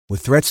With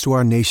threats to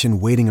our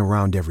nation waiting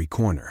around every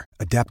corner,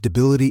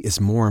 adaptability is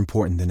more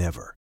important than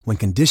ever. When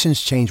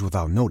conditions change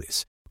without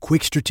notice,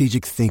 quick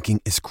strategic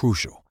thinking is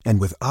crucial.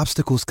 And with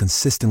obstacles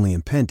consistently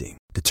impending,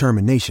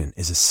 determination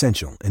is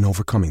essential in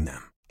overcoming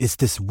them. It's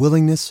this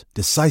willingness,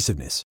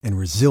 decisiveness, and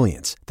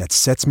resilience that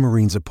sets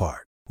Marines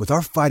apart. With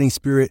our fighting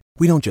spirit,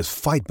 we don't just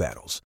fight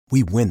battles,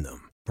 we win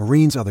them.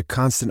 Marines are the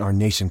constant our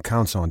nation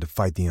counts on to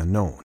fight the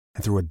unknown.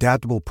 And through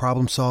adaptable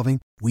problem solving,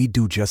 we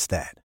do just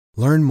that.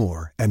 Learn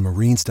more at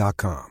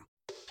marines.com.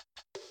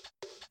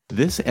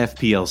 This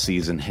FPL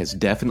season has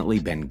definitely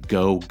been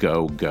go,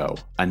 go, go.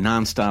 A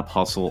nonstop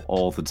hustle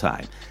all the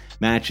time.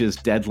 Matches,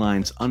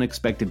 deadlines,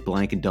 unexpected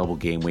blank and double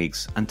game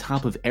weeks, on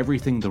top of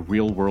everything the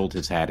real world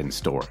has had in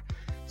store.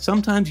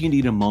 Sometimes you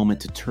need a moment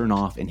to turn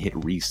off and hit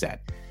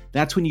reset.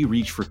 That's when you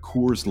reach for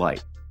Coors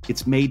Light.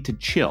 It's made to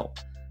chill.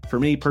 For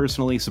me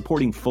personally,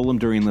 supporting Fulham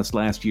during this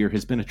last year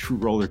has been a true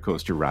roller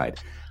coaster ride.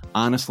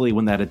 Honestly,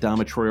 when that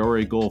Adama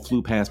Traore goal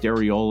flew past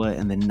Areola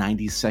in the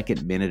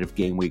 92nd minute of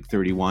game week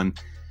 31,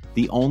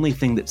 the only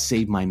thing that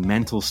saved my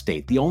mental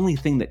state, the only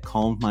thing that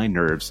calmed my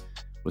nerves,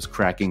 was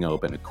cracking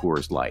open a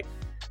Coors Light.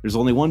 There's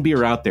only one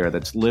beer out there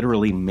that's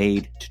literally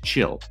made to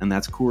chill, and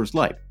that's Coors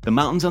Light. The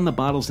mountains on the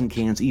bottles and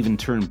cans even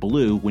turn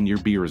blue when your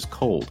beer is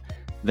cold.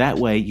 That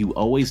way, you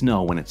always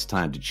know when it's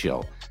time to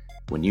chill.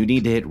 When you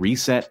need to hit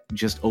reset,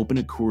 just open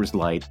a Coors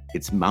Light.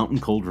 It's mountain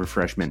cold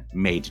refreshment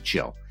made to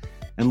chill.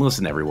 And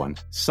listen, everyone,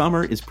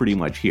 summer is pretty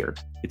much here.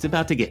 It's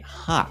about to get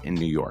hot in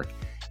New York.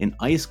 An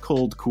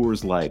ice-cold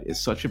Coors Light is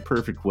such a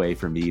perfect way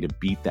for me to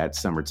beat that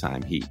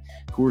summertime heat.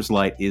 Coors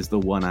Light is the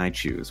one I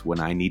choose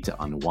when I need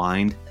to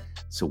unwind.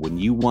 So when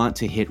you want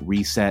to hit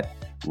reset,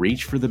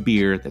 reach for the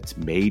beer that's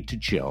made to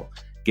chill.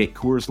 Get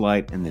Coors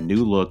Light and the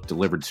new look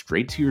delivered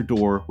straight to your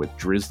door with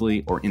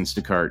Drizzly or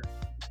Instacart.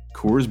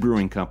 Coors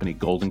Brewing Company,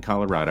 Golden,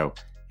 Colorado.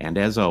 And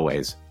as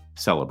always,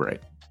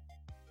 celebrate.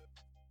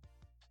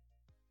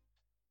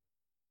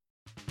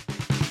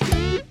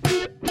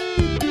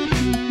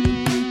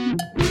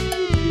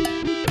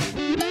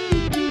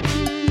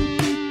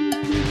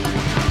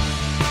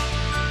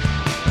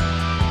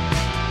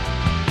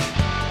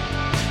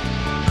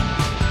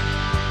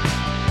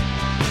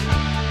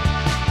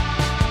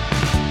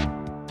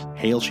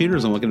 Hail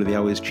cheaters, and welcome to the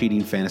Always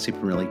Cheating Fantasy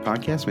Premier League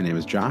podcast. My name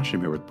is Josh.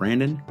 I'm here with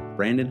Brandon.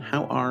 Brandon,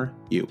 how are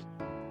you?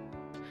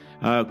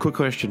 Quick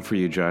question for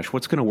you, Josh.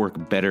 What's going to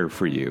work better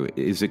for you?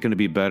 Is it going to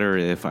be better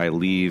if I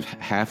leave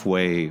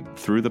halfway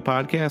through the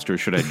podcast, or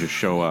should I just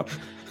show up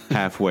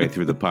halfway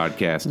through the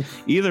podcast?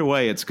 Either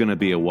way, it's going to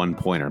be a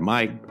one-pointer.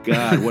 My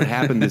God, what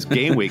happened this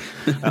game week?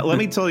 Let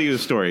me tell you a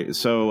story.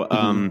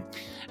 So,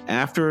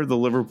 after the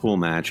Liverpool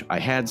match, I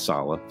had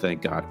Salah,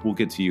 thank God. We'll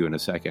get to you in a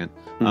second.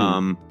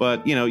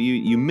 But you know,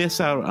 you miss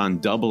out on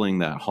doubling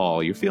that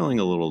haul. You're feeling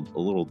a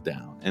little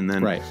down, and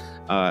then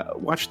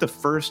watch the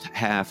first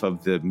half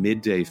of the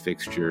midday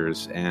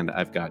fixtures, and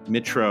I've got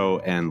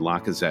Mitro and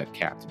Lacazette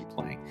captain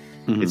playing.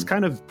 It's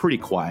kind of pretty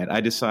quiet.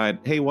 I decide,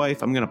 hey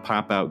wife, I'm going to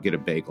pop out, get a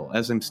bagel.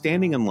 As I'm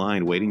standing in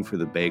line waiting for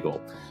the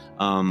bagel,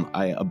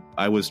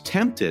 I was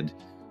tempted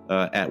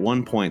at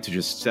one point to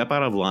just step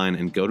out of line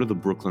and go to the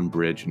Brooklyn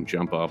Bridge and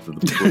jump off of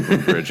the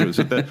Brooklyn Bridge. It was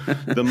at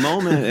the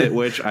moment at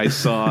which I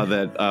saw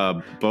that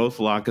both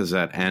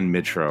Lacazette and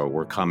Mitro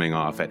were coming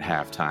off at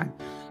halftime.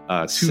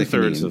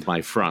 2/3 of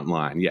my front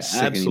line. Yeah,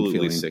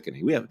 absolutely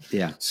sickening. We have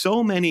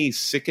so many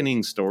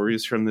sickening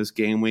stories from this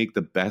game week,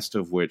 the best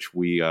of which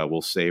we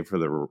will save for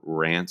the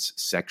rants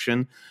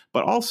section.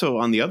 But also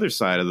on the other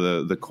side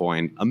of the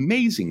coin,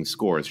 amazing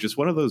scores. Just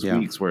one of those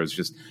weeks where it's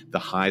just the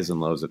highs and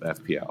lows of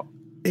FPL.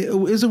 It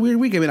was a weird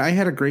week. I mean, I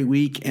had a great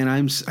week, and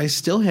I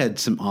still had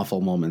some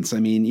awful moments. I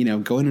mean, you know,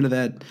 going into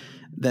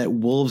that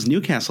Wolves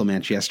Newcastle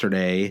match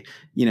yesterday,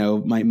 you know,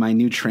 my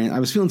new I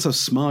was feeling so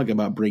smug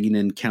about bringing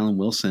in Callum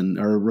Wilson,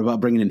 or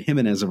about bringing in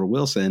Jimenez over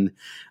Wilson,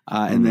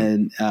 and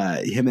then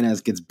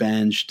Jimenez gets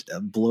benched,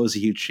 blows a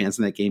huge chance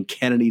in that game.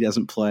 Kennedy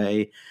doesn't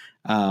play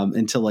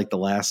until like the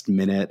last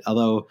minute,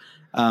 although.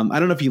 I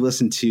don't know if you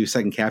listened to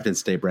Second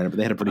Captain's Day, Brandon, but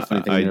they had a pretty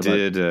funny thing. I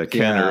did.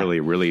 Ken Early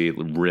really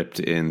ripped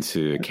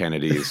into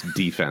Kennedy's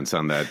defense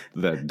on that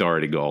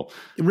Doherty goal.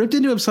 It ripped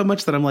into him so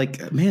much that I'm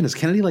like, man, is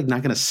Kennedy like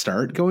not going to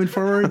start going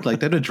forward? Like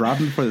they're going to drop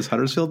him for this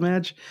Huddersfield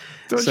match.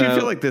 Don't you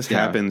feel like this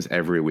happens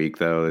every week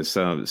though?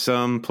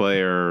 Some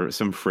player,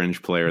 some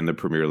fringe player in the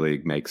Premier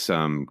League makes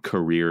some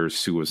career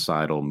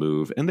suicidal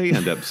move, and they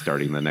end up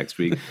starting the next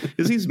week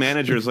because these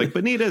managers like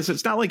Benitez.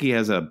 It's not like he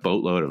has a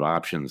boatload of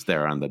options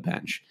there on the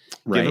bench.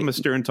 Right. Give him a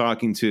stern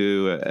talking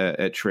to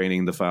at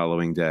training the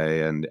following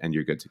day, and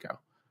you're good to go.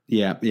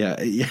 Yeah.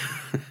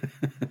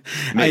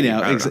 I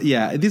know.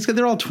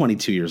 They're all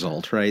 22 years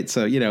old, right?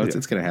 So you know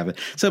it's going to happen.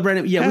 So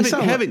Brandon,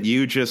 haven't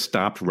you just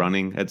stopped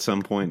running at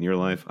some point in your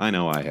life? I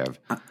know I have.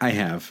 I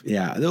have.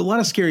 Yeah, there are a lot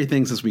of scary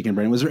things this weekend,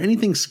 Brandon. Was there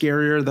anything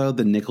scarier though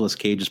than Nicolas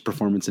Cage's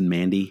performance in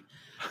Mandy?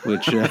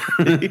 which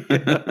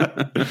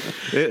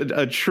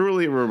a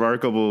truly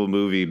remarkable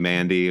movie,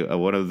 Mandy.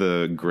 One of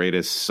the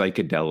greatest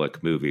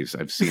psychedelic movies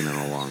I've seen in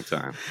a long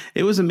time.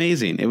 It was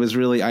amazing. It was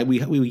really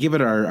we give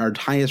it our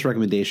highest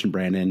recommendation,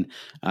 Brandon.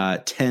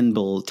 10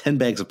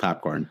 bags of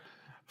popcorn.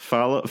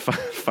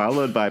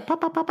 Followed by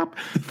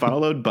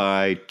followed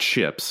by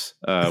chips,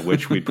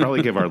 which we'd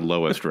probably give our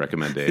lowest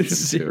recommendation.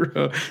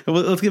 Zero.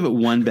 Well, let's give it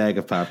 1 bag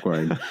of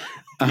popcorn.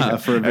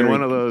 For and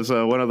one of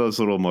those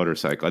little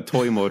motorcycle, a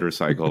toy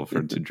motorcycle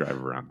to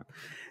drive around.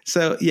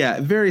 So yeah,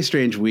 very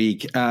strange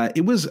week.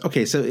 It was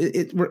okay. So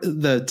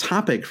the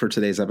topic for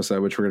today's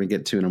episode, which we're going to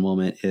get to in a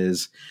moment,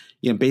 is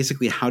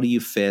basically how do you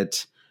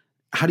fit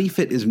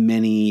as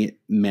many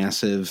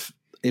massive,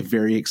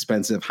 very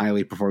expensive,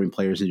 highly performing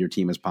players in your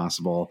team as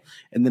possible,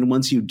 and then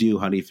once you do,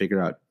 how do you figure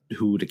out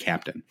who to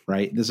captain?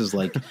 Right. This has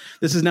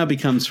now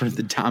become sort of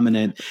the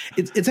dominant.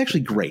 It's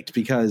actually great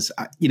because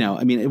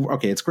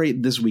it's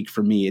great this week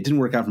for me. It didn't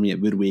work out for me at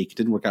midweek. It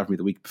didn't work out for me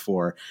the week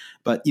before.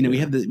 But we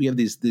have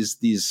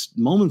these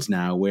moments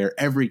now where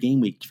every game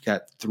week you've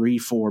got 3,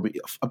 4,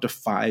 up to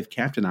 5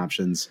 captain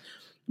options,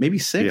 maybe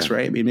 6.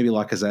 Right. I mean, maybe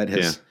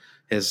Lacazette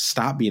has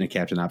stopped being a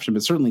captain option,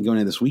 but certainly going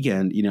into this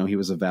weekend, he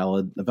was a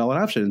valid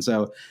option. And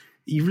so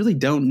you really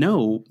don't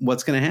know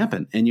what's going to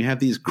happen. And you have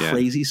these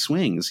crazy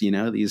swings, you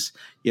have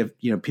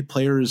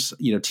players,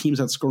 teams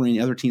outscoring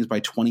other teams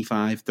by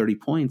 25, 30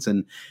 points.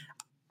 And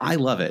I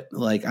love it.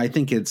 Like, I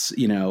think it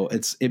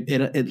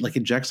like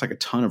injects like a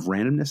ton of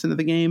randomness into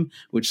the game,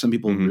 which some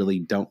people really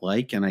don't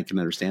like. And I can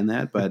understand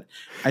that, but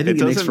I think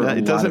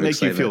it doesn't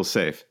make you feel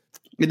safe.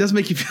 It doesn't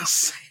make you feel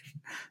safe.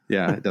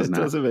 Yeah, it does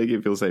not. It doesn't make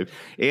you feel safe.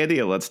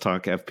 Andy, Let's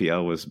Talk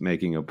FPL was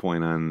making a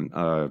point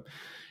on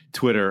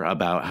Twitter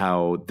about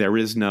how there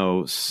is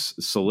no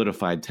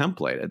solidified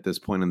template at this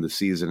point in the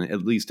season,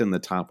 at least in the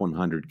top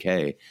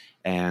 100K,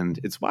 and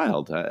it's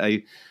wild.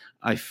 I'm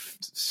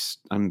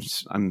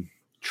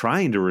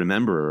trying to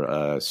remember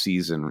a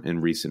season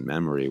in recent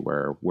memory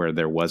where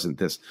there wasn't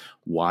this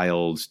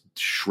wild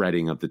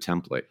shredding of the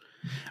template.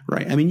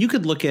 Right. I mean, you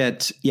could look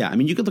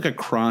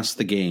across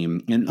the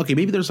game and okay,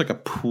 maybe there's like a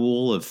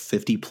pool of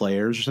 50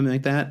 players or something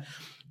like that.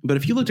 But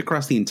if you looked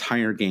across the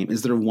entire game,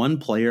 is there one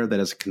player that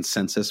is a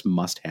consensus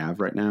must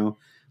have right now?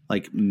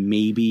 Like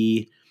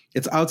maybe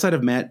it's outside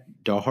of Matt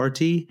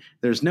Doherty.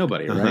 There's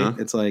nobody, right?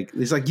 It's like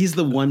he's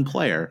the one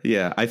player.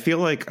 Yeah, I feel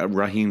like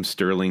Raheem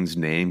Sterling's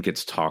name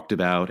gets talked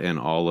about in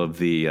all of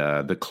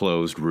the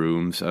closed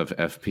rooms of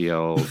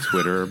FPL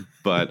Twitter,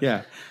 but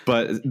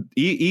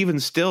even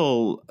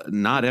still,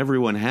 not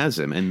everyone has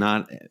him, and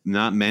not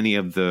many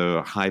of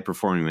the high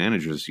performing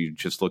managers. You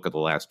just look at the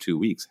last 2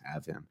 weeks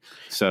have him.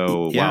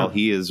 So while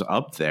he is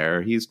up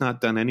there, he's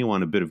not done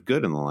anyone a bit of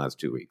good in the last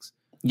 2 weeks.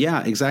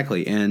 Yeah,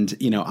 exactly. And,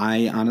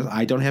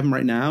 I don't have him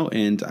right now.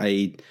 And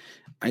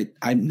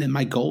I'm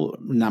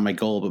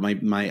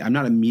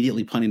not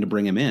immediately planning to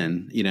bring him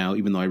in,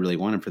 even though I really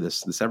want him for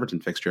this Everton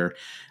fixture.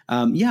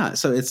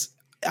 So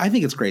I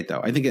think it's great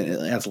though. I think it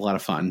adds a lot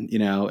of fun,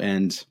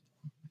 and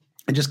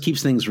it just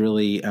keeps things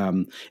really,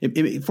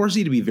 it forces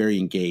you to be very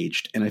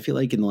engaged. And I feel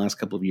like in the last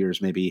couple of years,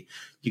 maybe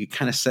you could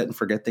kind of set and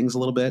forget things a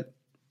little bit.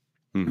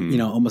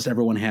 Mm-hmm. Almost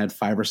everyone had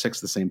 5 or 6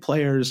 of the same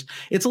players.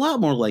 It's a lot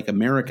more like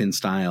American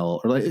style,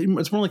 or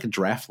it's more like a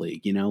draft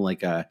league,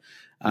 where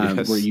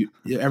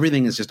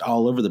everything is just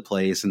all over the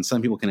place, and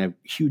some people can have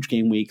huge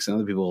game weeks, and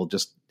other people will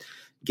just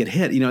get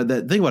hit.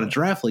 The thing about a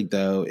draft league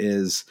though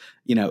is,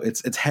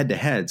 it's head to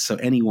head, so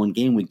any one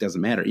game week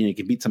doesn't matter. You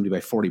can beat somebody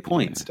by 40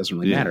 points; it doesn't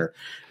really matter.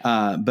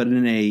 But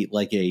in a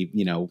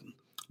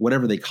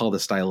whatever they call the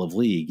style of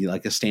league,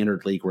 like a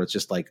standard league where it's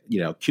just like,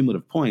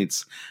 cumulative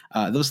points,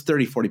 those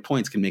 30, 40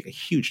 points can make a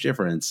huge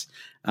difference.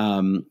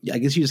 I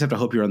guess you just have to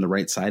hope you're on the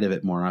right side of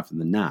it more often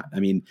than not.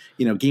 I mean,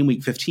 game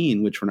week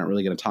 15, which we're not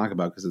really going to talk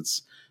about because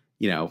it's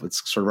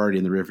sort of already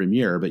in the rearview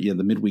mirror, but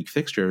the midweek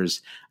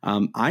fixtures,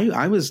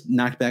 I was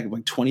knocked back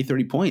like 20,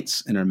 30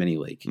 points in our mini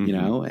league,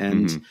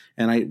 and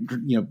I,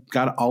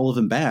 got all of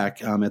them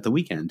back at the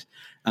weekend.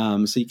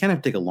 So you kind of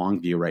have to take a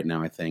long view right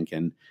now, I think,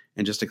 and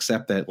just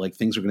accept that like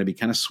things are going to be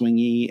kind of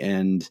swingy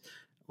and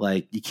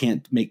like you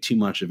can't make too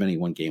much of any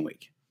one game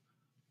week.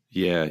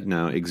 Yeah,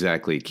 no,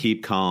 exactly.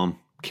 Keep calm,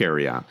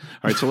 carry on.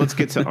 All right, so let's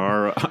get to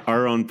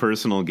our own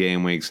personal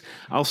game weeks.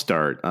 I'll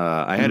start.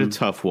 I had a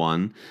tough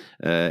one.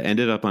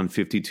 Ended up on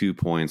 52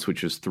 points,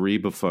 which is 3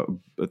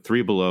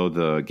 below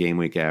the game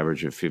week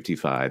average of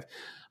 55.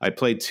 I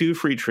played 2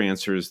 free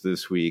transfers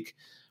this week.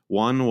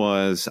 One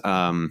was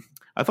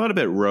I thought a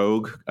bit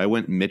rogue. I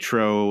went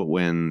Mitro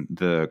when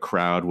the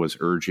crowd was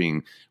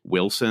urging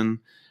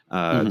Wilson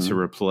to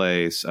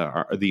replace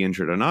the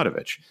injured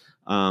Arnautovic.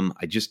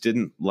 I just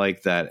didn't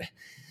like that.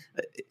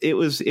 It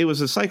was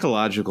a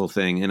psychological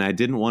thing, and I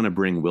didn't want to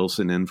bring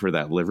Wilson in for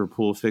that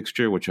Liverpool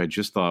fixture, which I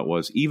just thought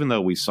was, even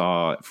though we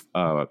saw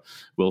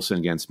Wilson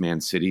against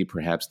Man City,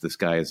 perhaps this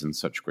guy is in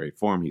such great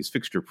form, he's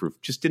fixture proof,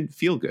 just didn't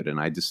feel good, and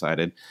I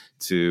decided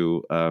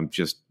to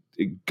just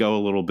go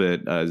a little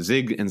bit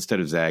zig instead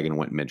of zag and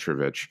went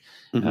Mitrovic.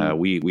 Mm-hmm.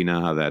 We know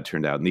how that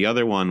turned out. And the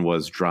other one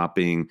was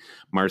dropping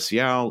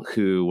Martial,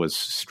 who was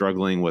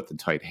struggling with the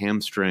tight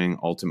hamstring.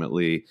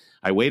 Ultimately,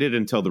 I waited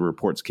until the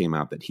reports came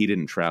out that he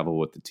didn't travel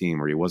with the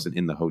team or he wasn't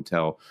in the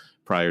hotel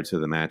prior to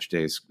the match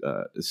days.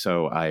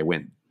 So I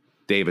went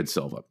David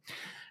Silva.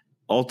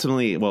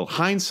 Ultimately, well,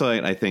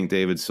 hindsight, I think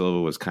David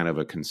Silva was kind of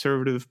a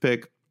conservative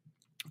pick.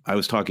 I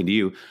was talking to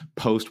you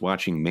post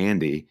watching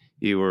Mandy.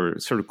 You were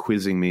sort of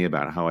quizzing me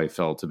about how I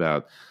felt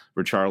about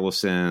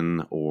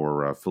Richarlison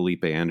or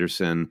Felipe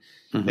Anderson.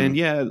 Mm-hmm. And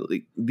yeah,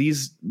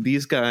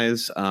 these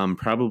guys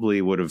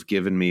probably would have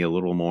given me a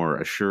little more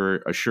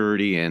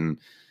assurity and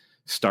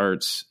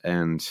starts.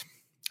 And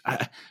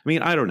I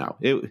mean, I don't know.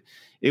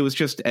 It was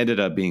just ended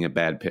up being a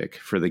bad pick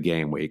for the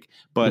game week,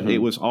 but it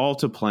was all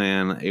to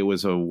plan. It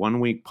was a 1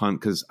 week punt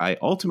because I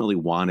ultimately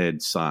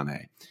wanted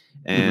Sane.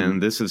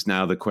 And this is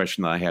now the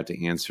question that I have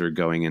to answer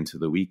going into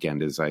the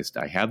weekend is I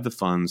have the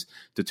funds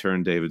to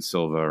turn David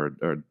Silva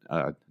or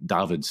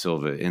David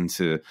Silva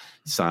into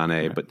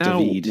Sane. But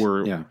now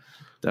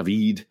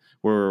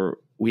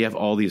we have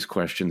all these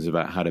questions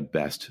about how to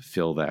best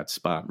fill that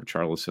spot.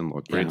 Richarlison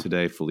looked great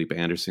today. Felipe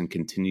Anderson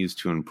continues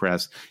to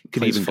impress.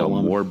 Could even go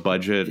more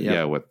budget.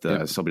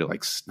 With somebody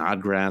like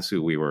Snodgrass,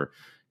 who we were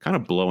kind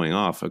of blowing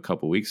off a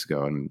couple weeks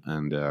ago.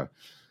 And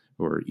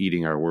we're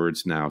eating our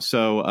words now.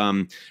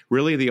 So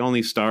really the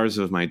only stars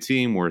of my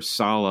team were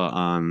Salah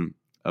on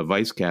a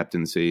vice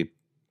captaincy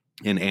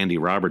and Andy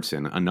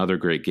Robertson, another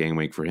great game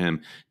week for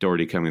him.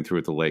 Doherty coming through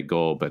with the late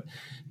goal. But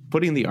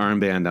putting the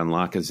armband on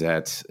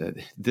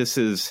Lacazette, this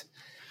is...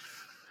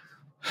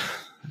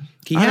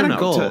 He had a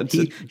goal.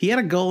 He had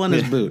a goal in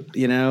his boot,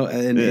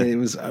 and it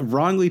was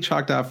wrongly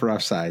chalked off for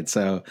offside.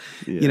 So,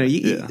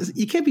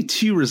 you can't be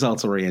too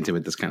results oriented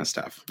with this kind of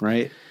stuff,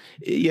 right?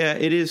 Yeah,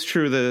 it is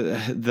true.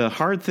 The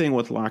hard thing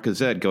with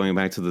Lacazette, going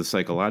back to the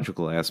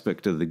psychological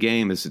aspect of the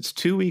game, is it's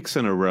 2 weeks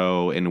in a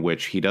row in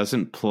which he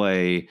doesn't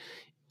play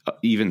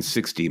even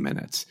 60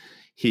 minutes.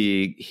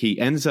 He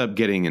ends up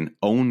getting an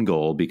own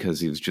goal because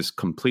he was just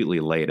completely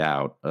laid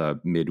out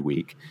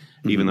midweek,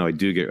 even though I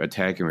do get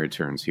attacking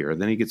returns here.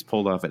 Then he gets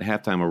pulled off at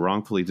halftime, a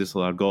wrongfully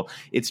disallowed goal.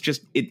 It's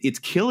just it's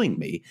killing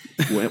me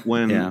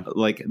when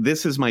like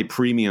this is my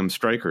premium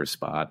striker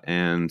spot,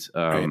 and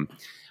right.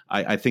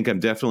 I think I'm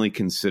definitely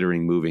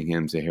considering moving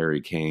him to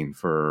Harry Kane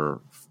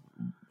through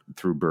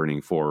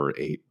burning 4 or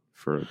 8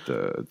 for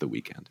the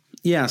weekend.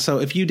 Yeah. So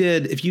if you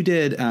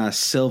did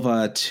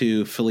Silva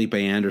to Felipe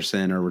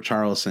Anderson or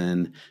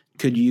Richarlison,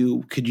 could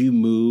you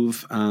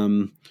move?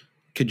 Who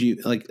could you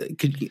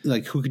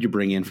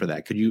bring in for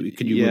that? Could you move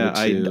it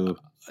to?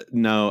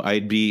 No,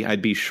 I'd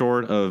be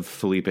short of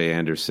Felipe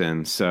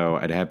Anderson, so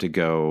I'd have to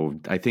go.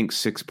 I think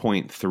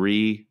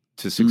 6.3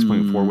 to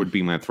 6.4 would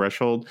be my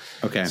threshold.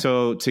 Okay.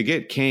 So to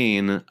get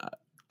Kane,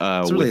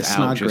 it's really a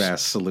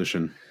Snodgrass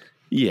solution.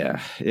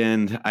 Yeah,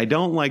 and I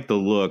don't like the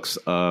looks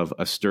of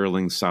a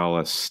Sterling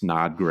Salah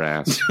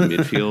Snodgrass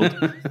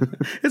midfield.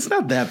 It's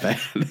not that bad.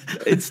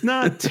 It's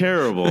not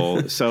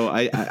terrible. So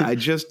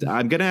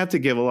I'm gonna have to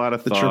give a lot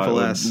of thought. Triple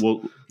S.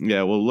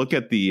 We'll look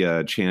at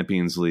the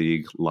Champions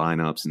League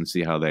lineups and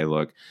see how they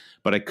look.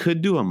 But I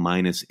could do a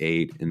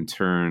 -8 and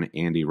turn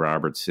Andy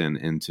Robertson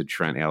into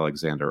Trent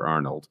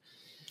Alexander-Arnold.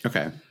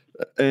 Okay.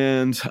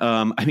 And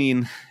I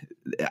mean,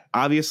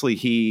 obviously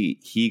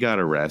he got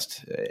a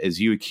rest, as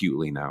you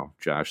acutely know,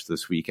 Josh,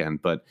 this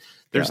weekend. But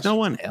there's no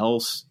one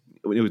else.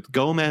 With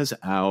Gomez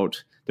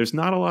out, there's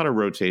not a lot of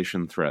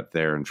rotation threat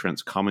there, and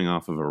Trent's coming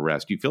off of a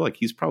rest. You feel like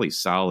he's probably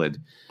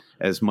solid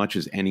as much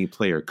as any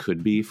player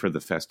could be for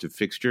the festive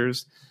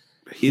fixtures.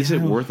 Is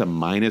it worth a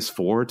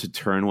 -4 to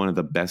turn one of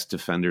the best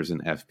defenders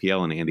in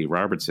FPL and Andy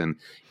Robertson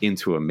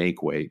into a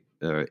make weight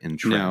in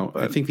Trent? No,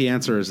 I think the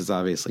answer is it's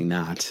obviously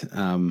not.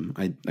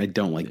 I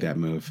don't like that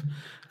move.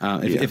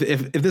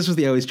 If this was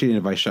the Always Cheating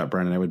advice shop,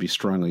 Brennan, I would be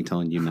strongly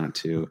telling you not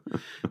to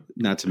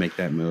make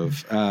that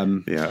move.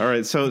 All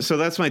right. So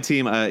that's my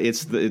team.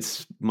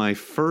 It's my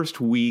first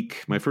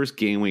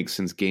game week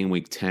since game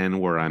week 10,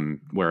 where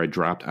I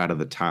dropped out of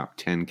the top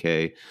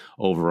 10K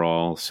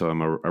overall. So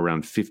I'm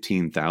around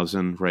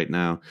 15,000 right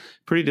now.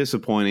 Pretty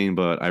disappointing,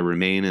 but I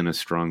remain in a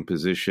strong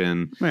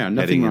position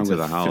heading into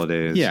the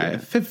holidays.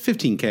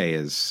 15K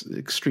is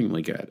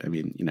extremely good. I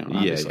mean,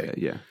 obviously.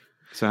 Yeah.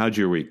 So how'd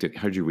your week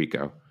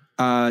go?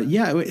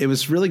 It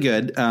was really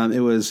good.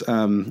 It was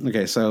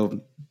okay.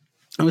 So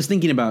I was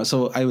thinking about.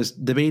 So I was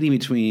debating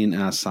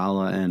between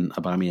Salah and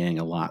Aubameyang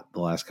a lot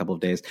the last couple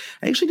of days.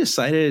 I actually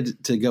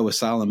decided to go with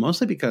Salah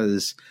mostly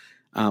because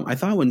I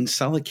thought when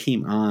Salah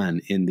came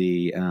on in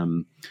the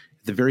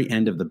very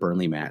end of the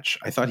Burnley match,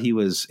 I thought he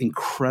was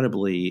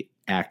incredibly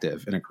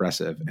active and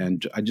aggressive,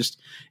 and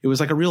it was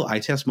like a real eye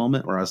test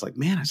moment where I was like,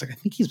 I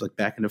think he's like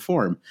back into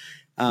form.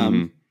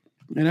 And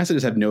I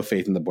just have no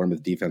faith in the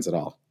Bournemouth defense at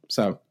all.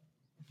 So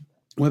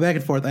went back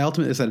and forth. I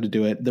ultimately decided to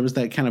do it. There was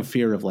that kind of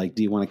fear of like,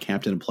 do you want to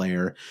captain a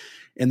player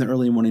in the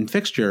early morning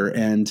fixture.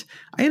 And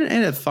I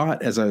had a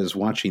thought as I was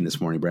watching this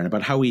morning, Brandon,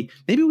 about how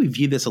maybe we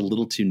view this a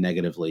little too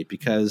negatively,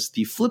 because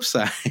the flip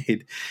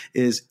side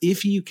is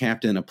if you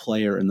captain a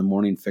player in the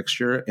morning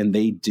fixture and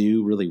they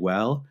do really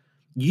well,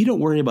 you don't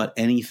worry about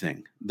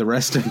anything the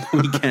rest of the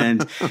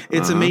weekend.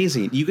 It's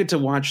amazing. You get to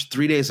watch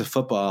 3 days of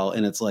football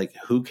and it's like,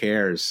 who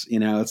cares?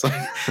 It's like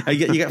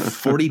you got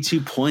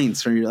 42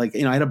 points from your, like,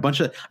 I had a bunch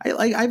of,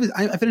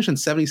 I finished on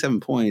 77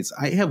 points.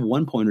 I have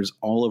 1-pointers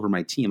all over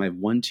my team. I have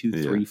 1,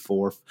 2, 3,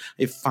 4.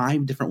 I have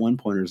 5 different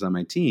 1-pointers on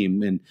my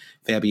team, and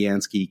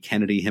Fabianski,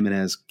 Kennedy,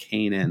 Jimenez,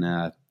 Kane, and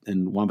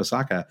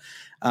Wan-Bissaka.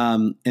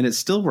 And it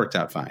still worked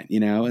out fine,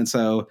 And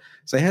so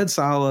I had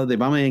Salah. The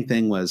Aubameyang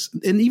thing was,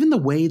 and even the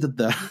way that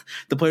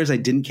the players I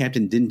didn't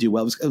captain didn't do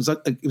well,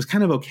 it was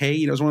kind of okay.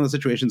 It was one of those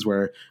situations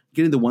where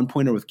getting the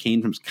 1-pointer with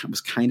Kane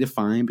was kind of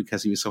fine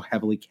because he was so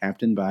heavily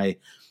captained by,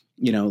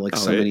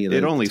 so many of the.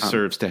 It only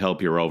serves to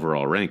help your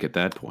overall rank at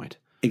that point.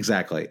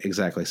 Exactly.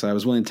 So I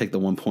was willing to take the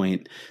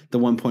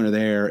 1-pointer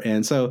there.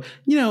 And so,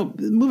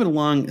 moving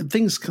along,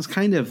 things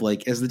kind of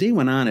like as the day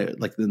went on,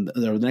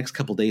 the next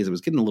couple of days, it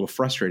was getting a little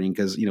frustrating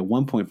because,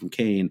 1 point from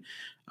Kane,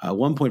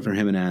 1 point from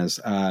Jimenez.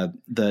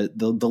 The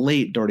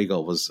late Doherty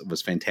goal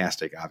was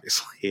fantastic,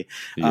 obviously.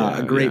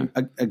 A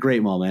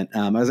great moment.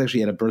 I was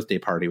actually at a birthday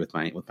party with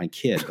my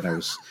kid, but I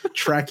was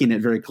tracking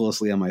it very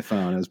closely on my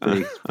phone. It was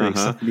pretty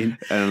exciting.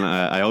 And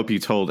I hope you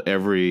told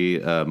every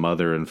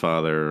mother and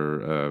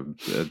father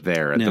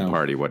there at the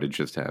party what had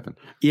just happened.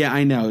 Yeah,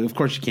 I know. Of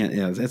course you can't.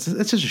 It's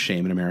just a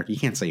shame in America. You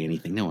can't say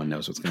anything. No one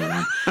knows what's going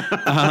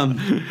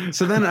on.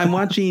 So then I'm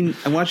watching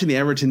the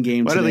Everton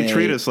game. Why do they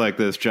treat us like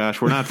this,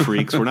 Josh? We're not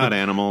freaks. We're not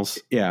animals.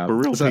 Yeah, we're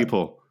real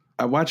people.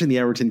 I'm watching the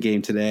Everton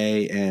game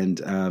today, and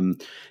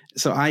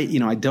so I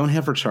don't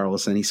have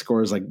Richarlison. He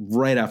scores like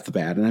right off the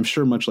bat, and I'm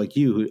sure much like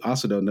you, who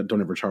also don't have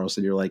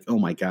Richarlison, you're like, oh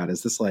my god,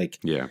 is this like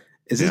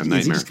Is he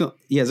just going?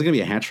 Yeah, is it going to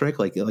be a hat trick?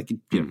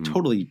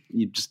 Totally.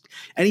 You just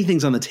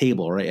anything's on the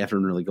table right after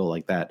an early goal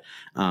like that,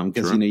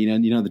 because sure.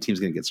 you know the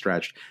team's going to get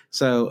stretched.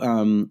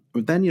 So,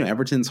 but then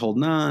Everton's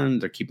holding on;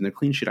 they're keeping their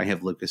clean sheet. I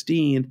have Lucas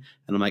Dean,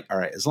 and I'm like, all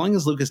right, as long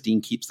as Lucas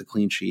Dean keeps the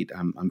clean sheet,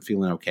 I'm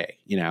feeling okay.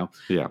 Yeah.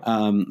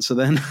 So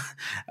then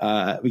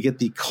we get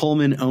the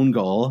Coleman own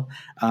goal,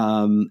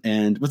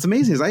 and what's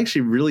amazing is I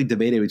actually really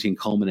debated between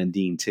Coleman and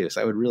Dean too.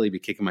 So I would really be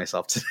kicking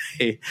myself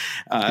today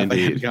if I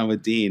had gone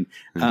with Dean.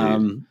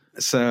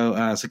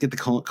 So get the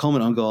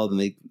Coleman own goal,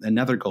 then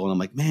another goal, and I'm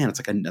like, man, it's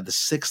like the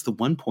sixth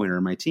 1-pointer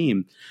in my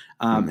team.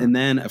 And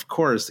then, of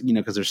course,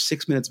 because there's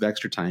 6 minutes of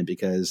extra time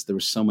because there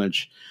was so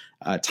much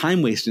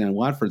time wasted on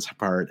Watford's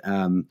part.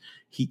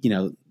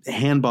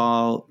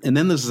 Handball, and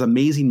then there's this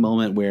amazing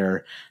moment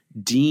where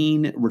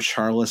Dean,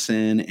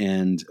 Richarlison,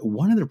 and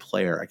one other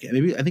player, I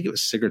think it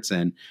was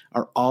Sigurdsson,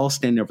 are all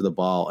standing over the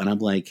ball, and I'm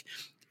like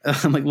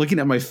looking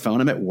at my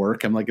phone. I'm at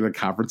work. I'm like in a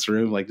conference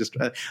room, I want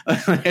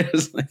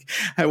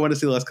to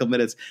see the last couple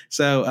minutes.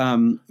 So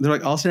they're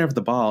like all standing over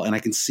the ball, and I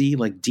can see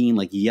like Dean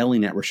like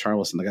yelling at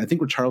Richarlison. Like I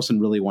think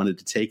Richarlison really wanted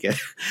to take it,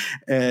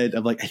 and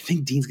I'm like, I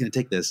think Dean's going to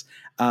take this.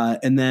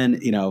 And then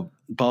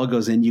ball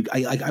goes in.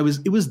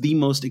 It was the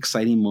most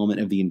exciting moment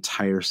of the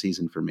entire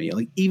season for me.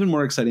 Like even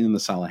more exciting than the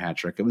Salah hat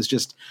trick. It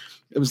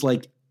was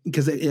like.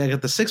 Because I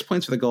got the 6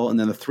 points for the goal and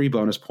then the 3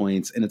 bonus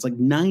points, and it's like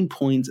 9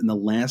 points in the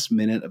last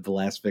minute of the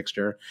last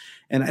fixture.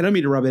 And I don't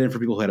mean to rub it in for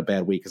people who had a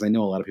bad week, because I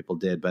know a lot of people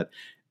did, but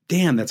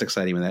damn, that's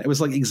exciting with that. It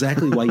was like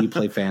exactly why you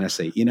play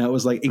fantasy. It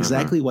was like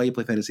exactly why you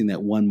play fantasy in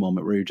that one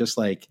moment where you're just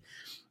like,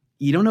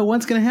 you don't know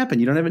what's going to happen.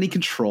 You don't have any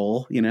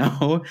control,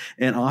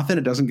 and often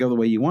it doesn't go the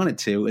way you want it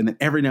to. And then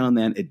every now and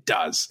then it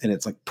does. And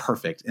it's like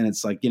perfect. And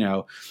it's like,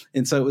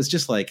 and so it was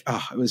just like,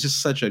 it was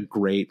just such a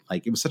great,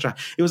 it was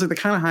like the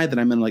kind of high that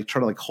I'm going to like try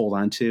to like hold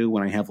on to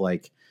when I have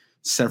like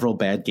several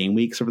bad game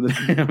weeks over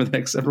the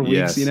next several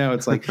weeks. Yes.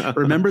 It's like,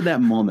 remember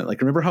that moment,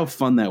 like remember how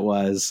fun that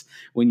was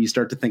when you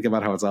start to think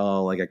about how it's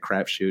all like a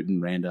crapshoot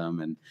and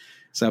random. And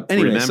so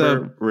anyway,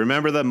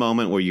 remember that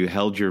moment where you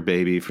held your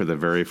baby for the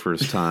very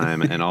first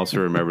time, and also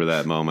remember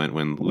that moment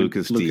when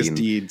Lucas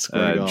Dean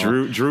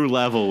drew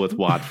level with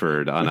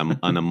Watford on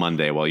a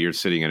Monday while you're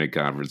sitting in a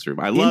conference room.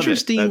 I love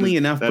Interestingly it.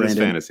 enough, that Brandon,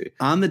 is fantasy.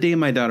 On the day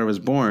my daughter was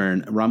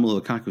born,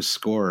 Romelu Lukaku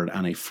scored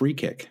on a free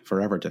kick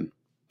for Everton.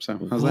 So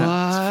how's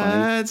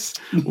that?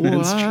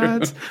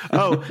 What? True.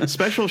 Oh,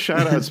 special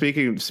shout out.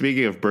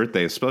 Speaking of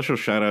birthdays, special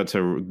shout out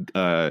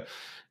to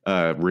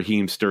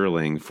Raheem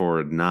Sterling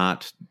for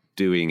not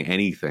doing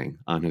anything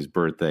on his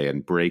birthday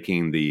and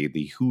breaking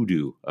the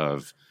hoodoo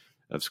of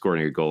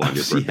scoring a goal on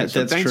your birthday.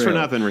 So thanks for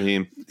nothing,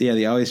 Raheem. Yeah,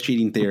 the always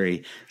cheating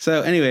theory.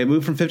 So anyway,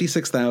 moved from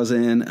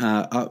 56,000.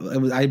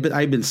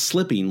 I've been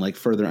slipping like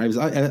further.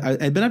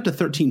 I'd been up to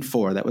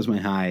 13.4. That was my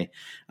high.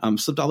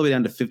 Slipped all the way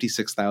down to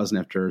 56,000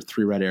 after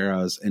 3 red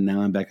arrows, and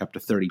now I'm back up to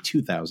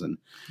 32,000.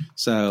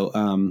 So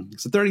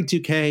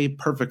 32K,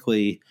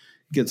 perfectly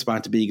good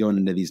spot to be going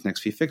into these next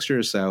few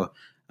fixtures. So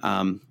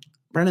Brandon,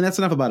 that's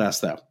enough about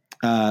us though.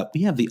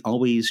 We have the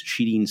always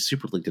cheating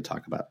Super League to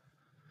talk about.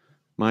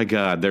 My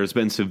God, there's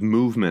been some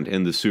movement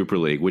in the Super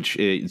League, which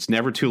it's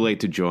never too late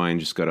to join.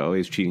 Just go to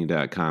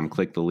alwayscheating.com,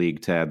 click the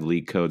league tab,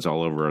 league codes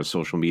all over our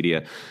social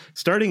media.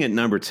 Starting at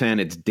number 10,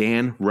 it's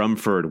Dan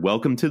Rumford.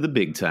 Welcome to the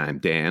big time,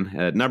 Dan.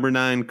 At number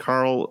 9,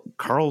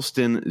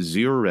 Carlston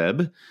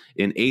Zureb.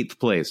 In 8th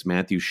place,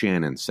 Matthew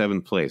Shannon.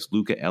 7th place,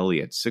 Luca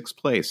Elliott. 6th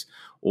place,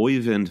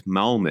 Oyvind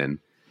Malman.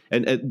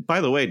 And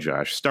by the way,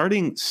 Josh,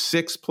 starting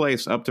 6th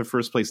place up to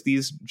 1st place,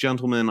 these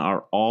gentlemen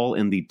are all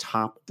in the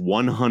top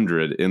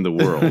 100 in the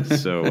world.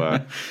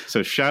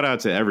 So shout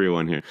out to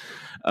everyone here.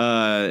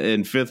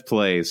 In 5th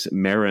place,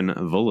 Marin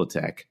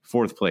Volatek.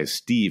 4th place,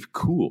 Steve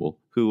Cool,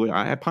 who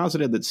I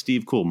posited that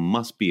Steve Cool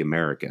must be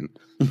American.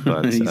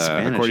 But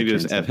according to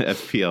his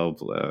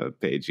FPL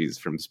page, he's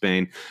from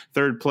Spain.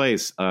 3rd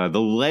place,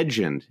 the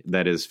legend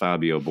that is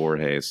Fabio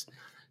Borges.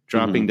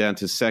 Dropping down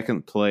to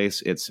 2nd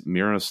place, it's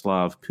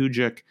Miroslav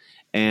Pujic.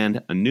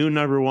 And a new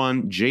number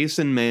 1,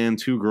 Jason Mann,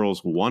 2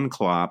 girls, 1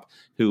 clop,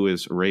 who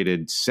is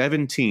rated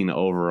 17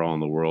 overall in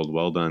the world.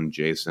 Well done,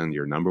 Jason.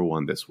 You're number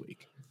 1 this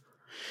week.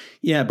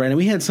 Yeah, Brandon,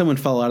 we had someone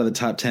fall out of the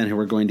top 10 who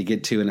we're going to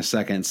get to in a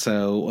second.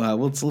 So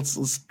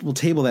we'll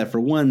table that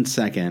for 1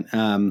 second.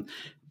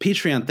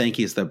 Patreon thank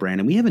yous, though,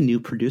 Brandon. We have a new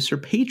producer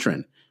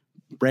patron.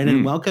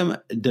 Brandon, welcome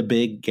to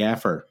Big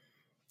Gaffer.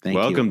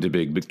 Welcome to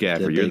Big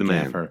Gaffer. You're the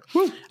man.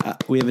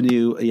 We have a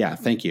new,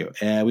 thank you.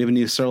 We have a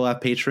new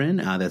Surloth patron.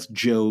 That's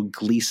Joe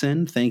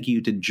Gleason. Thank you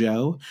to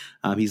Joe.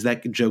 He's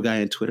that Joe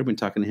guy on Twitter. Been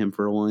talking to him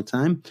for a long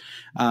time.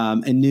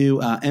 And two new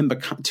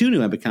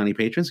Emba County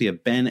patrons. We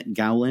have Ben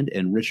Gowland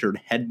and Richard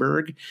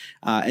Hedberg.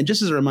 And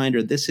just as a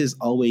reminder, this is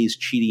Always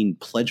Cheating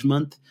Pledge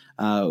Month.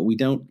 We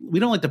don't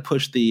like to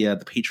push the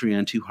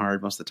Patreon too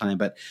hard most of the time,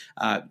 but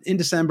in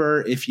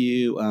December, if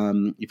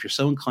you're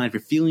so inclined, if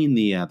you're feeling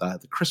the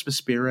Christmas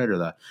spirit or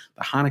the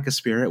Hanukkah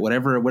spirit,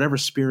 whatever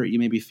spirit you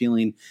may be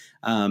feeling,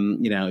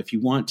 if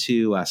you want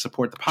to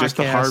support the podcast, just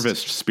the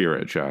harvest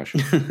spirit, Josh,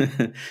 you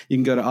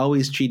can go to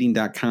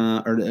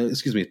alwayscheating.com or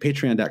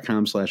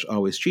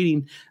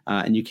patreon.com/alwayscheating,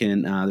 and you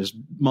can there's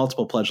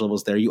multiple pledge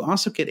levels there. You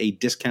also get a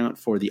discount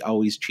for the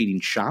Always Cheating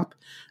shop.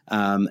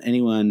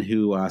 Anyone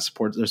who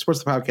supports the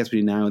podcast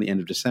between now and the end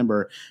of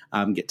December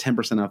get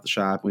 10% off the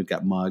shop. We've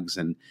got mugs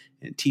and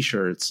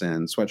T-shirts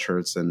and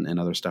sweatshirts and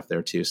other stuff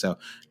there too. So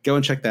go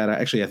and check that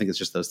out. Actually, I think it's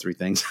just those 3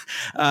 things.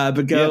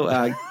 But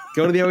go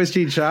to the Always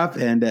Cheating shop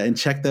and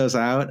check those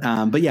out.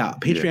 But yeah,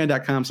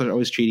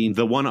 patreon.com/always cheating.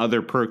 The one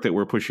other perk that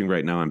we're pushing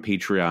right now on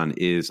Patreon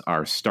is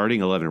our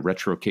Starting 11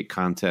 Retro Kit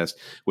contest,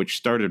 which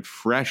started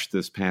fresh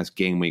this past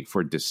game week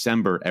for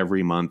December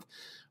every month.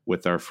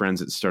 With our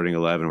friends at Starting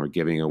 11, we're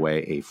giving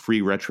away a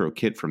free retro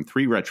kit from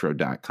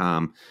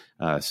 3retro.com.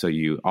 So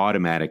you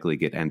automatically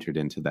get entered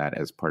into that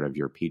as part of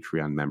your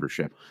Patreon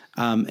membership.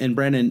 And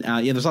Brandon,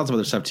 there's lots of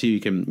other stuff too. You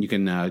can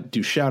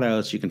do shout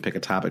outs. You can pick a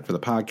topic for the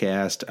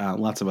podcast.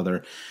 Lots of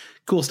other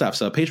cool stuff.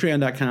 So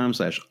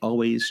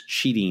patreon.com/always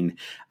cheating.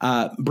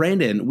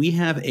 Brandon, we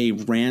have a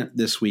rant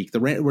this week.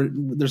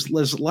 There's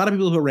a lot of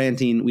people who are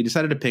ranting. We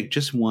decided to pick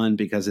just one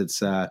because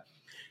it's a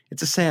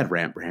sad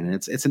rant, Brandon.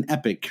 It's an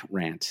epic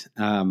rant.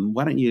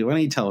 Why don't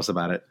you tell us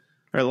about it?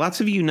 All right,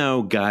 lots of you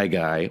know Guy,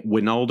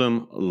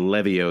 Wijnaldum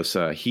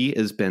Leviosa. He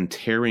has been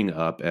tearing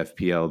up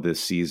FPL this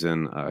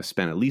season,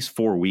 spent at least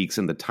 4 weeks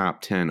in the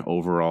top 10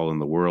 overall in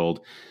the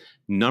world.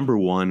 Number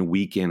 1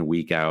 week in,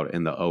 week out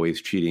in the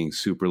Always Cheating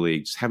Super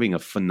League, just having a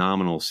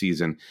phenomenal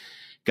season.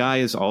 Guy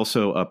is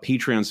also a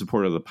Patreon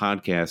supporter of the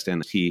podcast,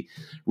 and he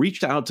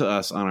reached out to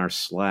us on our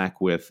Slack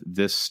with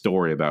this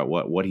story about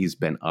what he's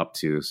been up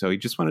to. So he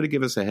just wanted to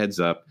give us a heads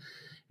up.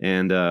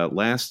 And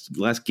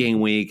last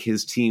game week,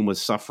 his team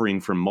was suffering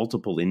from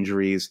multiple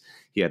injuries.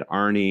 He had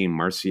Arnie,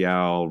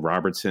 Martial,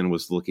 Robertson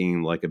was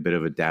looking like a bit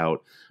of a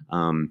doubt.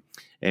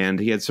 And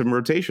he had some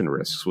rotation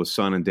risks with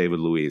Son and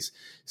David Luiz.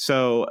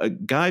 So a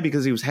Guy,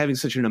 because he was having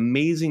such an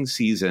amazing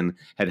season,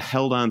 had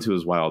held on to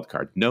his wild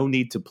card. No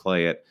need to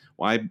play it.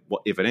 Why?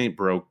 If it ain't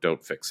broke,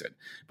 don't fix it.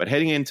 But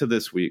heading into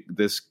this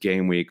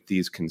game week,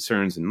 these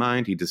concerns in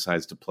mind, he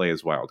decides to play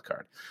his wild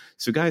card.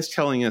 So Guy's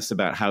telling us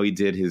about how he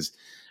did his,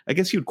 I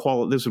guess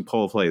this would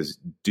qualify as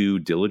due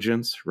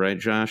diligence, right,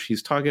 Josh?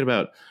 He's talking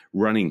about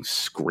running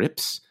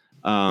scripts.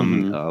 Who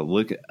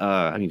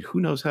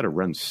knows how to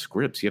run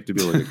scripts? You have to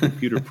be like a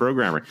computer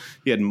programmer.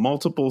 He had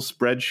multiple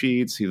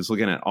spreadsheets. He was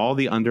looking at all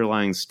the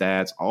underlying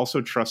stats,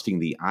 also trusting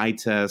the eye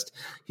test.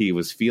 He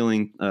was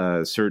feeling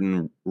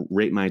certain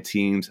Rate My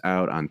Teams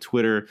out on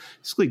Twitter,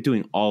 basically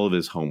doing all of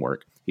his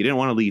homework. He didn't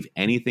want to leave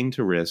anything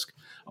to risk.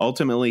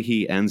 Ultimately,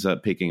 he ends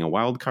up picking a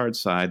wild card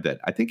side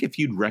that I think if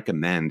you'd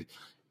recommend,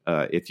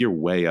 if you're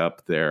way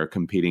up there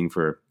competing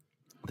for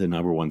the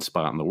number 1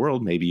 spot in the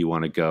world, maybe you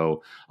want to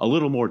go a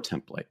little more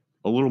template,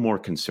 a little more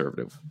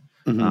conservative,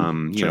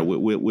 sure.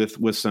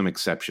 With some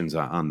exceptions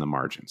on the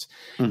margins.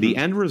 The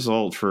end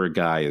result for a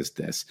Guy is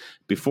this.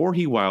 Before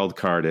he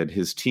wildcarded,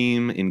 his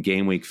team in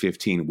game week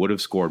 15 would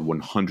have scored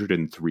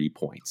 103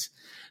 points.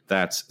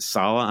 That's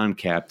Salah on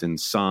captain,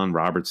 Son,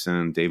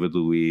 Robertson, David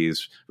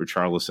Luiz,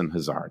 Richarlison,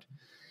 Hazard.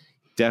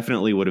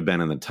 definitely would have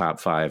been in the top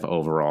 5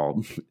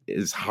 overall,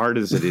 as hard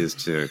as it is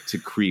to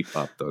creep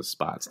up those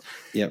spots.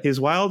 Yep. His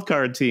wild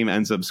card team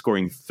ends up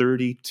scoring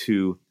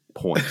 32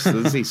 points. So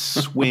this is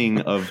a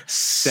swing of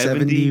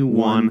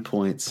 71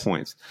 points.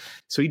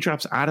 So he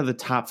drops out of the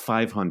top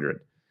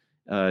 500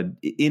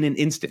 in an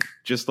instant,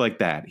 just like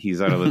that.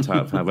 He's out of the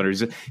top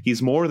 500.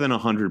 He's more than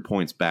 100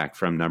 points back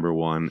from number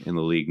 1 in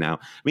the league now.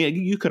 I mean,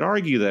 you could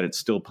argue that it's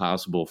still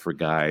possible for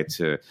Guy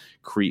to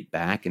creep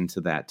back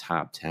into that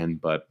top 10,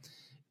 but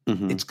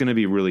it's going to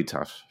be really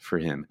tough for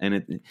him.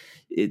 And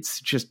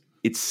it's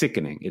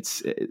sickening.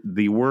 It's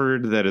the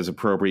word that is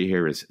appropriate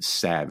here is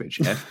savage.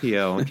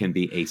 FPL can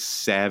be a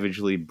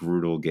savagely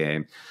brutal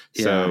game.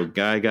 Yeah. So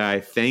Guy,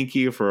 thank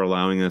you for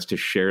allowing us to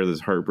share this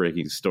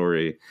heartbreaking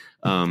story.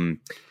 And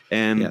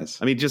yes.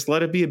 I mean, just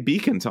let it be a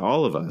beacon to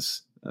all of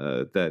us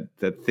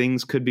that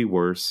things could be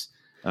worse.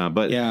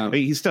 But yeah, I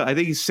mean, I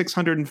think he's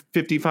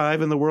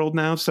 655 in the world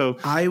now. So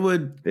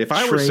if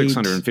I were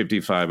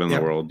 655 in the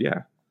world,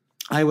 yeah.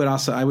 I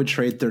would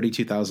trade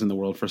 32,000 in the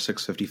world for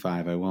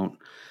 655. I won't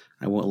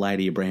lie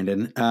to you,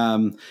 Brandon.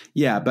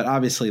 But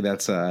obviously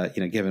that's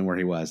given where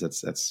he was,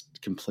 that's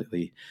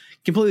completely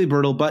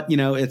brutal. But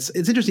it's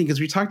interesting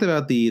because we talked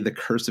about the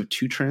curse of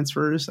 2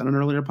 transfers on an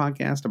earlier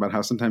podcast about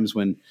how sometimes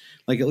when,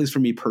 like, at least for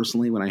me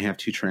personally, when I have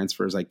 2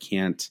 transfers,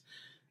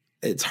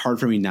 it's hard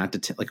for me not to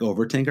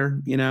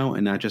overtinker,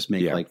 and not just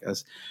make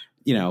the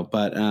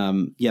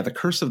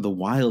curse of the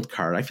wild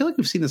card. I feel like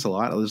we've seen this a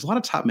lot. There's a lot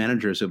of top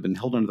managers who have been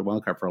held under the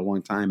wild card for a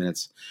long time,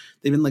 and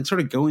they've been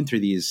sort of going through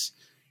these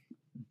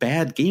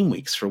bad game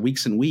weeks for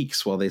weeks and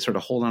weeks while they sort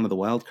of hold on to the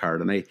wild card.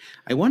 And I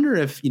wonder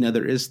if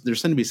there's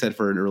something to be said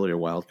for an earlier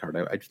wild card.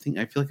 I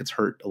feel like it's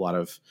hurt a lot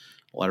of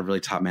really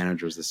top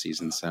managers this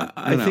season. So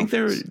I think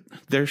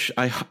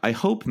I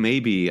hope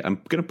maybe I'm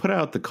going to put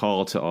out the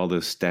call to all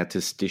those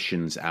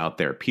statisticians out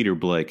there. Peter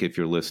Blake, if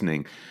you're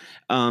listening,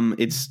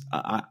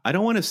 I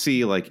don't want to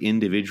see like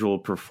individual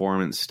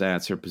performance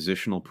stats or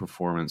positional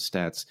performance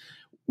stats.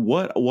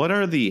 What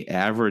are the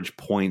average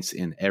points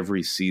in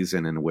every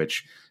season in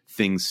which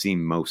things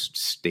seem most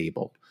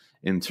stable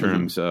in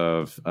terms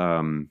of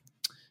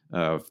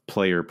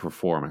player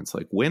performance?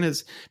 Like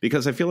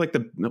because I feel like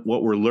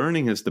what we're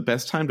learning is the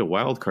best time to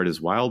wildcard is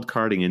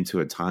wildcarding into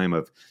a time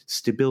of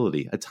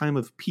stability, a time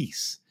of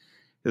peace.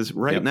 Because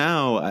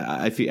now,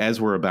 I feel, as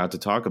we're about to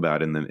talk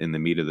about in the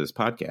meat of this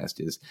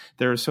podcast, is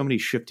there are so many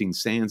shifting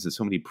sands and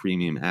so many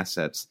premium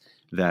assets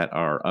that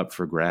are up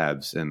for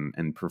grabs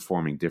and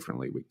performing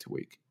differently week to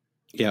week.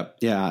 Yep.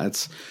 Yeah.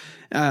 It's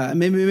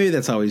maybe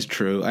that's always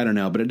true. I don't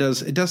know, but it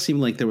does seem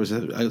like there was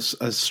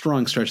a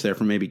strong stretch there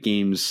from maybe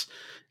game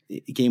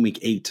week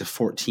 8 to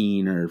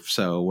 14 or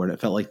so where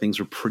it felt like things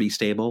were pretty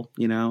stable,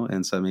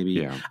 and so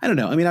maybe I don't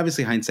know. I mean,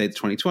 obviously hindsight's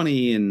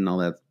 2020 and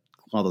all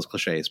those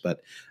cliches, but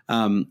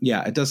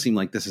it does seem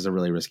like this is a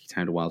really risky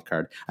time to wild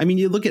card. I mean,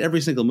 you look at every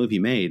single move he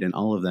made, and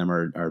all of them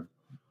are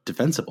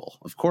defensible,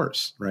 of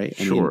course, right?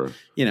 I mean,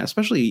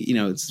 especially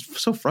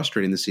it's so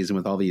frustrating this season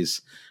with all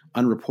these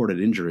unreported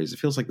injuries. It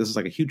feels like this is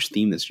like a huge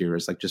theme this year.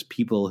 It's like just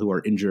people who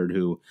are injured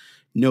who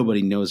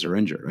nobody knows are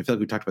injured. I feel like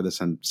we talked about this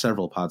on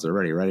several pods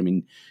already, right? I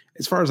mean,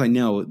 as far as I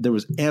know, there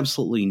was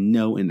absolutely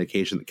no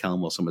indication that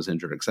Callum Wilson was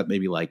injured, except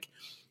maybe like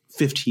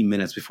 15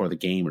 minutes before the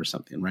game or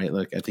something, right?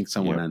 Like I think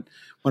someone on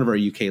one of our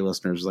UK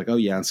listeners was like, oh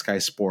yeah, on Sky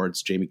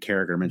Sports, Jamie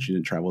Carragher mentioned he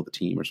didn't travel with the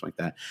team or something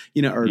like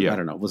that, or I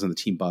don't know, it was on the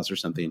team bus or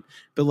something.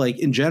 But like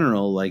in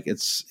general, like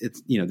it's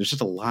there's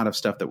just a lot of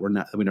stuff that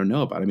we don't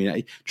know about. I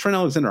mean, Trent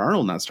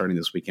Alexander-Arnold not starting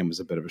this weekend was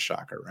a bit of a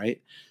shocker,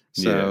 right?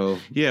 So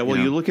well,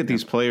 you look at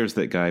these players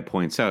that Guy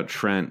points out.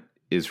 Trent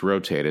is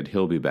rotated.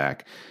 He'll be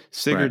back.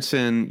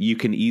 Sigurdsson, you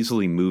can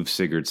easily move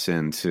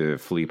Sigurdsson to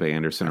Felipe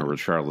Anderson or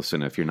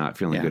Richarlison if you're not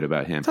feeling good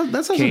about him.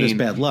 That's also just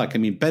bad luck. I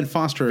mean, Ben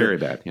Foster very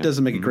bad,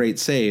 doesn't make a great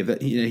save.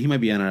 That he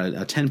might be on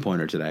a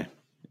 10-pointer today.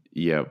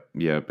 Yep.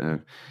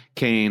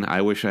 Kane,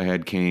 I wish I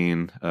had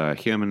Kane.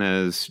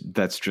 Jimenez,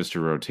 that's just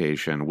a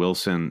rotation.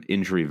 Wilson,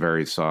 injury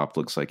very soft.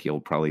 Looks like he'll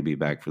probably be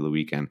back for the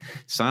weekend.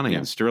 Sané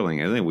and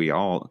Sterling, I think we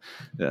all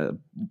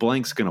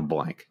blank's gonna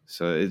blank.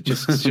 So it's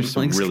just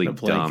some really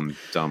dumb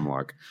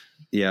luck.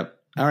 Yep.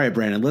 All right,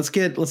 Brandon, let's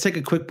take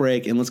a quick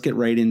break and let's get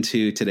right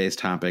into today's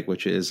topic,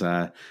 which is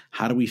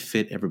how do we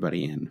fit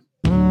everybody in?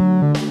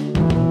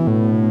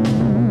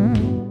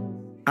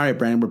 All right,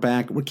 Brandon, we're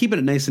back. We're keeping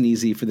it nice and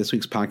easy for this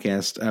week's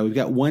podcast. We've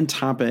got one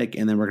topic,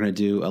 and then we're going to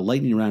do a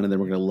lightning round, and then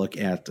we're going to look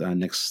at the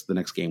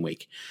next game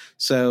week.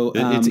 So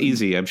it's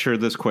easy. I'm sure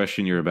this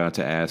question you're about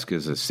to ask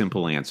is a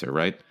simple answer,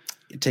 right?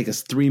 It'd take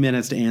us 3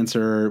 minutes to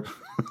answer,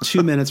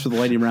 2 minutes for the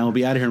lightning round. We'll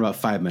be out of here in about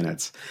 5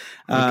 minutes.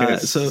 Okay.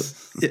 So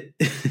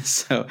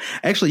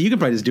actually, you can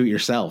probably just do it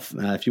yourself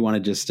if you want to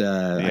just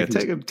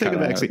take a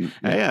back seat.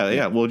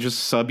 Yeah. We'll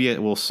just sub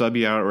you. We'll sub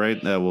you out,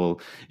 right?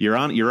 You're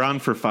on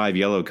for 5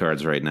 yellow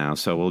cards right now,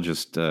 so we'll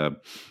just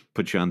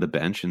put you on the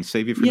bench and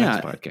save you for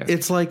next podcast.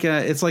 It's like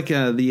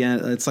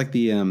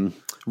the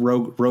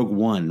Rogue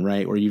One,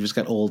 right? Where you've just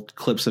got old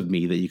clips of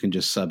me that you can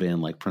just sub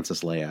in like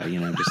Princess Leia,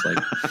 just like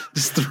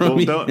just throw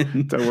me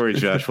in. Don't worry,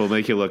 Josh. We'll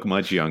make you look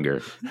much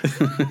younger.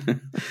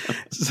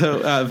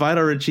 So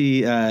Vital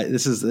Richie,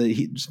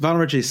 Vital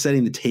Richie is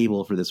setting the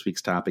table for this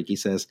week's topic. He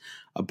says,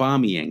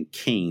 Aubameyang,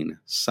 Kane,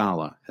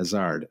 Salah,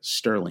 Hazard,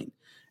 Sterling.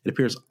 It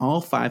appears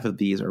all 5 of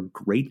these are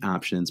great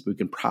options, but we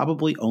can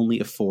probably only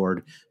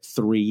afford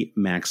 3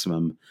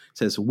 maximum. It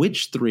says,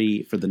 which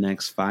 3 for the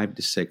next 5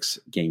 to 6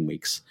 game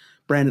weeks?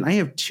 Brandon, I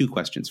have 2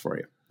 questions for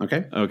you.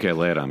 Okay? Okay,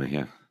 lay it on me,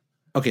 yeah.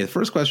 Okay, the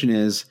first question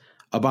is,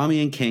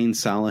 Aubameyang, Kane,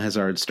 Salah,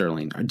 Hazard,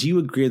 Sterling. Do you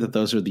agree that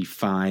those are the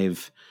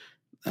 5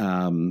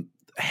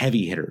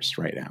 heavy hitters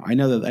right now? I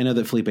know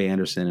that Felipe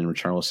Anderson and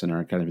Richarlison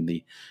are kind of in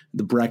the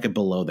bracket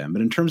below them,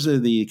 but in terms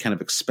of the kind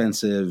of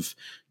expensive,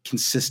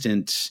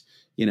 consistent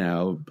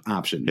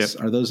options.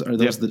 Yep. Are those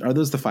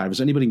the 5? Is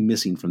there anybody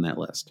missing from that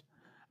list?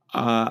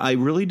 I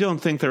really don't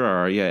think there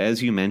are. Yeah,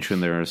 as you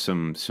mentioned, there are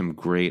some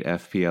great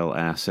FPL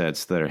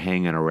assets that are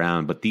hanging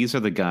around, but these are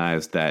the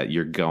guys that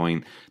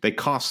they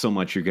cost so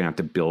much you're going to have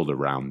to build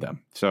around them.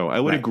 So I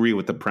would agree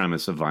with the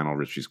premise of Vinyl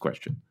Richie's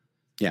question.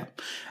 Yeah.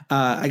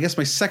 I guess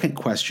my second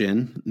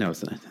question, no,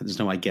 it's not, there's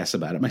no I guess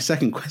about it. My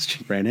second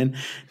question, Brandon,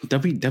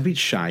 don't be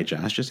shy,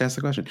 Josh, just ask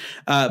the question.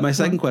 My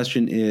second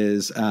question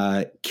is,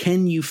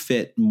 can you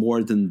fit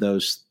more than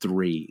those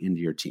 3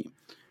 into your team?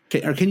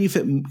 Can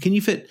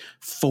you fit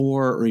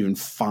 4 or even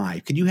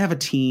 5? Could you have a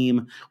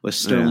team with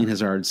Sterling,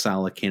 Hazard,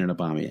 Salah, Kane, and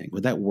Aubameyang?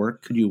 Would that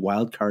work? Could you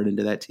wild card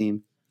into that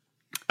team?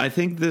 I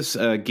think this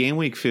game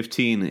week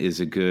 15 is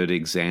a good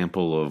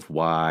example of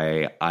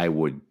why I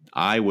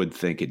would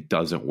think it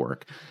doesn't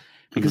work,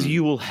 because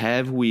you will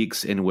have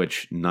weeks in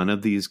which none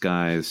of these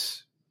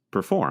guys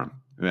perform.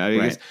 I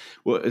guess,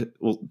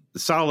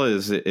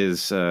 Salah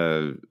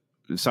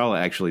Salah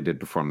actually did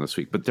perform this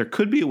week, but there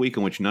could be a week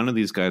in which none of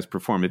these guys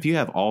perform. If you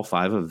have all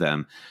 5 of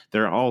them,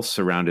 they're all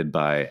surrounded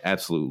by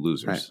absolute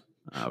losers.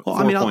 Right. Well,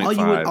 I mean,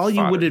 all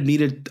you would have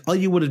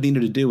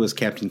needed to do was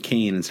captain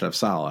Kane instead of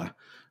Salah.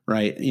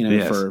 Right,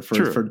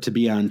 for to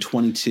be on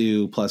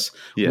 22 plus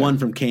 1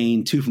 from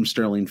Kane, 2 from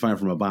Sterling, 5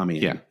 from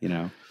Aubameyang.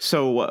 Yeah,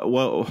 So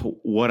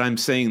what I'm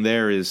saying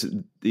there is,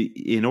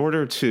 in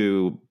order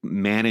to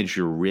manage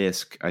your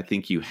risk, I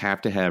think you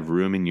have to have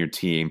room in your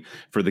team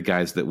for the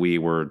guys that we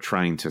were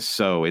trying to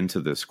sow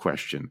into this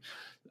question.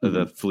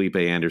 The Felipe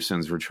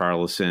Andersons,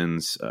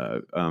 Richarlisons,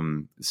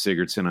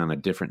 Sigurdsson on a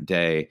different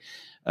day,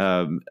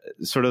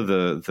 sort of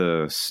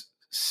the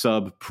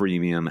sub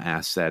premium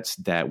assets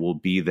that will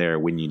be there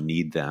when you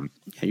need them.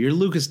 Yeah, you're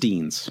Lucas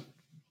Deans.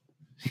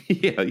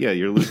 yeah,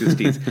 you're Lucas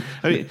Deans.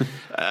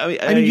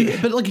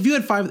 But like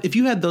if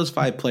you had those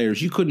 5 players,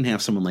 you couldn't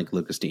have someone like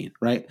Lucas Dean,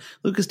 right?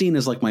 Lucas Dean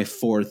is like my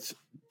 4th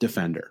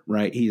defender,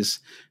 right? He's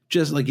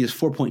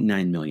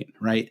 4.9 million,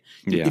 right?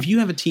 Yeah. If you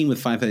have a team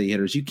with 5 heavy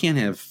hitters, you can't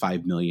have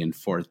 5 million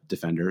 4th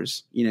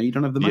defenders. You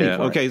don't have the money for it.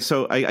 Okay,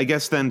 so I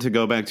guess then to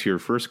go back to your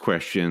first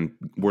question,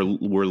 we're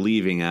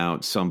leaving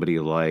out somebody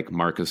like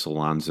Marcus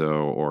Alonso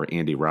or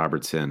Andy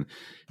Robertson,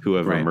 who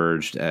have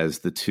emerged as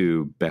the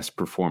 2 best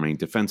performing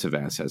defensive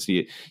assets.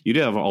 You do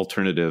have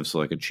alternatives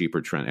like a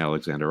cheaper Trent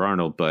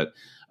Alexander-Arnold, but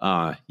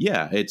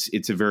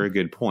it's a very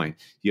good point.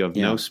 You have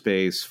no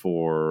space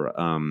for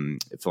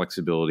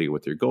flexibility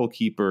with your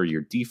goalkeeper.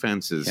 Your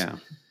defense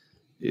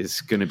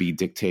is going to be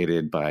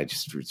dictated by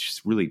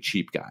just really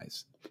cheap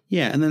guys.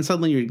 Yeah, and then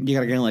suddenly you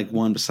got a guy like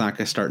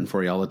Wan-Bissaka starting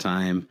for you all the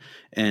time,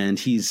 and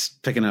he's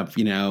picking up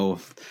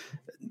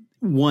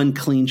 1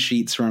 clean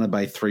sheet surrounded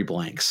by 3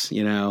 blanks,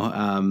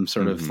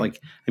 sort of like,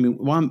 I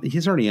mean,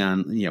 he's already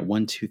on,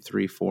 1, 2,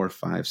 3, 4,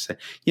 5,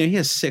 6, he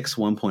has 6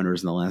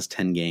 1-pointers in the last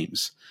 10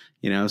 games,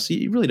 so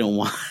you really don't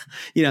want,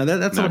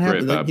 that's not what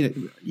happens. Like,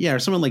 or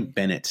someone like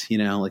Bennett,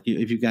 like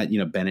if you've got,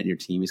 Bennett in your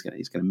team, he's going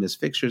to miss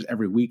fixtures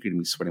every week. You're going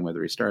to be sweating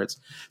whether he starts.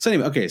 So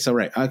anyway,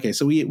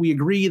 so we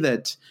agree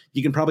that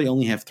you can probably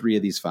only have 3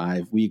 of these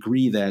 5. We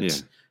agree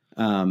that,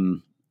 that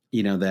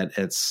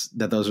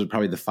those are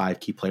probably the 5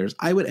 key players.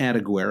 I would add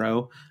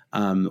Aguero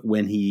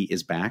when he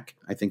is back.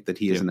 I think that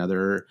he is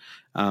another.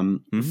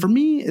 For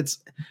me,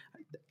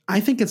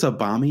 I think it's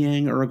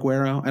Aubameyang or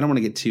Aguero. I don't want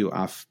to get too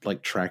off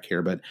track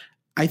here, but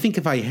I think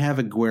if I have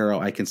Aguero,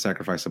 I can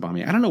sacrifice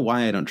Aubameyang. I don't know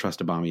why I don't trust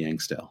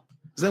Aubameyang still.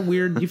 Is that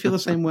weird? Do you feel the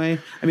same way?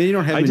 I mean, you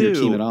don't have him in your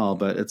team at all,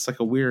 but it's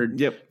like a weird.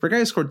 Yep. For a guy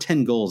who scored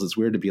 10 goals, it's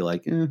weird to be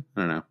like, I don't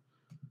know.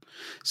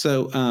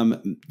 So,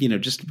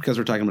 just because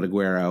we're talking about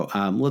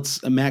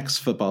Aguero, Max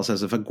Football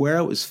says, if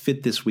Aguero is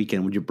fit this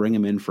weekend, would you bring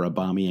him in for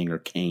Aubameyang or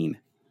Kane?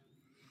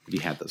 You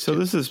have those. So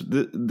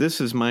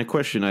this is my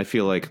question. I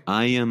feel like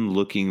I am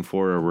looking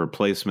for a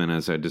replacement,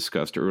 as I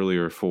discussed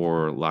earlier,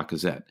 for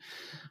Lacazette.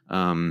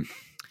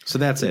 So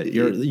that's it.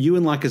 You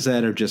and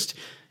Lacazette are just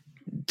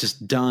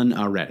done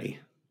already.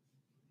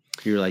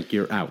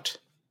 You're out.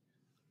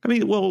 I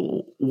mean,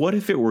 well, what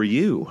if it were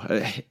you?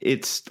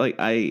 It's like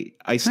I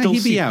still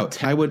he'd be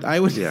out. I would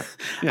yeah.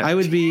 I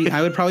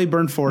would probably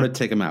burn 4 to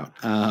take him out.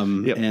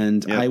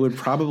 I would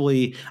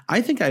probably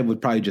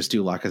just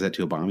do Lacazette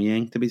to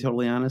Aubameyang, to be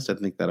totally honest. I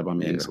think that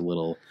Aubameyang is a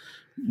little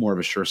more of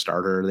a sure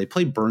starter. They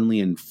play Burnley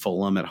and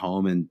Fulham at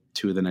home in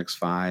 2 of the next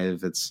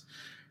 5. It's,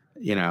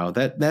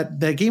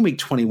 that game week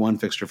 21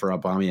 fixture for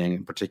Aubameyang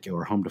in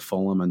particular, home to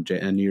Fulham on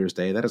New Year's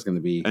Day, that is going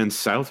to be, and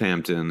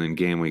Southampton in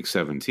game week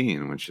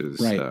 17, which is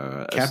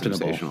a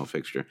sensational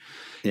fixture.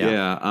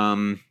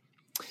 Yeah.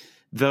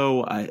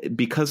 Though,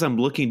 because I'm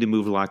looking to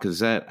move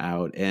Lacazette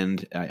out,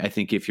 and I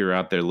think if you're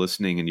out there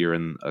listening and you're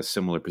in a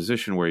similar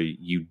position where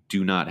you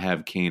do not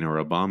have Kane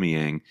or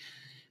Aubameyang,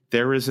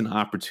 there is an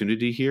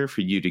opportunity here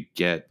for you to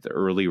get the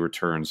early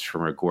returns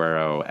from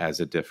Aguero as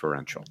a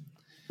differential.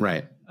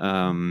 Right.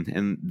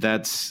 And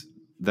that's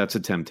a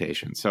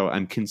temptation. So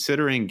I'm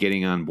considering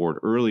getting on board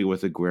early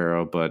with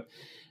Aguero, but,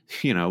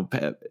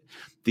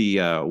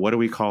 what do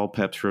we call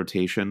Pep's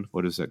rotation?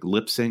 What is it?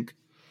 Lip sync?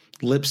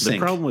 Lip sync.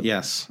 The problem with,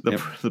 yes.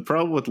 The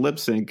problem with lip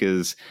sync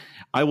is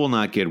I will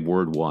not get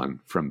word one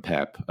from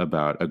Pep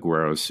about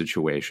Aguero's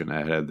situation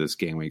ahead of this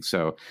game week.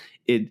 So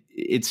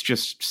it's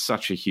just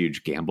such a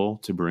huge gamble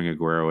to bring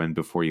Aguero in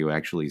before you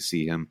actually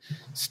see him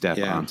step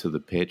onto the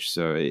pitch.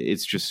 So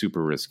it's just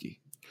super risky.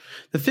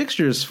 The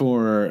fixtures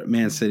for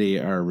Man City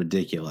are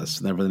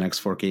ridiculous over the next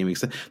 4 game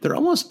weeks. They're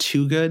almost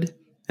too good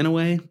in a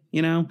way,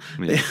 Yeah.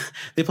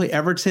 They play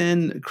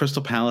Everton,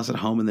 Crystal Palace at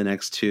home in the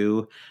next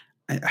 2.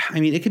 I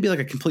mean, it could be like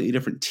a completely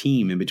different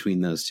team in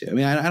between those 2. I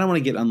mean, I don't want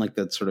to get on like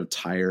that sort of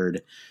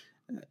tired,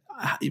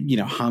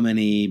 how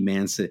many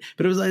Man City,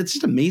 but it's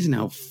just amazing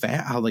how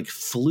like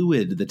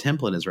fluid the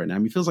template is right now. I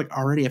mean, it feels like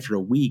already after a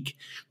week,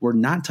 we're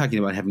not talking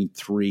about having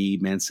 3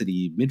 Man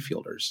City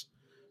midfielders,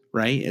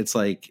 right? It's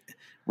like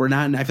we're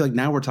not. I feel like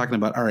now we're talking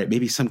about, all right,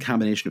 maybe some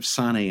combination of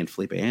Sané and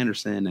Felipe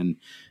Anderson, and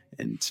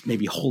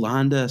maybe hold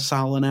on to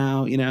Salah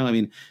now. I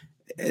mean.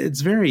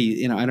 It's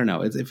very, I don't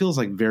know. It feels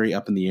like very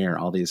up in the air,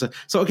 all these.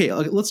 So okay,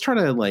 let's try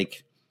to why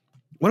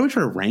don't we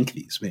try to rank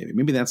these?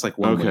 Maybe that's like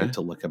one way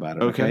to look about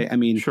it. Okay. I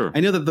mean, sure.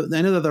 I know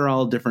that they're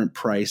all different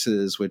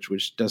prices,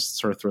 which does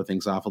sort of throw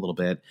things off a little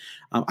bit.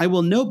 I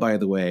will note, by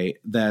the way,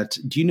 that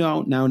do you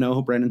now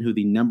know, Brendan, who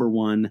the number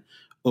 1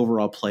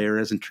 overall player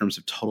is in terms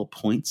of total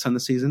points on the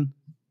season?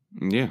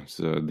 Yeah.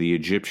 So the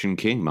Egyptian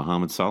king,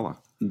 Mohamed Salah.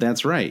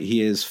 That's right.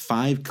 He is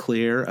 5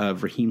 clear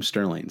of Raheem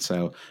Sterling.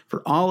 So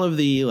for all of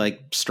the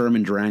Sturm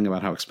and Drang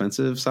about how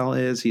expensive Salah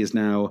is, he is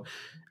now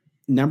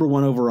number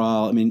 1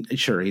 overall. I mean,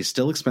 sure, he's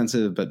still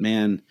expensive, but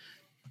man,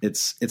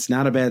 it's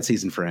not a bad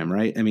season for him,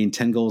 right? I mean,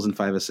 10 goals and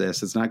 5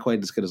 assists. It's not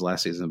quite as good as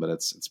last season, but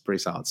it's pretty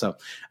solid. So,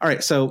 all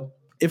right. So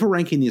if we're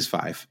ranking these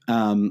 5,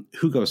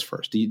 who goes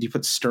first? Do you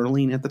put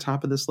Sterling at the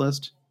top of this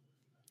list?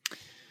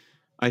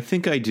 I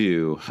think I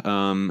do.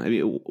 I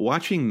mean,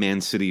 watching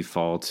Man City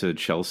fall to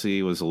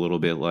Chelsea was a little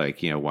bit like,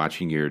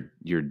 watching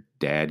your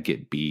dad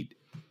get beat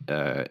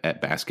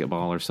at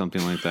basketball or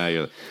something like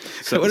that.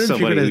 So I wonder if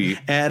you're going to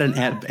add an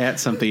at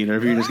something, or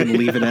if you're just going to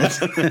leave it at.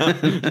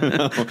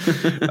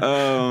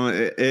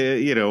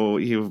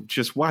 You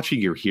just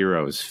watching your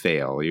heroes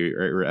fail,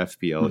 your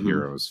FPL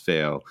heroes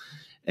fail,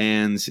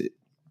 and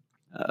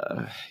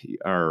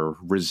our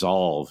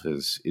resolve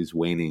is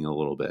waning a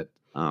little bit.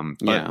 All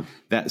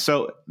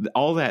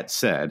that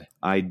said,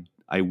 I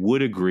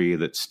would agree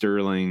that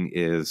Sterling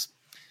is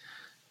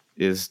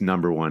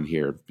number 1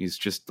 here. He's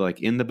just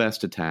in the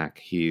best attack.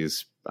 He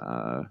just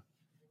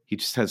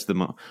has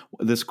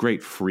this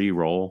great free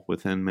roll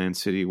within Man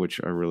City, which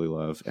I really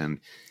love. And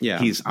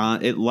he's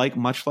on it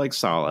much like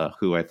Salah,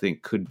 who I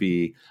think could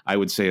be, I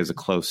would say, as a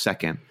close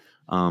second,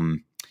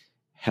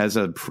 has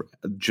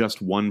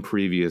just one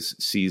previous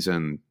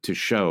season to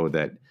show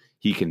that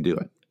he can do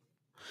it.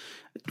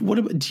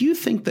 Do you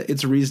think that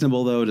it's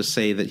reasonable, though, to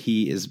say that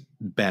he is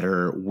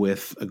better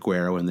with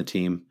Aguero in the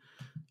team?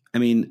 I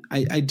mean,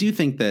 I do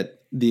think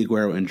that the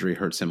Aguero injury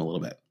hurts him a little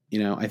bit.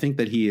 I think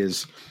that he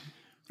is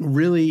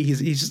really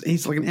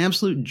he's like an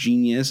absolute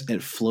genius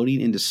at floating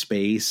into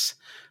space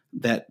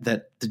that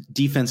the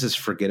defenses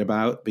forget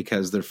about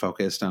because they're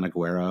focused on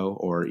Aguero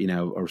or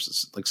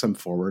like some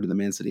forward in the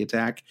Man City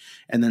attack,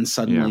 and then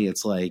suddenly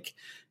it's like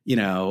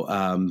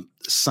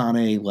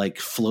Sané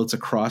floats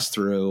across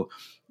through.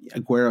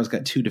 Aguero's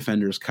got 2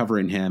 defenders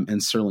covering him,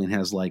 and Sterling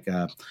has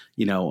an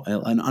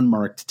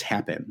unmarked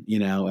tap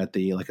in, at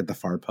the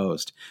far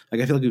post. I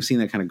feel like we've seen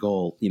that kind of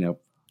goal,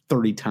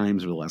 30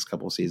 times over the last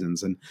couple of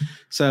seasons. And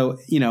so,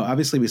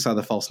 obviously we saw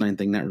the false 9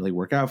 thing not really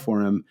work out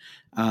for him.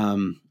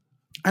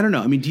 I don't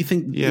know. I mean, do you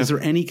think, is there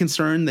any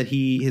concern that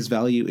his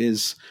value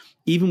is,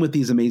 even with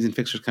these amazing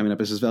fixtures coming up,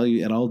 is his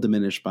value at all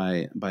diminished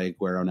by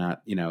Aguero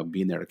not,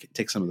 being there to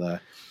take some of the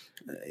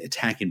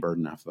attacking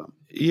burden off of them?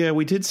 Yeah,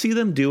 we did see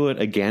them do it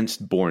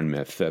against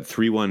Bournemouth, that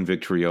 3-1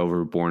 victory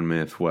over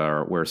Bournemouth,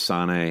 where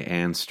Sané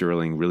and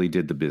Sterling really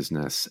did the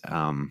business.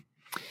 And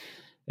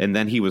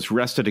then he was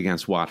rested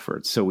against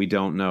Watford, so we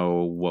don't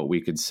know what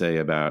we could say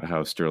about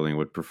how Sterling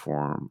would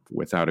perform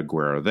without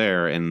Aguero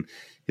there. And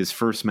his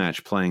first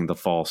match playing the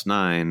false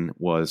 9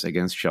 was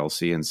against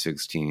Chelsea in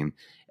 16,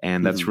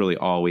 and that's really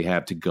all we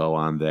have to go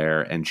on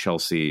there. And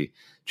Chelsea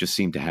just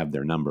seemed to have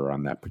their number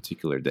on that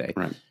particular day.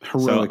 Right.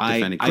 Heroic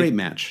defending. Great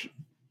match.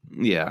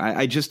 Yeah,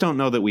 I just don't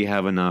know that we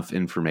have enough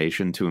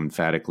information to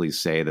emphatically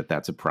say that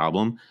that's a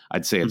problem.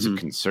 I'd say it's a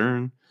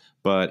concern,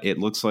 but it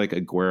looks like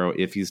Aguero,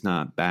 if he's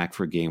not back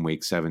for game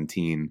week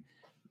 17,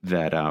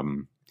 that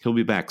he'll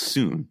be back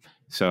soon.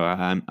 So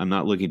I'm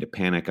not looking to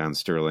panic on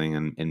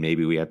Sterling, and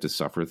maybe we have to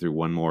suffer through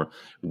one more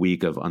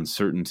week of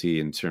uncertainty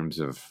in terms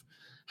of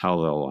how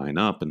they'll line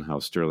up and how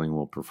Sterling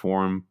will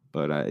perform.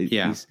 But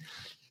he's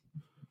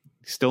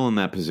still in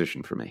that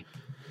position for me.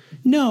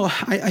 No,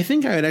 I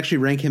think I would actually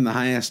rank him the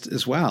highest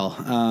as well.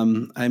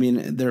 I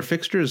mean, their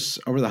fixtures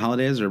over the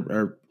holidays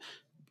are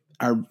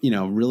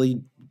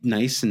really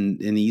nice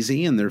and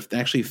easy, and they're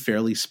actually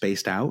fairly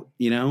spaced out,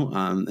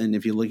 and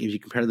if you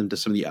compare them to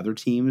some of the other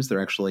teams,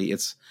 they're actually,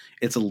 it's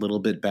a little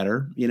bit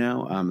better,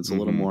 it's a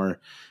little more,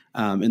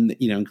 and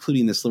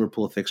including this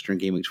Liverpool fixture in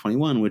game week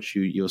 21, which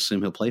you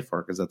assume he'll play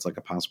for, because that's like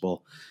a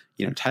possible,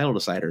 title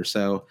decider.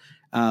 So,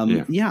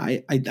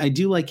 I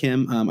do like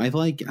him. I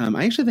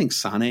actually think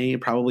Sane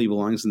probably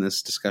belongs in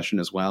this discussion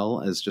as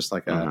well, as just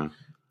like a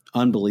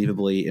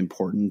unbelievably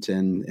important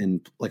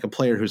and like a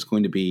player who's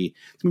going to be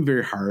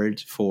very hard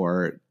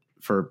for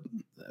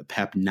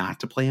Pep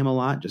not to play him a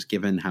lot, just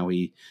given how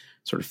he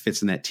sort of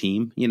fits in that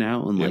team,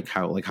 and like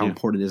how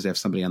important it is to have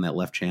somebody on that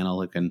left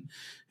channel who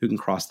can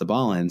cross the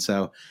ball in.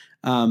 So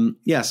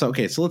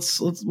okay, so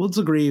let's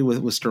agree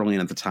with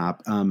Sterling at the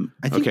top.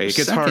 I think it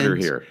gets harder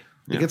here.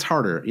 It gets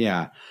harder.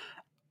 Yeah.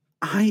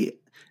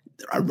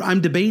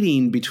 I'm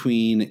debating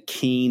between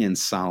Kane and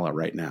Salah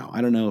right now.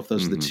 I don't know if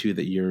those are the two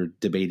that you're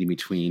debating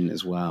between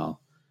as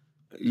well.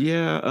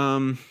 Yeah,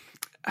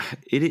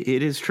 it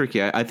is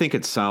tricky. I think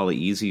it's Salah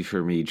easy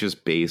for me,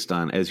 just based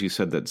on, as you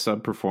said, that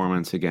sub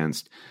performance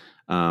against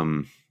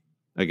Burnley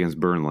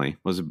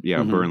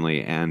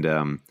Burnley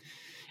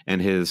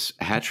and his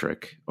hat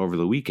trick over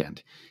the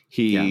weekend.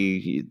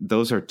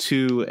 Those are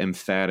two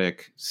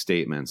emphatic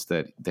statements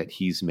that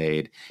he's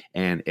made,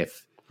 and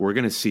if we're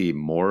going to see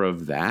more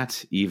of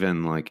that,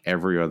 even like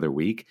every other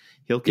week,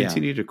 he'll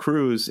continue to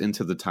cruise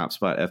into the top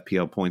spot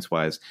FPL points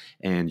wise,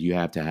 and you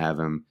have to have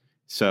him.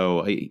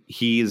 So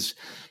he's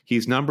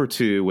number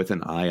 2 with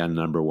an eye on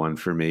number 1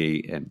 for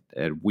me. And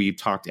we've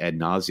talked ad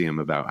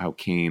nauseum about how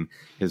Kane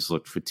has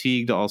looked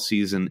fatigued all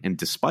season. And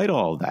despite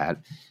all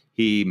that,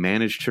 he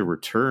managed to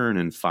return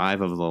in 5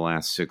 of the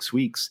last 6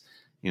 weeks.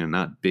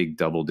 Not big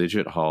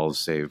double-digit hauls,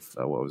 save,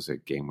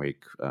 game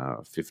week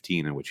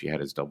 15, in which he had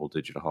his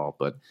double-digit haul.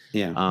 But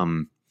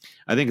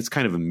I think it's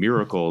kind of a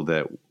miracle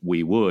that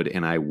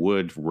I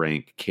would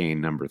rank Kane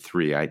number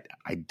 3.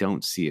 I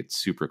don't see it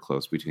super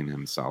close between him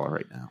and Salah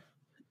right now.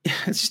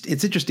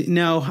 It's interesting.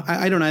 No,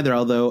 I don't either.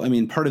 Although, I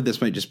mean, part of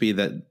this might just be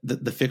that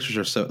the fixtures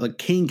are so, like,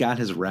 Kane got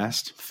his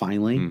rest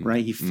finally,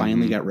 right? He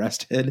finally got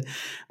rested.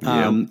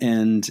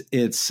 And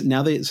it's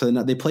now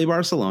they play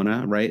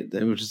Barcelona, right?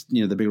 Which is,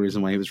 the big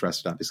reason why he was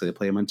rested. Obviously they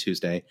play him on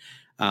Tuesday.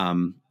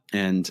 And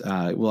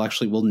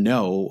we'll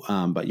know,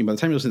 but by the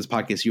time you listen to this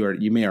podcast,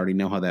 you may already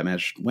know how that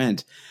match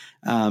went.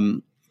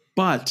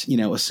 But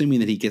assuming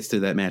that he gets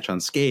through that match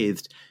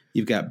unscathed,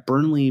 you've got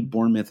Burnley,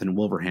 Bournemouth, and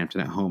Wolverhampton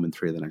at home in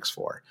 3 of the next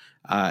 4.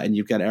 And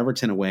you've got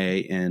Everton away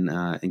in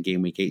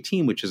game week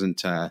 18, which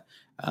isn't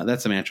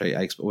that's a match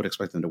I would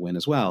expect them to win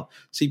as well.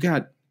 So you've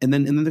got, and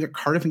then they've got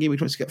Cardiff in game week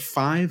 20. So you've got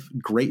 5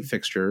 great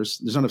fixtures.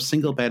 There's not a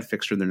single bad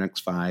fixture in their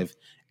next 5,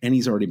 and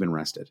he's already been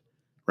rested.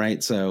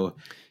 Right. So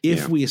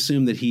if we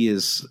assume that he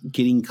is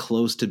getting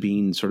close to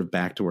being sort of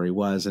back to where he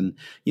was, and,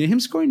 him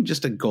scoring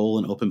just a goal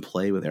in open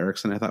play with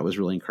Eriksen, I thought was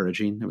really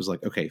encouraging. It was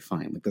like, okay,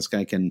 fine. Like, this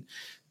guy can,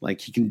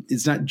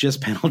 it's not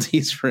just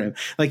penalties for him.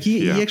 Like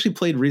he actually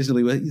played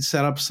reasonably well. He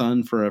set up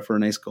Son for a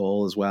nice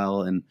goal as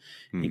well. And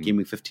in game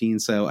week 15.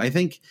 So I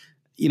think,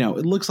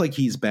 it looks like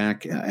he's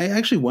back. I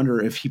actually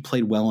wonder if he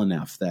played well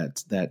enough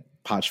that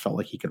Poch felt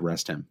like he could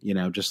rest him,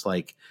 just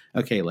like,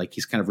 okay, like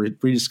he's kind of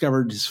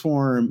rediscovered his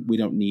form. We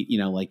don't need,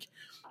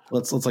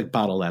 let's like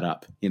bottle that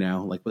up, we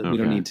don't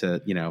need to,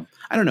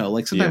 I don't know.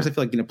 Like sometimes I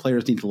feel like,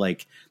 players need to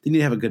they need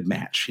to have a good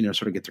match,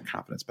 sort of get their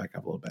confidence back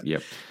up a little bit.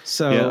 Yep.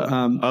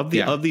 So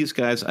of these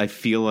guys, I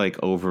feel like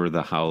over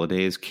the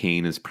holidays,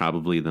 Kane is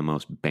probably the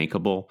most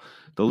bankable,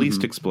 the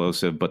least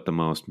explosive, but the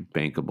most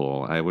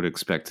bankable. I would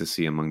expect to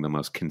see among the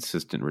most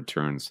consistent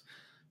returns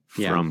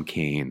from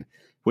Kane.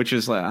 Which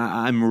is,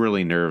 I'm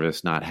really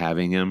nervous not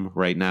having him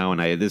right now,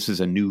 and this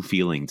is a new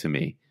feeling to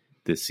me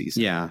this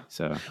season. Yeah.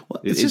 So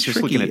it's just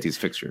tricky. Looking at these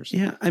fixtures.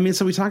 Yeah. I mean,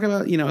 so we talk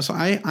about, so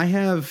I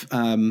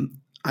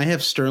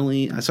have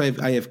Sterling. So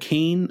I have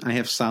Kane, I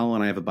have Salah,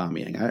 and I have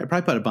Aubameyang. I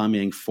probably put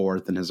Aubameyang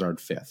 4th and Hazard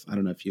 5th. I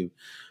don't know if you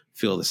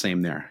feel the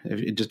same there.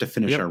 Just to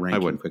finish our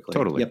ranking quickly.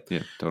 Totally. Yep.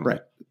 Yeah. Totally.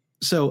 Right.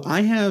 So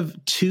I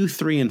have 2,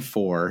 3, and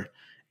 4,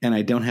 and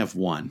I don't have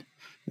 1.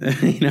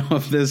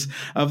 Of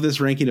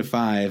this ranking of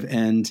 5,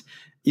 and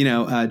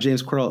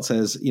James Quirrell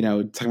says,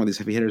 talking about these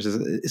heavy hitters,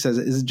 it says,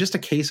 is it just a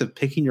case of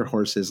picking your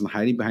horses and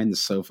hiding behind the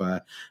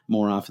sofa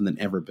more often than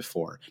ever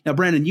before? Now,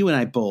 Brandon, you and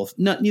I both,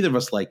 neither of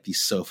us like the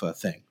sofa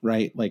thing,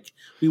 right? Like,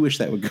 we wish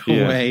that would go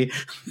away.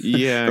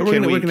 Yeah.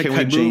 Can we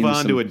move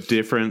on to a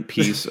different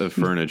piece of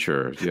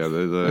furniture?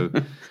 Yeah.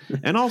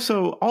 And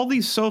also, all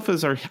these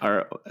sofas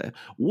are.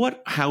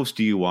 What house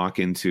do you walk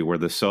into where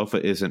the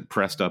sofa isn't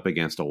pressed up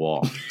against a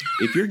wall?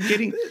 If you're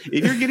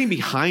getting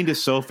behind a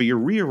sofa, you're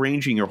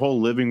rearranging your whole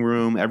living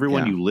room.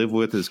 Everyone you live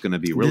with is going to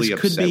be really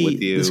upset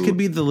with you. This could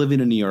be the living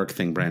in New York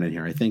thing, Brandon.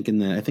 Here, I think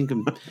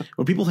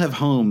where people have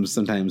homes,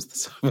 sometimes the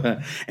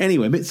sofa.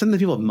 Anyway, but sometimes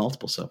people have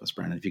multiple sofas,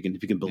 Brandon. If you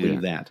can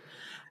believe that.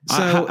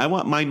 So I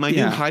want my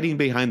new hiding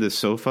behind the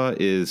sofa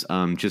is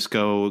just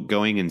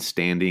going and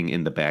standing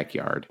in the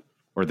backyard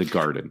or the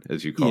garden,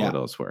 as you call it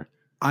elsewhere.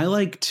 I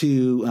like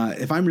to,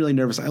 if I'm really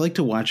nervous, I like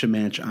to watch a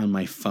match on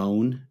my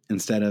phone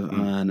instead of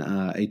on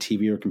a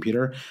TV or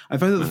computer. I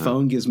find that the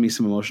phone gives me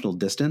some emotional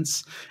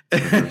distance,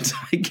 and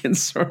I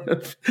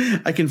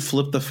can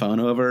flip the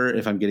phone over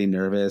if I'm getting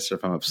nervous or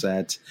if I'm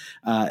upset.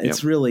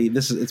 It's really,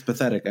 it's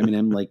pathetic. I mean,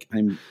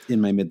 I'm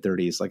in my mid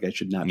 30s. Like, I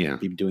should not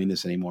be doing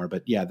this anymore.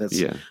 But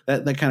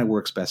that kind of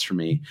works best for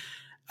me.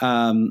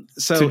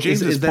 So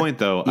James's point,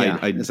 though,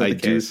 I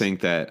do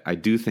think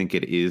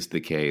it is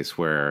the case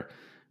where,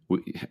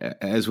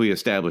 as we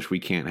established, we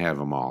can't have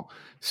them all.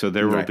 So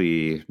there will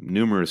be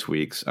numerous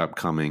weeks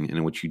upcoming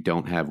in which you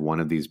don't have one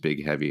of these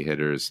big heavy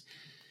hitters.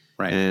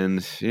 Right.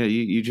 And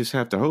you just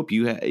have to hope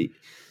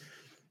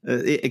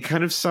it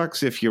kind of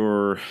sucks if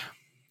you're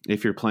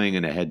playing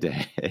in a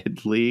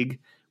head-to-head league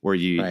where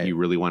you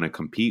really want to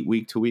compete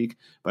week to week.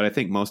 But I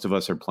think most of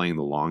us are playing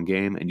the long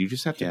game, and you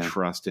just have to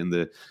trust in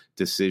the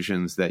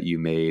decisions that you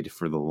made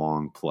for the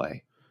long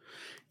play.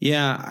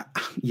 Yeah,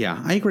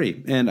 I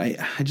agree. And I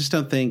just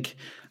don't think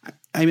 –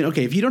 I mean,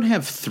 okay, if you don't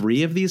have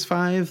 3 of these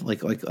 5, like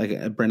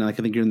Brendan, like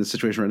I think you're in the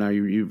situation right now.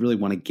 You really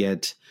want to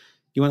get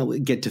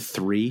to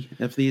 3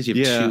 of these. You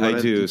have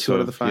 2 out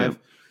of the 5. Yeah.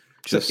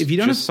 So if you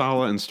don't have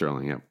Salah and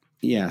Sterling,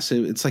 yeah. So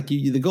it's like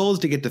the goal is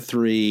to get to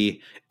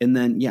 3, and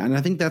then and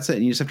I think that's it.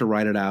 And you just have to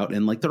write it out,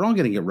 and like they're all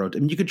going to get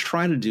rotated. I mean, you could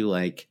try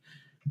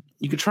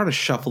to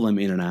shuffle them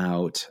in and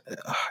out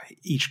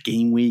each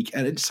game week,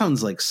 and it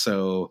sounds like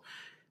so.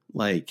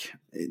 Like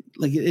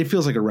it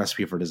feels like a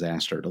recipe for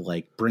disaster to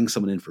like bring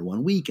someone in for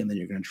 1 week and then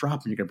you're going to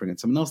drop and you're going to bring in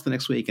someone else the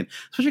next week. And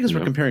especially because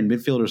we're comparing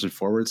midfielders and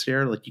forwards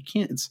here, like you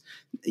can't, it's,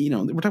 we're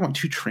talking about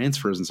 2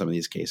 transfers in some of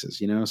these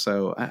cases,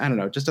 so I don't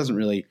know. It just doesn't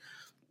really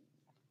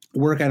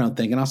work, I don't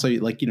think. And also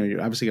you're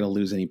obviously going to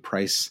lose any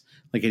price,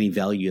 like any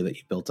value that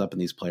you built up in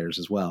these players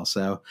as well.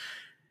 So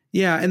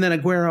yeah. And then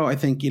Aguero, I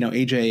think,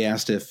 AJ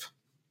asked if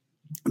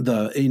if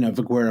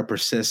Aguero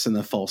persists in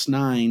the false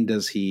 9,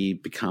 does he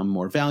become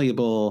more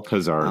valuable?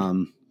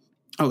 Hazard.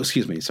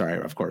 Excuse me.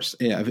 Sorry. Of course.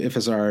 Yeah. If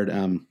Hazard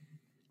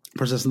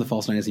persists in the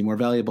false 9, is he more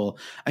valuable?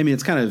 I mean,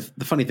 it's kind of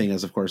the funny thing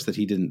is, of course, that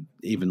he didn't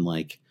even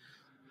he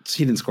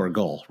didn't score a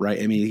goal,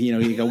 right? I mean,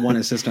 he got one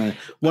assist on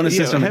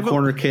a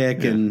corner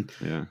kick, and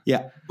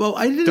Well,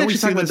 I didn't. Don't we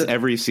see this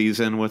every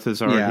season with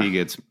Hazard? Yeah.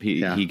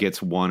 He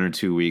gets 1 or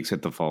 2 weeks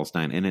at the false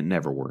 9, and it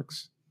never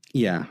works.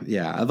 Yeah.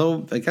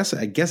 Although I guess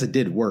it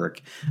did work,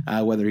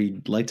 whether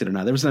he liked it or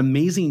not. There was an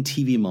amazing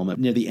TV moment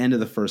near the end of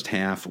the first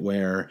half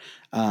where,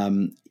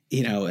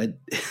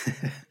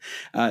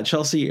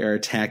 Chelsea are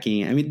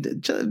attacking. I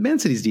mean, Man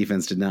City's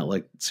defense did not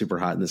look super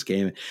hot in this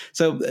game.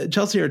 So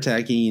Chelsea are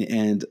attacking,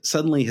 and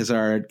suddenly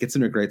Hazard gets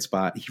into a great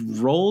spot. He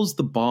rolls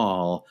the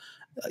ball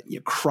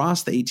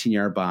across the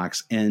 18-yard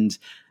box, and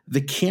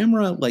the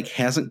camera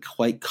hasn't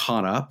quite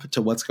caught up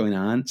to what's going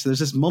on. So there's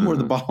this moment where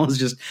the ball is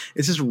just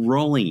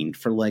rolling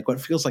for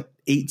what feels like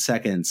 8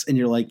 seconds. And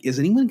you're like, is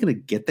anyone going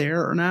to get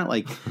there or not?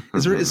 Like,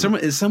 is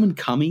someone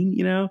coming,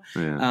 Yeah.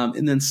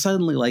 And then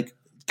suddenly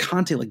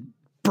Conte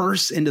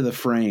bursts into the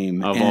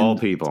frame of all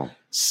people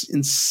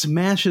and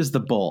smashes the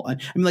ball. I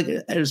mean,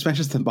 it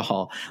smashes the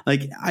ball. I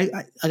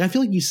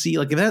feel like you see,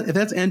 if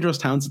that's Andros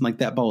Townsend,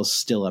 that ball is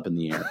still up in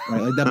the air,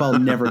 right? That ball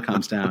never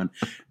comes down,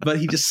 but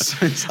he just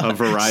a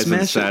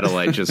Verizon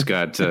satellite just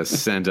got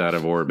sent out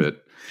of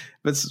orbit.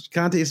 But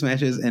Conte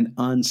smashes an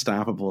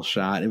unstoppable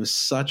shot. It was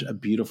such a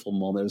beautiful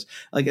moment. It was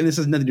and this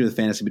has nothing to do with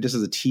fantasy, but just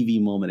as a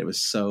TV moment, it was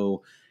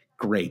so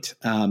great.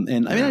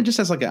 And I mean, just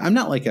as I'm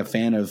not a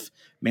fan of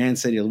Man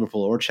City, or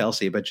Liverpool, or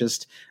Chelsea, but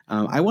just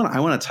I want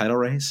a title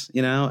race,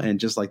 and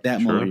just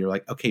that moment, you're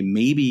like, okay,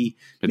 maybe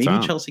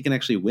Chelsea can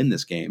actually win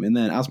this game. And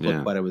then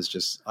Azpilicueta was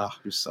just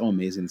it was so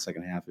amazing in the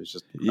second half. It was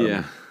just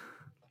incredible.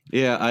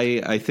 Yeah.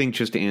 I think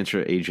just to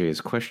answer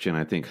AJ's question,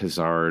 I think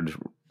Hazard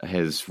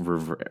has,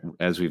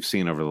 as we've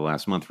seen over the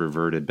last month,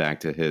 reverted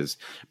back to his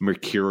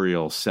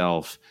mercurial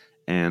self.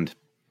 And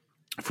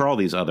for all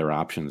these other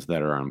options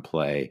that are on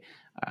play,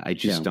 I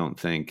just don't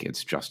think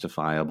it's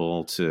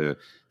justifiable to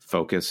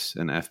focus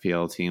an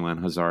FPL team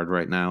on Hazard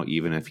right now,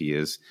 even if he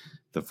is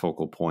the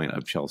focal point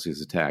of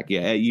Chelsea's attack.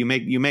 Yeah, you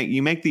make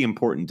the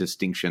important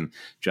distinction,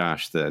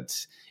 Josh,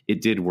 that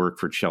it did work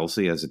for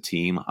Chelsea as a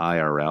team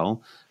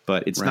IRL,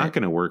 but it's not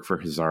going to work for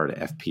Hazard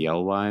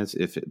FPL wise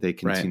if they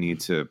continue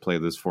to play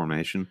this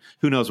formation.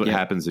 Who knows what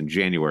happens in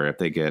January if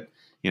they get,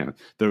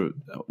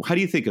 how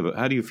do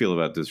you feel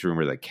about this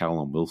rumor that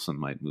Callum Wilson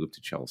might move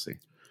to Chelsea?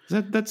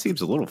 That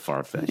seems a little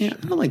far-fetched. Yeah,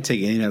 I don't like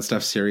taking any of that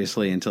stuff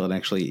seriously until it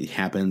actually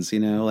happens,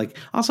 like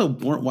also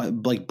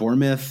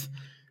Bournemouth,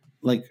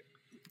 like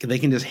they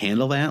can just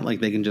handle that. Like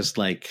they can just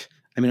are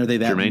they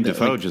that Jermaine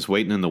Defoe just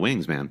waiting in the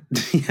wings, man?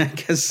 Yeah, I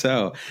guess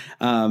so.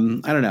 I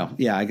don't know.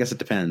 Yeah, I guess it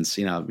depends.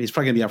 He's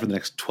probably gonna be out for the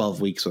next 12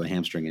 weeks with a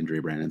hamstring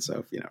injury, Brandon.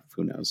 So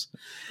who knows?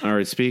 All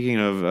right. Speaking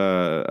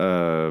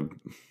of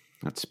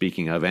not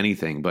speaking of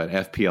anything, but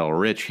FPL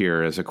Rich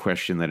here is a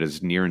question that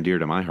is near and dear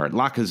to my heart.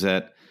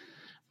 Lacazette,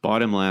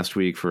 bought him last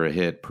week for a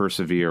hit,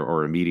 persevere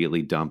or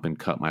immediately dump and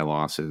cut my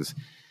losses.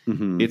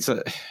 Mm-hmm.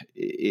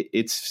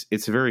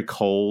 It's very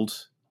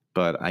cold,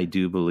 but I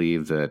do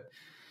believe that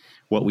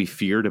what we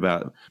feared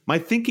about my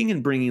thinking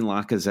in bringing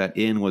Lacazette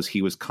in was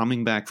he was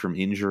coming back from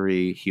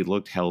injury. He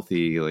looked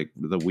healthy like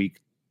the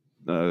week,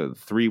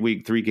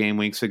 3 game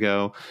weeks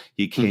ago.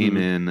 He came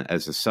in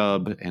as a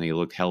sub and he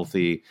looked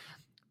healthy.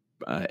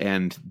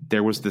 And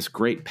there was this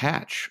great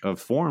patch of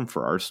form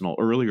for Arsenal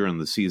earlier in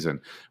the season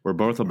where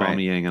both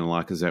Aubameyang and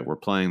Lacazette were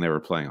playing. They were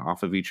playing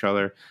off of each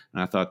other.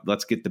 And I thought,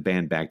 let's get the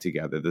band back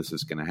together. This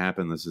is going to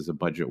happen. This is a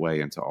budget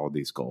way into all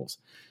these goals.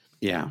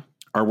 Yeah.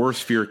 Our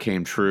worst fear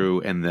came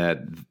true, and that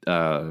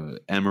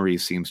Emery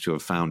seems to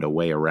have found a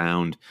way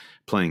around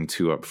playing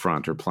 2 up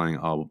front or playing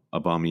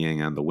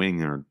Aubameyang on the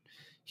wing, or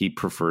he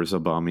prefers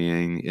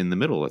Aubameyang in the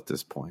middle at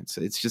this point.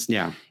 So it's just,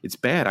 it's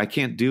bad. I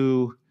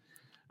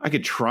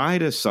could try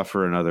to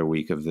suffer another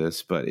week of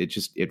this, but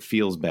it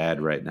feels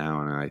bad right now.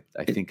 And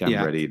I think I'm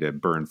ready to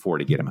burn 4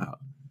 to get him out.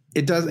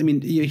 It does. I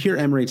mean, you hear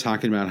Emery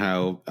talking about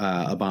how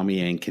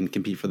Aubameyang can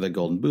compete for the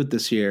Golden Boot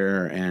this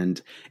year.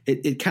 And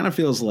it kind of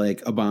feels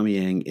like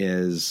Aubameyang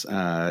is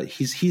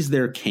he's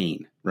their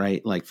Kane,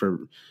 right? Like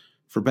for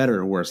better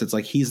or worse, it's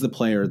like he's the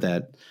player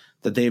that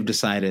they've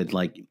decided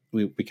like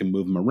we can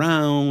move him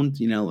around,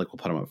 like we'll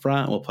put him up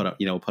front, we'll put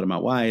him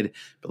out wide,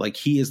 but like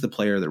he is the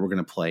player that we're going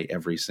to play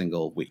every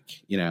single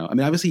week. I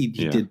mean, obviously he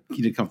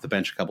did come off the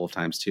bench a couple of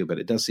times too, but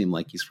it does seem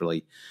like he's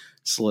really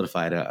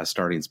solidified a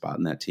starting spot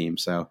in that team.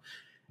 So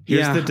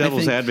here's the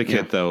devil's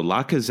advocate though.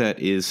 Lacazette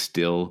is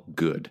still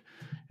good,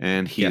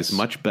 and he is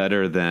much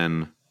better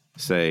than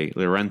say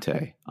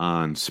Llorente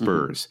on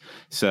Spurs.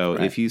 So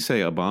if you say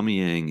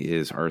Aubameyang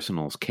is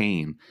Arsenal's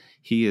Kane,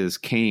 he is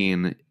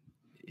Kane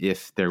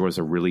if there was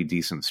a really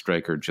decent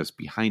striker just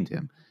behind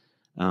him.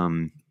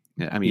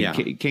 I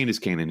mean, Kane is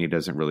Kane and he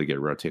doesn't really get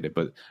rotated.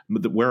 But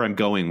where I'm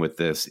going with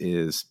this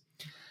is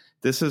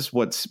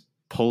what's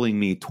pulling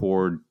me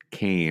toward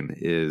Kane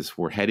is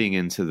we're heading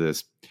into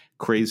this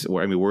crazy.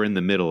 I mean, we're in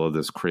the middle of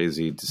this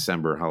crazy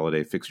December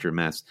holiday fixture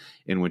mess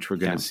in which we're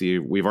going to see.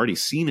 We've already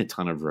seen a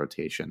ton of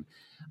rotation.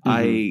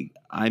 I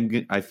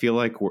feel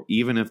like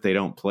even if they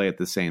don't play at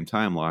the same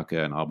time,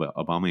 Laka and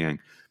Aubameyang,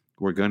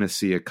 we're going to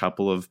see a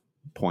couple of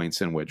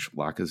points in which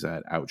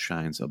Lacazette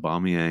outshines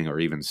Aubameyang or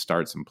even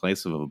starts in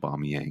place of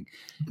Aubameyang.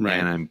 Right.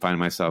 And I'm finding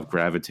myself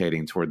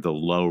gravitating toward the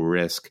low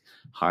risk,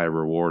 high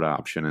reward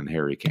option in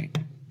Harry Kane.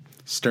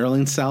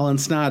 Sterling, Salah, and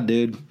Snod,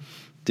 dude.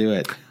 Do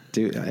it.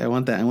 I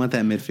want that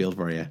midfield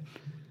for you.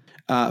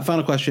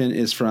 Final question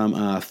is from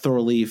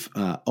Thorleif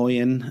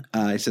Oyen.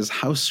 He says,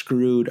 how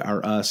screwed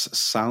are us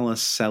Salah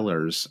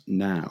sellers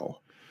now?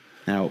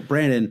 Now,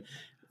 Brandon,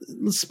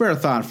 let's spare a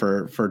thought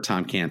for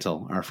Tom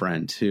Cantle, our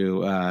friend,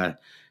 who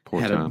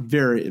had a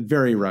very,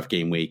 very rough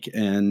game week.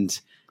 And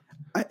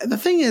the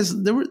thing is,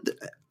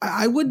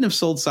 I wouldn't have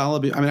sold Salah.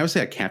 I mean, I would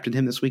say I captained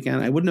him this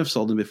weekend. I wouldn't have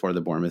sold him before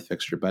the Bournemouth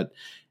fixture. But,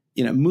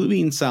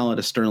 moving Salah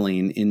to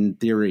Sterling, in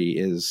theory,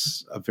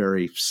 is a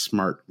very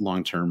smart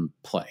long-term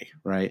play,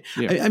 right?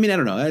 Yeah. I mean, I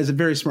don't know. It's a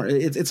very smart –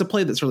 it's a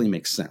play that certainly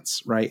makes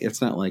sense, right?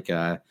 It's not like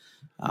an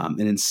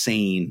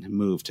insane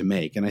move to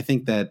make. And I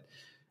think that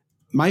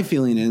my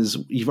feeling is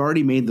you've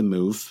already made the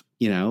move.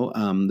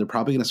 They're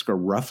probably going to score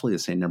roughly the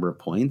same number of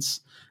points.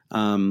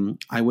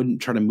 I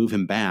wouldn't try to move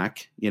him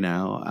back. He's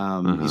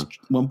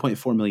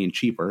 1.4 million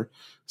cheaper.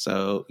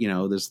 So,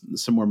 there's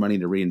some more money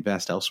to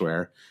reinvest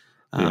elsewhere.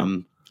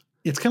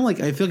 It's kind of like,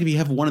 I feel like if you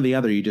have one or the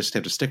other, you just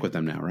have to stick with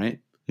them now, right?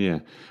 Yeah.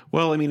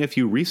 Well, I mean, if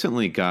you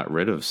recently got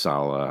rid of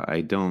Salah, I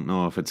don't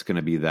know if it's going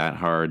to be that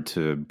hard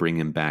to bring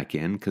him back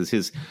in because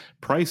his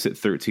price at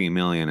 13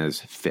 million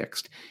is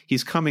fixed.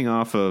 He's coming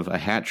off of a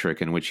hat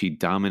trick in which he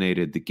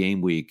dominated the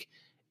game week,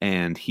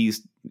 and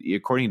he's,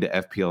 according to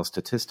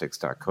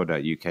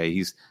FPLstatistics.co.uk,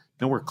 he's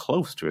nowhere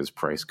close to his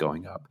price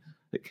going up.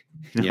 Like,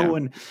 no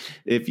one,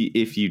 if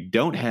you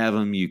don't have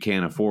him, you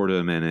can't afford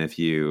him, and if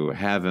you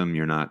have him,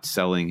 you're not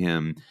selling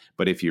him.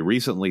 But if you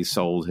recently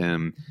sold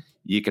him,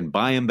 you can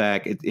buy him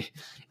back.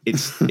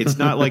 It's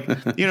not like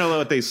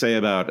what they say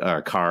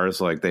about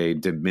cars, like they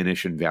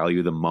diminish in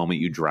value the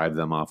moment you drive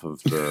them off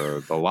of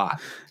the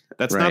lot.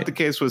 That's not the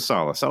case with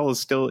Salah. Salah's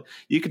still,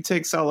 you can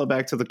take Salah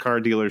back to the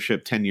car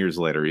dealership 10 years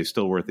later. He's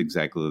still worth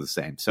exactly the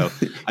same. So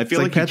I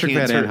feel like Patrick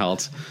Van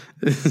Aanholt.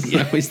 It's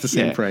always the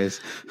same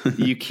price.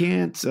 You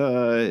can't,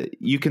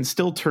 you can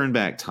still turn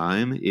back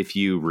time if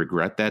you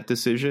regret that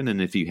decision.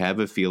 And if you have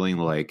a feeling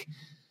like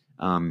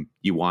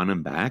you want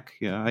him back.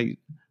 Yeah.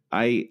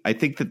 I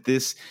think that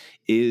this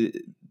is,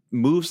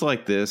 moves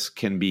like this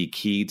can be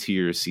key to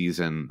your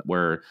season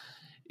where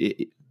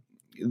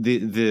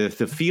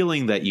the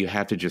feeling that you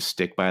have to just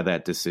stick by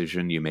that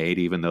decision you made,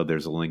 even though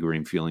there's a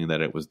lingering feeling that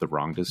it was the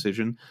wrong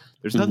decision.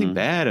 There's nothing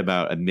bad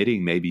about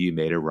admitting maybe you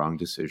made a wrong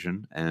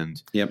decision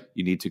and you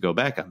need to go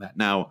back on that.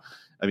 Now,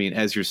 I mean,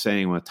 as you're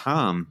saying with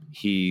Tom,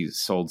 he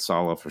sold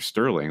Salah for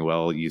Sterling.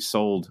 Well, you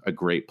sold a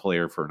great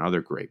player for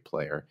another great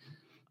player.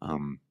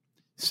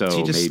 So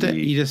you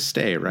just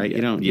stay, right? Yeah,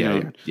 you don't,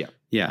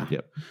 yeah.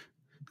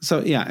 So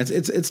yeah,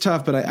 it's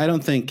tough, but I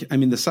don't think, I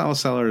mean, the Salah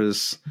seller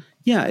is,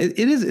 it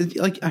is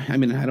like, I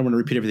mean, I don't want to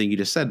repeat everything you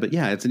just said, but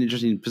yeah, it's an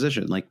interesting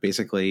position. Like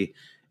basically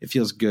it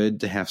feels good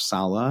to have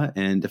Salah.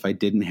 And if I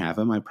didn't have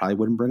him, I probably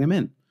wouldn't bring him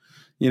in,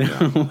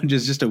 which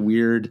is just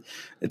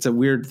it's a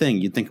weird thing.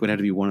 You'd think it would have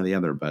to be one or the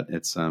other, but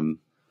it's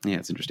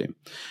interesting.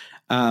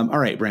 All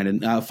right,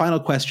 Brandon,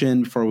 final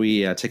question before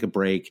we take a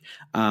break.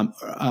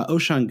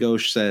 Oshan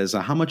Ghosh says,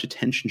 how much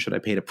attention should I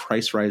pay to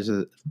price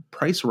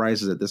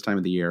rises at this time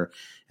of the year?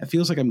 It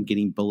feels like I'm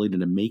getting bullied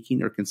into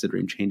making or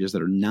considering changes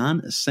that are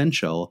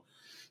non-essential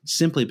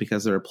simply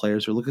because there are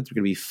players who look like they're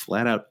going to be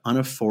flat out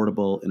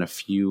unaffordable in a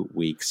few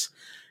weeks.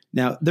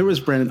 Now, there was,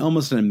 Brandon,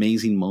 almost an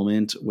amazing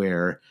moment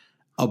where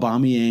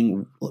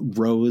Aubameyang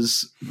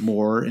rose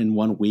more in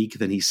 1 week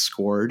than he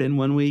scored in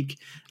 1 week.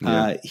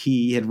 Yeah.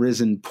 He had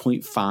risen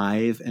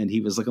 0.5 and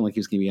he was looking like he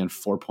was going to be on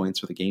 4 points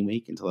for the game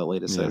week until that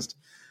late assist.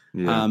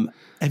 Yeah.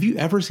 Have you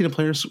ever seen a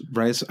player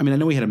rise? I mean, I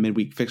know we had a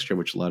midweek fixture,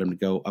 which allowed him to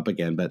go up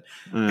again, but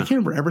I can't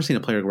remember ever seeing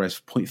a player rise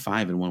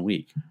 0.5 in 1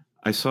 week.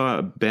 I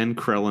saw Ben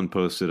Krellen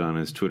posted on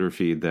his Twitter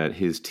feed that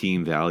his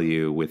team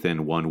value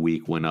within 1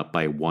 week went up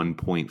by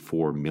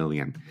 1.4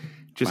 million.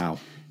 Just wow.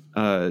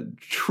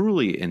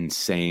 Truly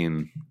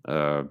insane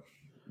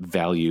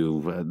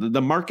value.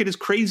 The market is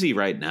crazy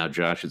right now,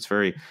 Josh. It's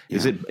very.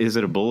 Yeah. Is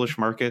it a bullish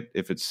market?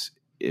 If it's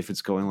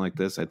going like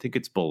this, I think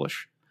it's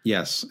bullish.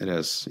 Yes, it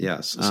is.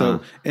 Yes. So,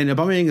 and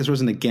Aubameyang has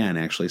risen again,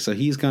 actually. So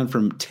he's gone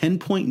from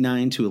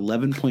 10.9 to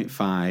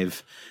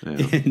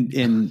 11.5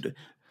 in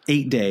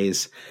 8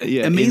 days.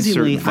 Yeah.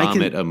 Amazingly,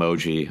 vomit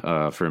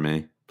emoji for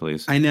me,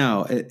 please. I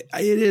know it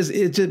is.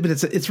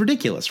 But it's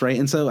ridiculous, right?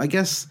 And so I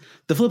guess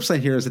the flip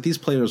side here is that these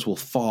players will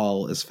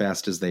fall as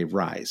fast as they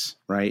rise,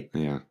 right?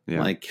 Yeah.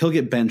 Like he'll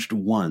get benched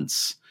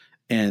once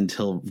and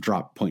he'll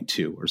drop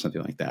 0.2 or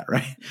something like that,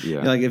 right?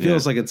 Yeah. Like it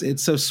feels like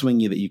it's so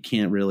swingy that you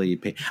can't really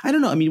pay. I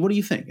don't know. I mean, what do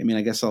you think? I mean,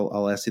 I guess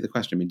I'll ask you the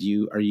question. I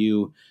mean, are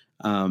you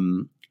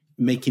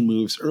making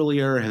moves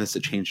earlier? Has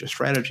it changed your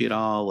strategy at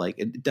all? Like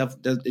it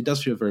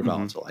does feel very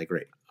volatile. I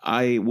agree.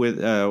 I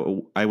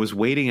was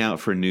waiting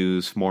out for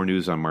more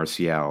news on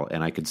Martial,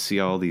 and I could see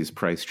all these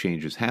price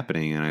changes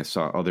happening, and I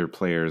saw other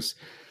players.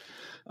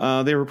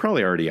 They were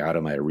probably already out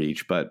of my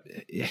reach, but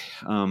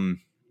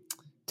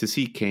to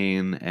see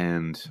Kane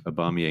and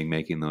Aubameyang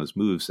making those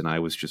moves, and I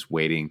was just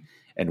waiting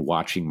and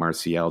watching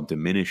Martial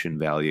diminish in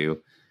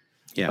value.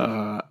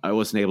 Yeah, I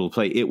wasn't able to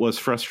play. It was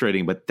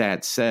frustrating, but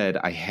that said,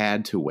 I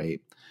had to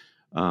wait.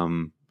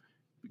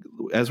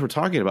 As we're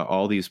talking about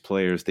all these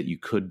players that you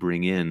could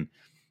bring in,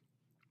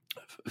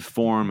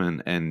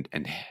 form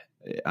and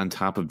on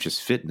top of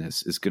just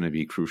fitness is going to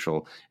be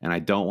crucial. And I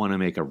don't want to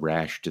make a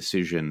rash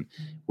decision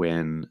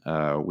when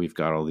we've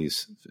got all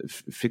these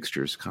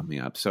fixtures coming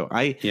up. So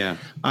I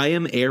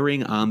am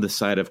erring on the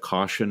side of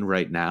caution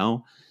right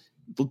now.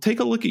 Take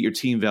a look at your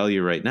team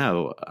value right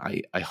now.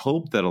 I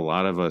hope that a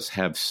lot of us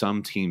have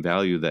some team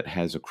value that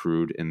has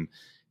accrued and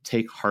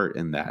take heart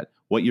in that.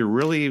 What you're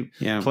really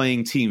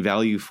playing team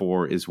value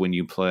for is when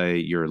you play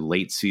your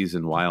late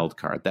season wild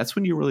card. That's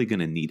when you're really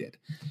going to need it.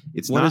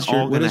 It's not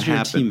all going to happen. What is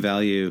your team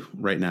value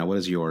right now? What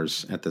is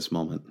yours at this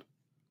moment?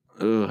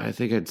 I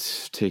think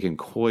it's taken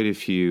quite a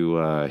few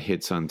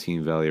hits on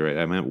team value. Right,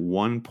 I'm at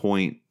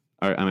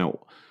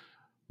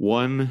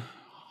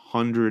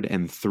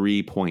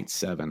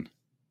 103.7.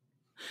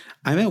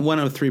 I'm at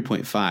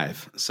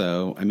 103.5.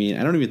 So I mean,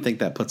 I don't even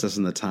think that puts us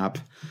in the top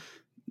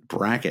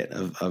bracket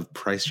of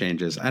price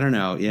changes. I don't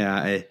know.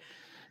 Yeah.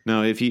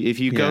 No, if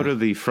you go to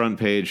the front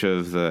page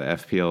of the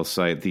FPL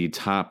site, the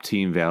top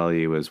team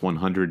value is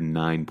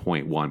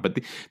 109.1. But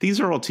these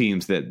are all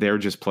teams that they're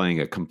just playing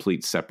a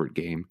complete separate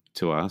game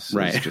to us.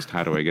 Right. It's just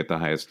how do I get the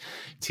highest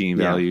team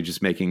value?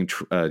 Just making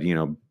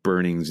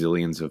burning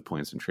zillions of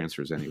points and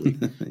transfers any week.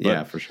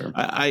 Yeah, for sure.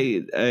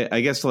 I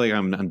guess like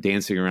I'm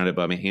dancing around it,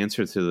 but my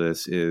answer to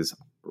this is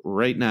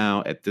right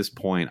now at this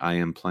point I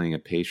am playing a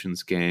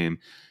patience game.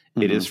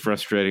 It is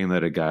frustrating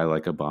that a guy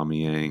like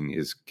Aubameyang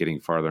is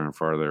getting farther and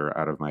farther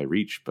out of my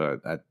reach,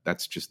 but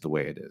that's just the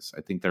way it is.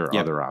 I think there are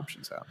other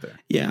options out there.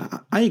 Yeah,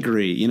 I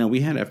agree. You know,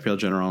 we had FPL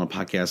General on a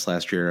podcast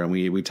last year, and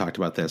we talked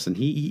about this, and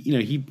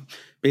he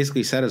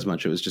basically said as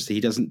much. It was just that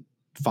he doesn't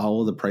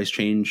follow the price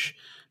change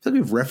feel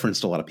like we've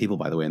referenced a lot of people,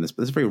 by the way, in this,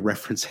 but this is a very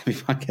reference-heavy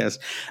podcast.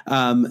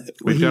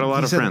 We've got a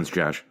lot of friends,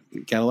 Josh.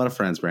 Got a lot of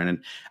friends,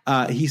 Brandon.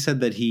 He said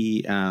that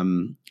he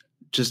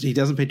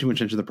doesn't pay too much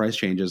attention to the price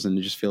changes, and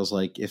it just feels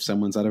like if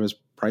someone's out of his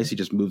price, he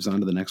just moves on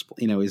to the next.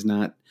 He's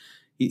not.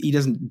 He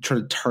doesn't try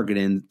to target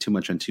in too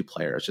much on two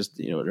players,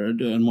 just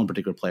on one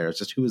particular player. It's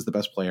just who is the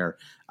best player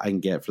I can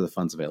get for the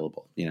funds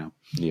available. Yeah.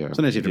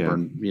 Sometimes you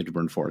have to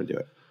burn 4 to do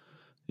it.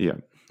 Yeah,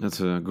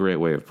 that's a great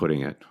way of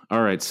putting it.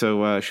 All right,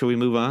 so shall we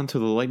move on to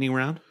the lightning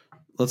round?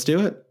 Let's do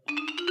it.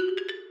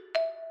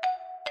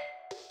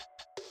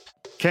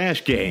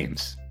 Cash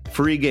games,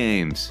 free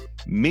games,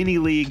 mini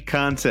league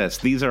contests.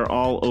 These are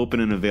all open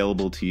and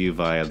available to you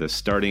via the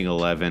Starting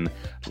 11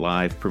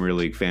 live Premier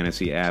League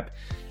fantasy app.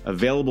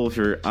 Available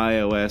for your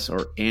iOS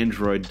or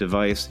Android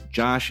device.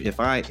 Josh, if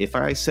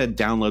I said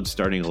download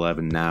Starting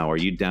 11 now, are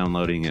you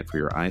downloading it for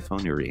your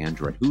iPhone or your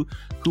Android?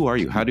 Who are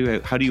you? How do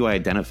you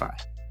identify?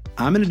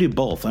 I'm going to do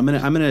both. I'm going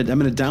to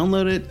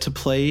download it to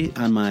play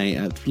on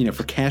my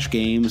for cash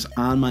games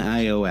on my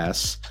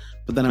iOS,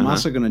 but then I'm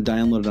also going to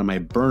download it on my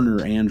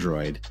burner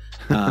Android.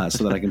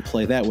 So that I can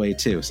play that way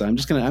too. So I'm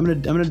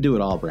gonna do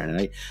it all, Brandon.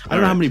 I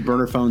don't know how many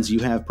burner phones you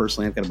have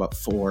personally. I've got about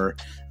 4,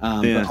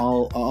 but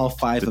all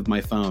 5 of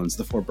my phones,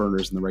 the 4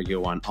 burners and the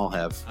regular one, all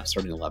have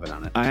Starting 11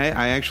 on it.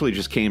 I actually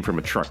just came from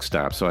a truck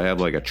stop, so I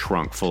have like a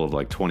trunk full of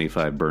like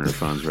 25 burner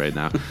phones right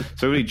now. So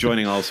I'm gonna be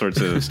joining all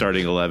sorts of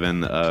Starting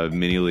 11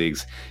 mini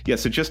leagues. Yeah.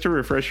 So just to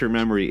refresh your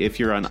memory,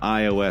 if you're on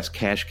iOS,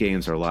 cash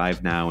games are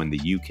live now in the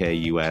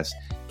UK, US,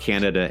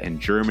 Canada, and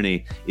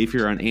Germany. If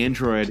you're on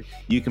Android,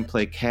 you can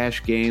play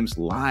cash games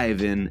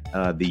live in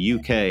the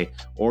UK,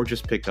 or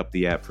just pick up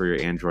the app for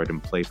your Android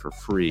and play for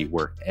free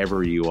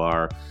wherever you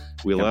are.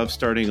 We love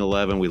Starting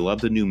 11. We love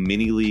the new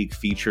mini league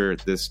feature.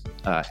 This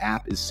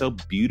app is so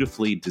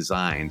beautifully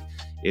designed.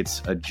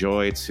 It's a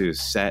joy to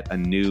set a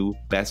new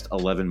best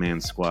 11-man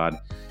squad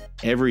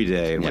every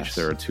day in which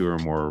there are 2 or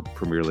more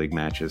Premier League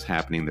matches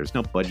happening. There's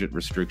no budget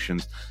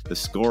restrictions. The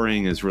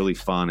scoring is really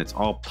fun. It's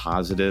all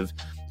positive.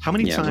 How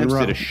many times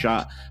did a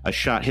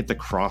shot hit the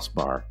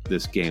crossbar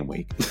this game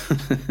week?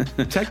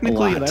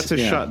 Technically, that's a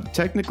shot.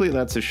 Technically,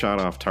 that's a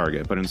shot off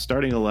target. But in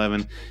Starting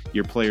 11,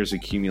 your players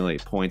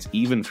accumulate points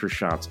even for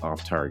shots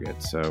off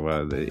target.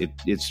 So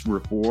it's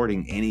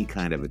rewarding any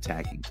kind of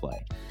attacking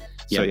play.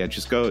 So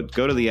just go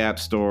to the App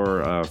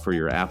Store for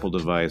your Apple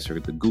device or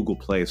the Google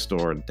Play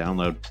Store and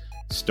download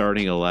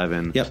Starting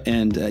 11. Yep,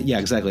 and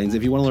exactly. And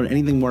if you want to learn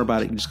anything more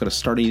about it, you can just go to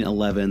Starting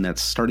 11.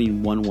 That's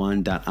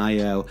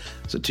starting11.io.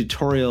 It's a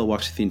tutorial,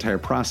 walks you through the entire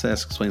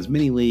process, explains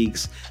mini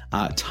leagues,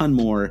 a ton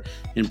more.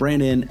 And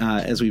Brandon,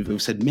 as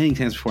we've said many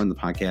times before in the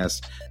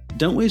podcast,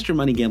 don't waste your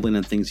money gambling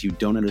on things you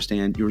don't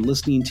understand. You're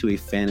listening to a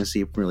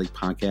fantasy Premier League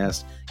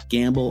podcast.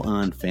 Gamble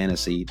on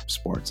fantasy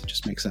sports. It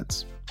just makes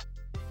sense.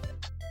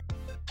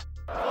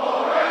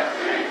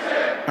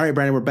 All right,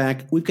 Brandon, we're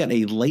back. We've got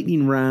a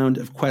lightning round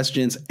of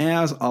questions.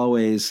 As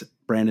always,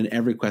 Brandon,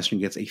 every question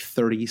gets a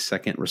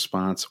 30-second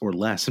response or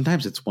less.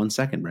 Sometimes it's 1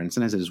 second, Brandon.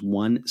 Sometimes it is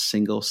 1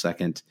 single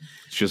second.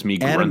 It's just me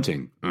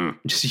grunting.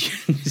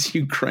 Just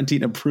you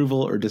grunting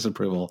approval or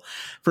disapproval.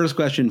 First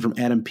question from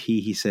Adam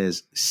P. He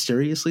says,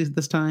 seriously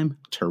this time,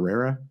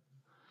 Torreira?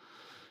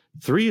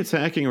 3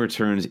 attacking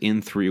returns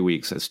in 3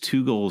 weeks. That's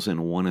 2 goals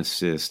and 1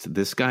 assist.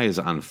 This guy is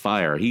on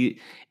fire. He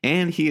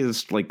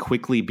is like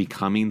quickly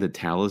becoming the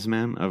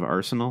talisman of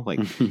Arsenal. Like,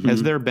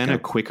 has there been a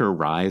quicker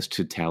rise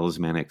to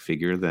talismanic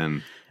figure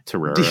than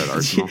Torreira at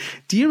Arsenal?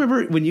 Do you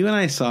remember when you and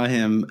I saw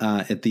him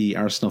at the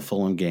Arsenal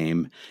Fulham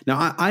game?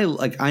 Now,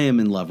 I am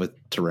in love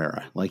with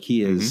Torreira. Like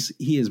he is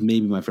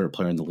maybe my favorite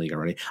player in the league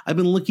already. I've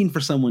been looking for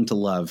someone to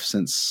love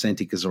since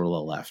Santi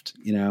Cazorla left.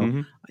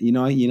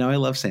 I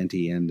love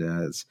Santi, and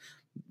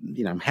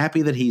I'm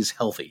happy that he's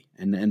healthy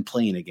and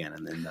playing again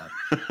and then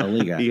the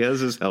Liga. He has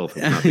his health.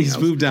 He's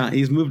moved on.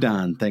 He's moved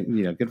on.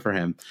 Good for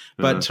him.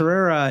 But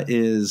Torreira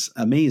is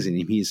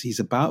amazing. He's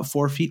about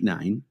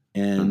 4'9",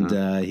 and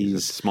he's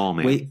a small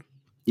man.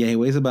 He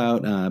weighs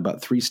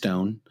about 3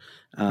 stone.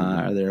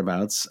 Or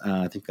thereabouts.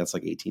 I think that's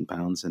like 18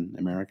 pounds in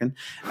American.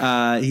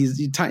 He's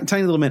a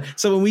tiny little man.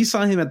 So when we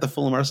saw him at the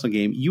Fulham Arsenal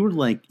game, you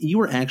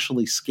were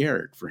actually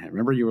scared for him.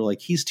 Remember, you were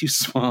like, he's too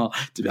small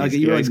to be.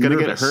 He's going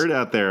to get hurt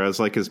out there. I was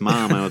like his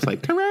mom. I was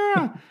like,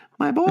 Torreira,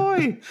 my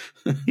boy,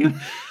 you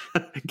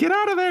get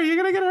out of there. You're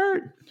going to get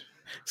hurt.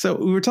 So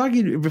we were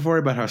talking before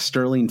about how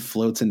Sterling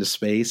floats into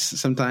space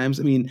sometimes.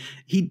 I mean,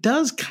 he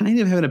does kind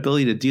of have an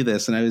ability to do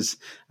this. And I was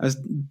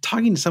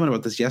talking to someone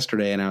about this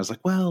yesterday, and I was like,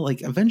 well,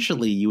 like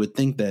eventually you would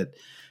think that,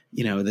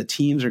 the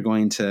teams are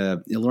going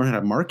to learn how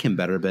to mark him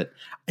better. But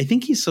I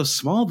think he's so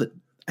small that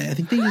I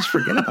think they just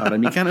forget about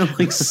him. He kind of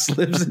like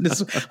slips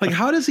into like,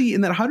 how does he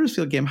in that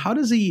Huddersfield game? How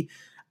does he?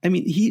 I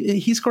mean,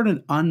 he scored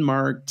an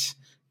unmarked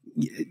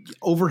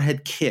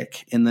overhead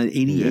kick in the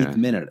 88th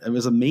minute. It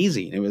was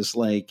amazing. It was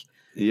like.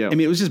 Yeah, I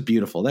mean, it was just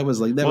beautiful. That was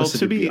I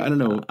don't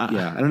know. I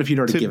don't know if you'd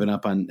already given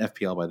up on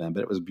FPL by then,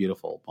 but it was a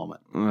beautiful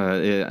moment.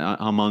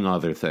 Among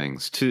other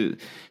things, to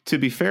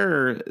be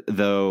fair,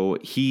 though,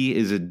 he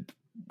is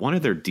one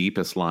of their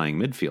deepest lying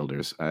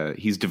midfielders.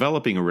 He's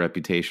developing a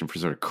reputation for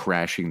sort of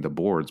crashing the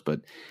boards,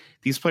 but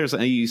these players,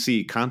 you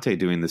see Conte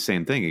doing the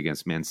same thing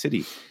against Man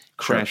City,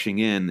 crashing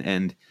in,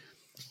 and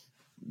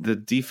the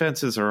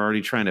defenses are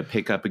already trying to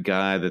pick up a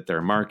guy that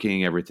they're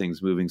marking.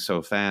 Everything's moving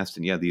so fast.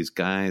 And these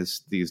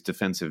guys, these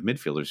defensive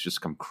midfielders just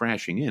come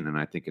crashing in. And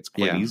I think it's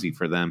quite easy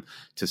for them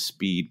to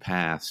speed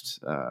past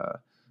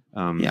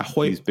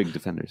these big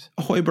defenders.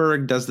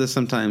 Højbjerg does this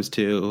sometimes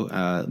too,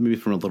 maybe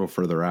from a little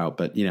further out,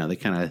 but they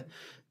kind of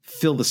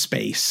fill the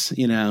space,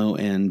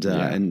 and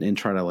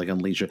try to like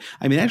unleash it.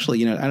 I mean, actually,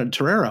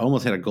 Torreira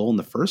almost had a goal in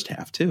the first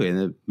half too.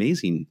 And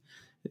amazing,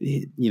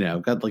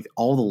 got like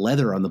all the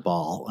leather on the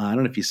ball. I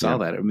don't know if you saw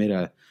that. It made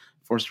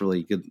forced a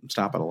really good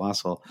stop at a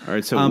Lassell. All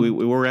right. So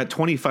we're at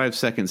 25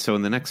 seconds. So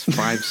in the next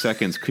 5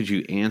 seconds, could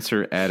you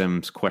answer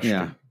Adam's question?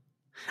 Yeah.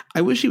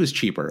 I wish he was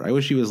cheaper. I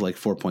wish he was like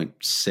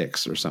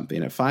 4.6 or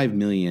something. At $5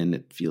 million,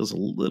 it feels a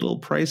little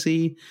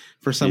pricey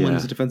for someone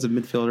who's a defensive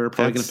midfielder.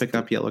 Probably going to pick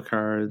up yellow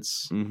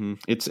cards. Mm-hmm.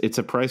 It's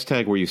a price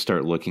tag where you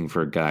start looking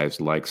for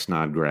guys like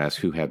Snodgrass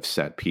who have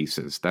set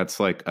pieces. That's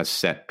like a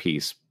set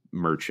piece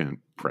merchant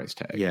price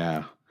tag.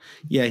 Yeah.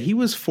 He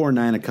was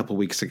 4.9 a couple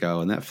weeks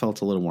ago, and that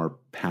felt a little more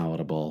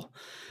palatable.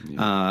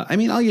 Yeah. I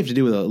mean, all you have to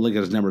do is look at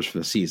his numbers for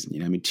the season.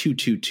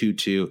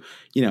 2-2-2-2.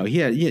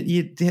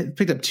 He had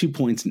picked up 2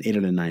 points in 8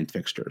 out of 9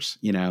 fixtures.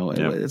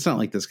 It's not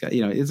like this guy.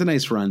 It's a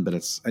nice run, but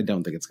I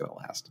don't think it's going to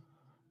last.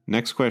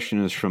 Next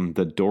question is from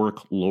the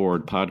Dork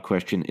Lord. Pod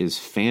question is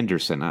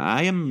Fanderson.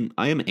 I am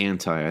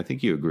anti. I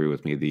think you agree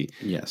with me.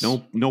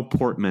 No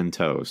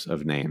portmanteaus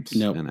of names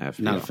in FPL.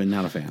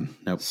 Not a fan.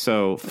 Nope.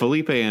 So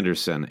Felipe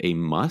Anderson, a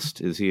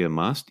must? Is he a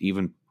must?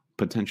 Even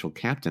potential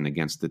captain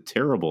against the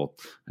terrible,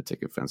 I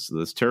take offense to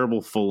this,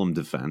 terrible Fulham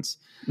defense.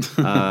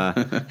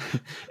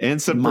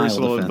 And some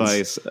personal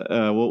advice.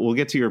 We'll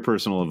get to your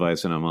personal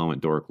advice in a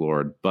moment, Dork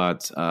Lord.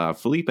 But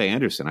Felipe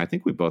Anderson, I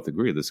think we both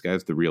agree this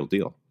guy's the real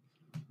deal.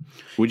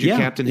 Would you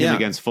captain him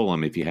against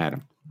Fulham if you had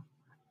him?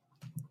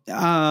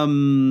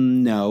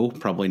 No,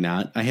 probably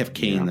not. I have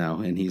Kane though,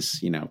 and he's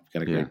got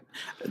a great.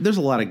 There's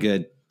a lot of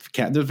good.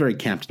 There's very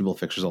captainable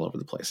fixtures all over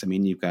the place. I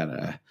mean, you've got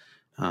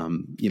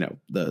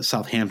the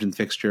Southampton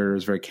fixture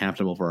is very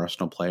captainable for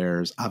Arsenal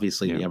players.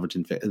 Obviously,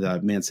 the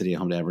Man City at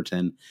home to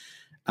Everton.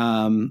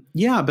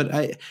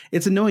 But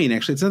it's annoying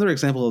actually. It's another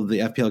example of the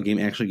FPL game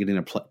actually getting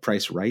a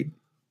price right.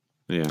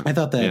 Yeah, I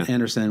thought that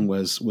Anderson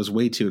was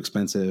way too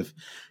expensive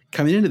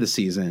coming into the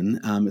season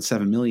at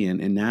 $7 million,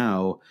 and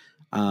now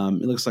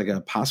it looks like a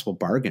possible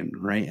bargain,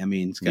 right? I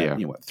mean, it's got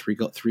three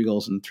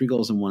goals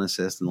and 1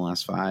 assist in the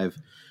last 5.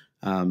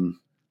 Probably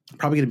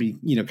going to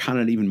be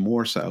counted even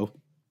more so.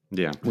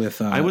 Yeah,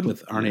 with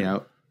Arne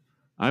out.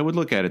 I would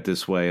look at it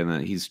this way, in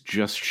that he's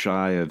just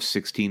shy of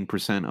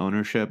 16%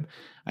 ownership.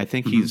 I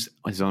think his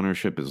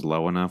ownership is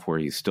low enough where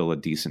he's still a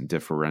decent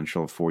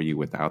differential for you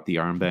without the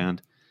armband.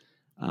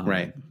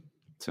 Right.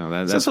 So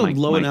that's also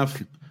low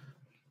enough.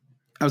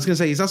 I was going to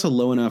say he's also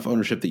low enough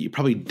ownership that you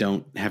probably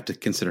don't have to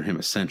consider him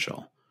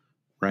essential,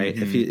 right?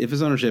 Mm-hmm. If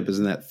his ownership is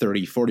in that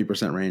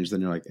 30-40% range, then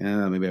you're like,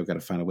 maybe I've got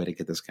to find a way to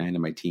get this guy into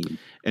my team.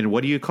 And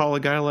what do you call a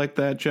guy like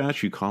that,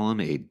 Josh? You call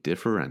him a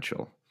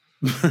differential.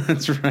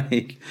 That's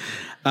right.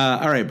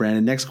 All right,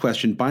 Brandon. Next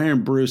question.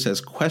 Byron Bruce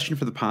says, question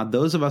for the pod.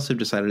 Those of us who've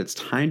decided it's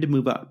time to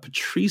move up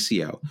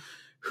Patricio,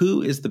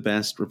 who is the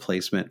best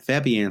replacement?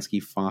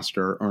 Fabianski,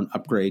 Foster, or an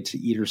upgrade to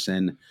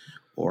Ederson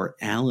or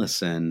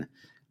Allison?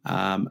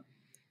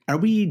 Are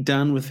we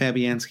done with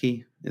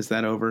Fabianski? Is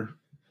that over?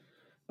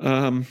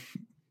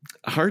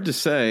 Hard to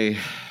say.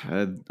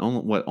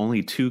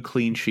 Only 2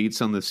 clean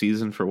sheets on the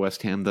season for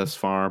West Ham thus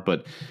far.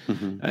 But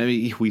I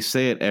mean, we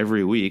say it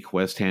every week.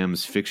 West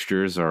Ham's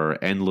fixtures are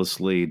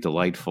endlessly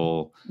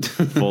delightful.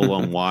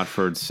 Fulham,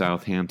 Watford,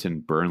 Southampton,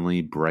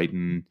 Burnley,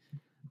 Brighton.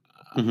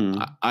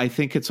 I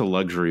think it's a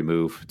luxury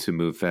move to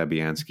move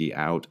Fabianski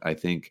out. I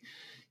think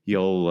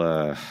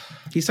you'll.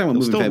 He's talking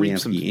about moving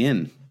Fabianski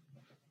in.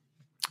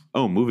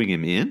 Oh, moving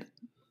him in?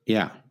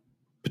 Yeah.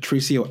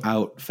 Patricio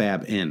out,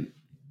 Fab in.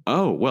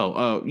 Oh,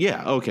 well,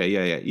 yeah. Okay.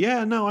 Yeah.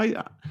 Yeah. No,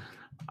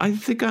 I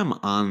think I'm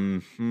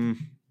on.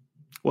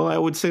 Well, I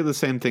would say the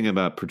same thing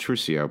about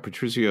Patricio.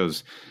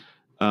 Patricio's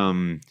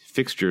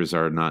fixtures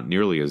are not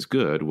nearly as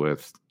good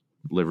with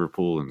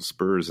Liverpool and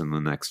Spurs in the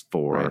next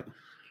 4. Right.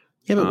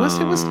 Yeah, but West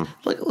Ham was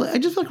I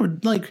just feel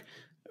like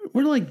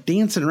we're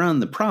dancing around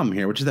the problem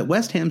here, which is that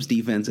West Ham's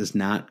defense is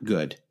not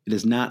good. It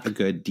is not a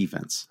good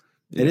defense.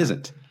 It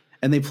isn't.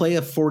 And they play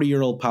a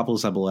 40-year-old Pablo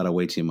Zabaleta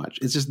way too much.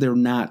 It's just they're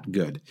not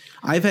good.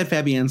 I've had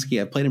Fabianski.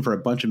 I've played him for a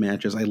bunch of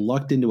matches. I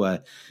lucked into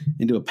a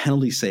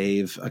penalty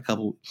save a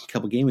couple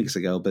game weeks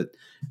ago, but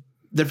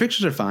their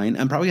fixtures are fine.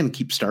 I'm probably going to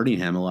keep starting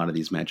him a lot of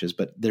these matches,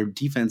 but their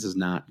defense is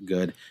not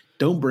good.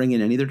 Don't bring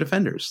in any of their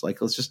defenders.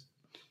 Let's just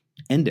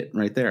end it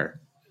right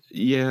there.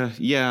 Yeah.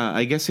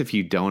 I guess if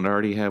you don't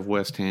already have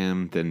West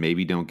Ham, then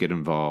maybe don't get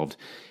involved.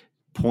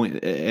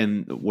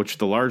 Which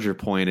the larger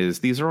point is,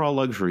 these are all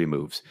luxury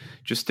moves.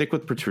 Just stick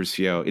with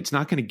Patricio. It's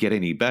not going to get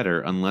any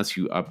better unless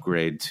you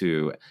upgrade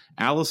to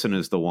Allison.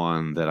 Is the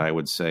one that I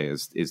would say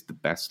is the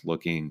best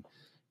looking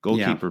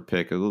goalkeeper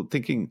pick.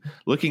 Looking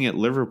at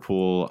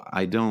Liverpool,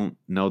 I don't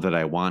know that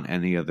I want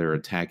any other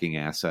attacking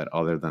asset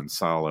other than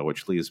Salah,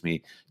 which leaves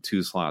me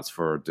 2 slots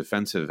for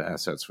defensive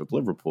assets with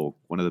Liverpool,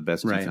 one of the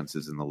best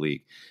defenses in the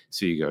league.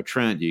 So you go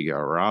Trent, you go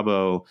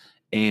Robbo,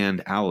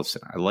 and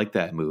Alisson. I like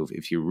that move.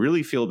 If you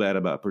really feel bad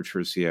about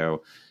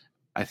Patricio,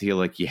 I feel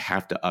like you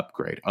have to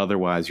upgrade.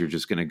 Otherwise, you're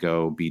just going to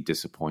go be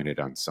disappointed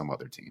on some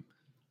other team.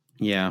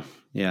 Yeah.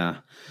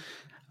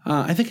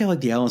 I think I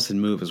like the Alisson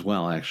move as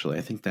well, actually.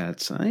 I think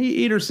that's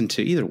Ederson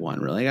too, either one,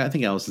 really. I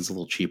think Alisson's a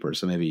little cheaper,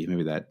 so maybe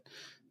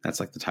that's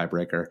like the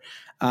tiebreaker.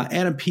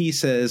 Adam P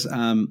says,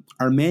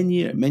 are Man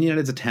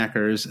United's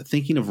attackers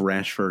thinking of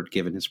Rashford,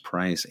 given his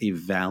price, a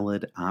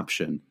valid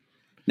option?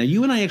 Now,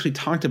 you and I actually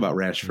talked about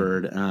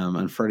Rashford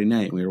on Friday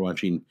night. We were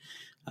watching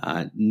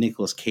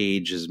Nicolas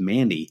Cage's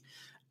Mandy.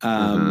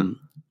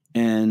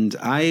 And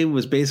I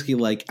was basically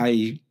like,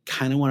 I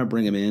kind of want to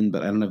bring him in,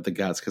 but I don't have the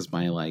guts because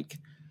my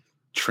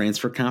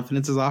transfer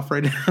confidence is off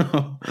right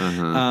now.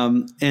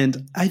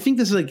 And I think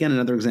this is again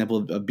another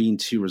example of being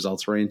too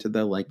results oriented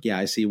though.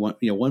 I see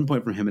 1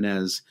 point from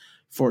Jimenez,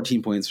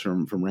 14 points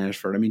from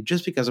Rashford. I mean,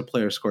 just because a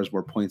player scores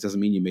more points doesn't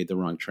mean you made the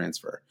wrong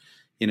transfer.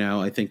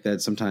 I think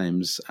that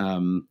sometimes,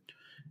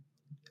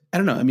 I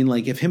don't know. I mean,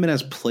 if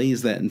Jimenez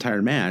plays that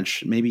entire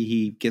match, maybe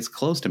he gets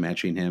close to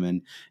matching him.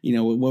 And,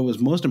 what was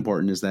most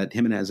important is that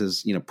Jimenez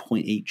is,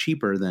 0.8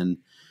 cheaper than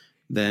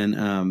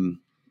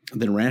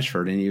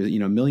Rashford, and he was,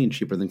 $1 million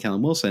cheaper than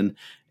Callum Wilson.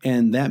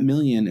 And that $1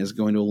 million is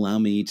going to allow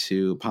me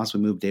to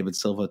possibly move David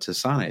Silva to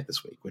Sané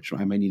this week, which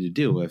I might need to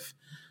do if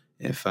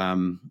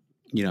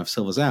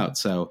Silva's out.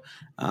 So,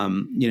 I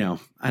don't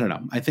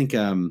know. I think,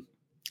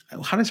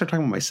 how did I start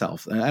talking about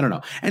myself? I don't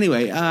know.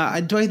 Anyway,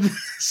 do I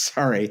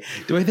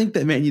think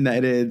that Man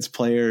United's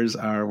players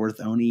are worth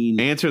owning?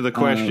 Answer the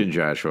question,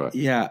 Joshua.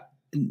 Yeah.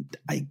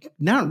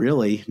 Not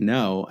really.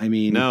 No, I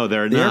mean, no,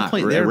 they're not.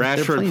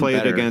 Rashford played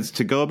better against,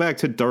 to go back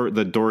to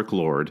the Dork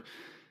Lord.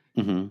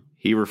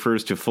 He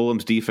refers to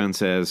Fulham's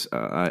defense as,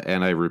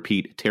 and I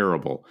repeat,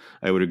 terrible.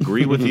 I would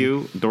agree with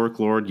you, Dork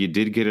Lord. You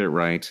did get it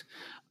right.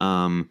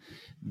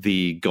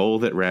 The goal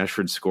that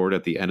Rashford scored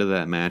at the end of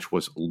that match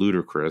was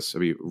ludicrous. I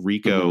mean,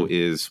 Rico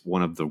is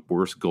one of the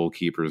worst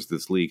goalkeepers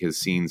this league has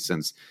seen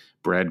since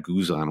Brad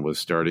Guzan was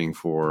starting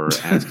for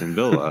Aston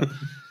Villa.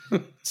 The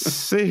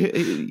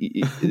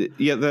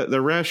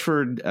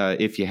Rashford,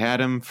 if you had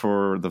him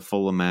for the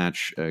Fulham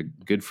match,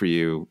 good for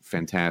you.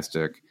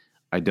 Fantastic.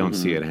 I don't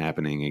see it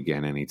happening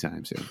again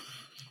anytime soon.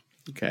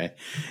 Okay.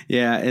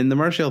 Yeah. And the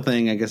Martial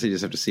thing, I guess I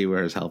just have to see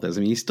where his health is.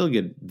 I mean, he's still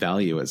good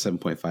value at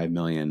 7.5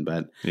 million,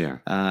 but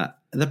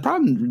the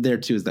problem there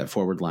too is that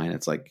forward line.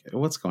 It's like,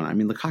 what's going on? I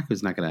mean,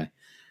 Lukaku's not going to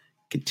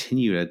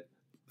continue to,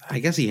 I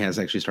guess he has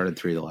actually started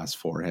 3 of the last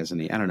 4,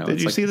 hasn't he? I don't know.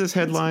 Did you see this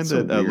headline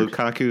that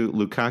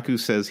Lukaku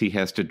says he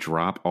has to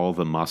drop all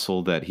the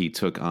muscle that he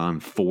took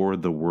on for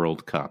the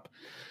World Cup?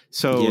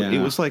 So it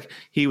was like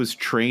he was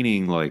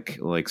training like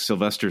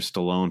Sylvester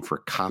Stallone for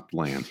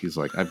Copland. He's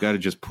like, I've got to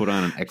just put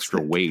on an extra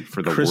weight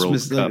for the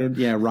World Cup.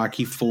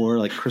 Rocky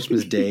IV,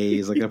 Christmas Day,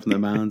 he's up in the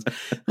mountains.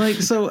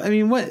 So I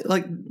mean, what?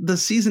 The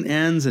season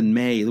ends in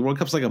May. The World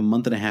Cup's a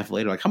month and a half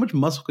later. How much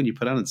muscle can you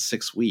put on in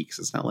 6 weeks?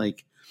 It's not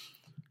like.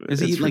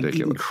 Is he eating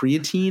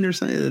creatine or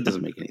something? That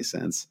doesn't make any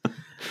sense.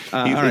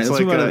 All right, it's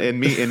like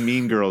in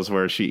Mean Girls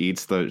where she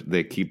eats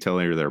they keep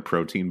telling her they're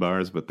protein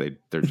bars, but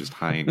they're just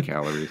high in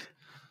calories.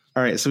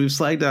 All right, so we've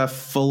slagged off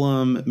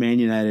Fulham, Man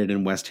United,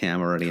 and West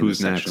Ham already in this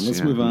section.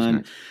 Let's move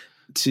on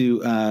to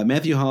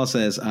Matthew Hall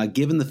says,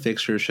 given the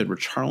fixture, should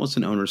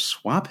Richarlison owners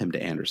swap him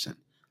to Anderson?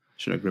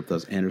 Should I group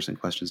those Anderson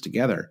questions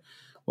together?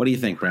 What do you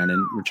think,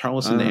 Brandon?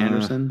 Richarlison to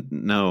Anderson?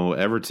 No,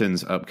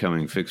 Everton's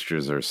upcoming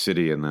fixtures are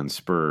City and then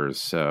Spurs.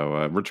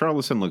 So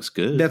Richarlison looks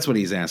good. That's what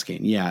he's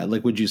asking. Yeah,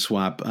 would you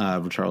swap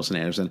Richarlison to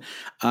Anderson?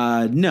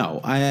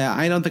 No,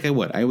 I don't think I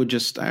would. I would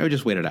just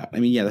wait it out.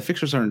 I mean, the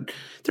fixtures they're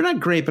not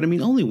great, but I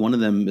mean, only one of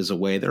them is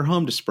away. They're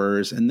home to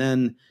Spurs, and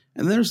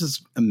there's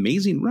this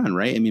amazing run,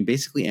 right? I mean,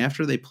 basically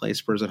after they play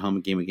Spurs at home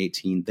in game week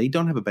 18, they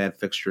don't have a bad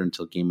fixture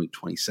until game week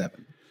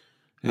 27.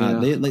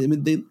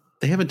 Yeah.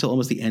 They have until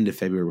almost the end of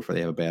February before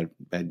they have a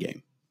bad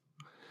game.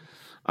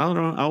 I don't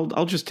know.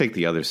 I'll just take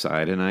the other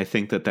side, and I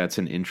think that's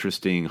an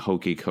interesting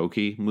hokey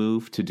cokey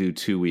move to do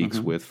 2 weeks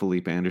with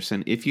Felipe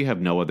Anderson. If you have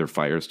no other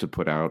fires to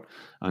put out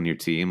on your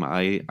team,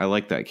 I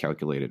like that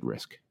calculated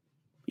risk.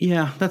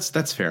 Yeah,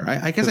 that's fair.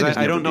 I guess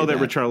I don't know that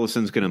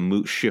Richarlison's going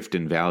to shift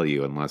in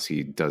value unless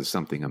he does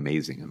something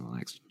amazing in the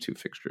next 2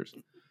 fixtures.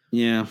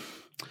 Yeah.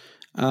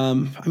 I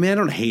mean, I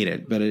don't hate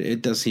it, but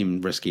it does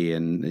seem risky,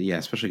 and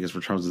especially because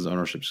Richarlison's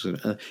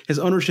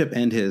ownership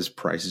and his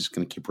price is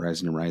going to keep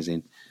rising and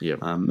rising. Yeah,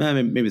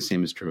 maybe the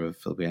same is true of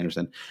Felipe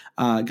Anderson.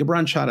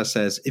 Gabran Chata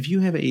says, if you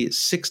have a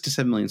 6 to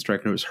 7 million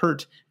striker who is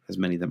hurt, as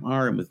many of them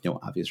are, and with no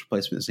obvious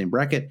replacement in the same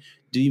bracket,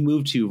 do you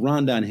move to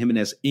Rondon,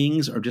 Jimenez,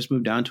 Ings, or just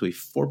move down to a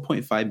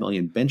 4.5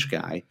 million bench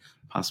guy,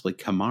 possibly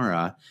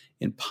Kamara,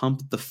 and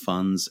pump the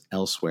funds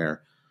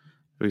elsewhere?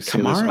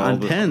 Kamara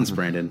on pens,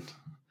 Brandon.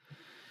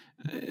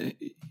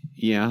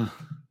 Yeah,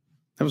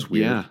 that was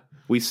weird. Yeah,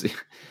 we see.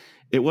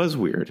 It was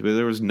weird, but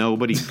there was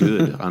nobody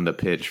good on the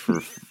pitch for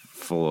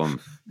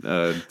Fulham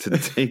to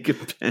take a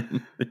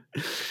pen.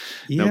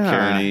 No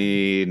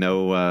Kearney,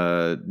 no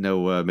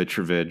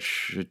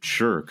Mitrovic.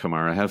 Sure,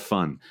 Kamara, have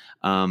fun.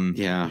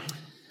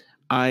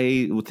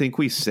 I think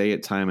we say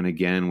it time and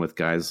again with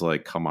guys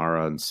like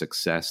Kamara and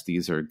Success.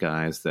 These are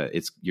guys that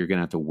you're going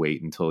to have to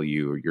wait until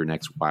your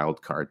next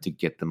wild card to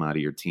get them out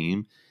of your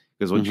team,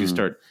 because once you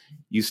start,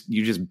 you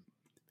just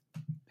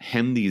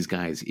hem these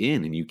guys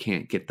in and you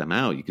can't get them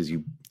out because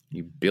you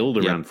build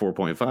around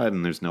 4.5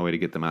 and there's no way to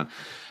get them out.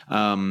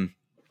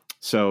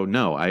 So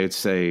no, I would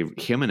say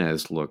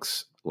Jimenez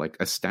looks like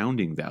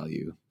astounding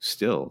value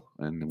still,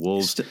 and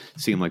Wolves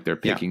seem like they're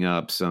picking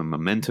up some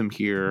momentum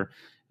here.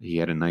 He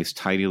had a nice,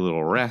 tidy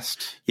little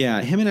rest.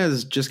 Yeah,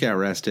 Jimenez just got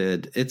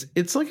rested.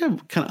 It's like a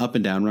kind of up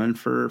and down run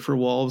for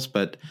Wolves,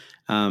 but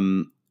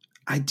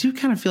I do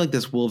kind of feel like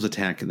this Wolves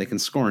attack, they can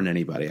score on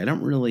anybody. I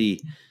don't really.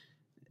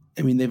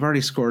 I mean, they've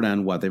already scored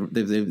on what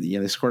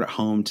they scored at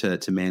home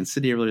to Man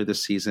City earlier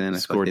this season.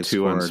 Scored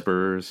 2 on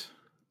Spurs.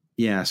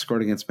 Yeah,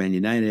 scored against Man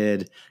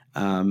United.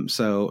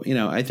 So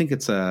I think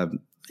it's I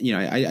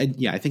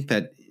think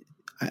that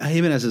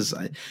Jimenez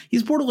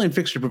he's borderline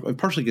fixture,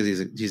 partially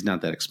because he's not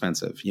that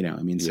expensive. So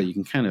you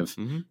can kind of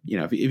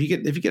if you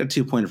get a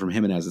 2-pointer from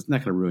Jimenez, it's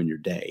not going to ruin your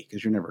day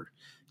because you're never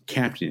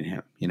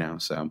captaining him.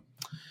 So.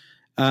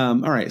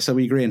 All right, so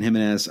we agree on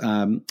Jimenez.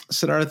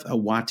 Siddharth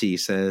Awati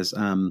says,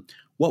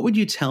 what would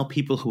you tell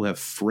people who have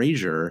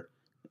Fraser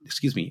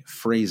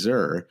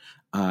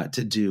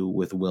to do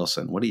with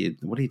Wilson? What do you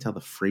tell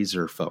the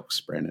Fraser folks,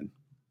 Brandon?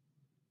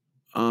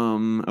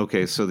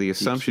 Okay, so the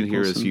assumption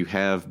here is you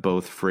have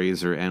both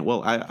Fraser and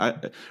I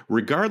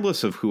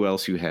regardless of who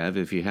else you have,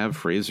 if you have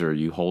Fraser,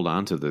 you hold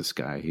on to this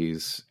guy.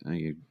 He's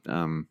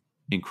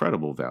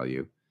incredible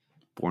value.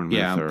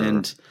 Bournemouth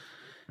and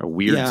a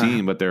weird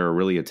team, but they're a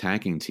really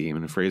attacking team,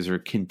 and Fraser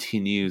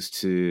continues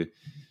to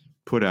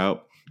put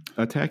out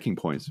attacking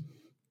points.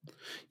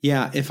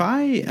 Yeah, if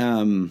I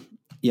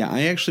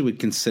actually would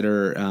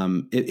consider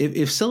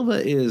if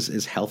Silva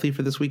is healthy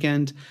for this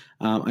weekend,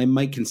 I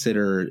might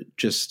consider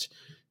just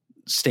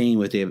staying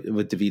with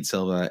David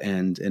Silva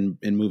and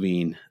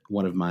moving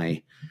one of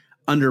my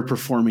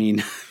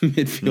underperforming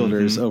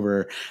midfielders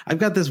over. I've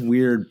got this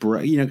weird,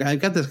 I've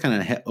got this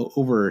kind of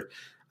over.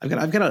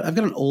 I've got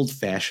an old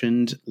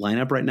fashioned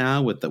lineup right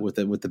now with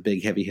the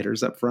big heavy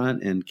hitters up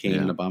front and Kane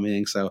and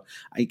Aubameyang. So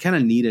I kind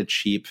of need a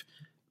cheap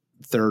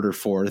third or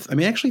fourth. I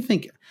mean, I actually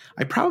think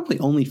I probably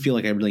only feel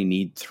like I really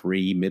need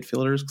 3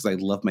 midfielders because I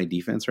love my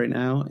defense right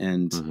now,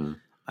 and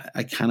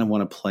I kind of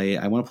want to play.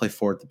 I want to play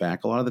 4 at the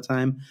back a lot of the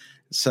time.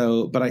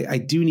 So, but I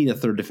do need a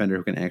third defender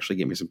who can actually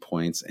get me some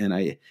points.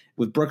 And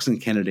with Brooks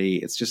and Kennedy,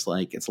 it's just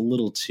like it's a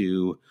little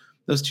too.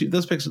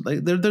 Those picks,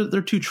 like they're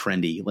too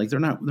trendy. Like they're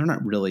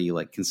not really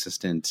like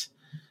consistent.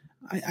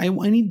 I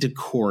need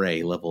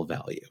Decore level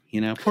value,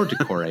 poor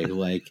Decore, who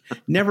like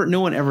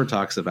no one ever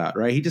talks about,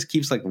 right? He just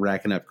keeps like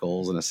racking up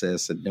goals and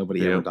assists and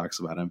nobody ever talks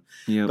about him.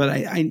 Yep. But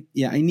I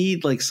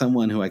need like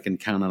someone who I can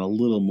count on a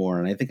little more.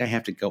 And I think I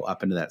have to go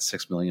up into that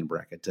 6 million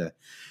bracket to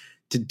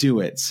do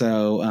it.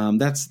 So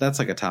that's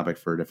like a topic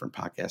for a different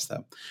podcast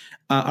though.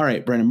 All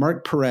right, Brandon,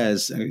 Mark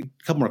Perez, a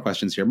couple more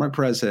questions here. Mark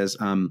Perez says,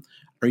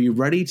 are you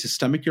ready to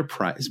stomach your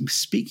pride?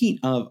 Speaking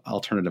of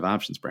alternative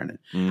options, Brandon,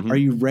 are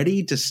you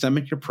ready to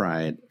stomach your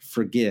pride,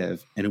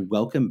 forgive, and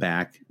welcome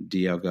back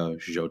Diogo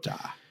Jota?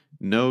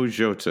 No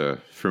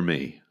Jota for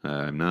me.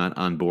 I'm not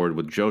on board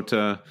with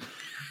Jota.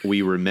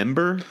 We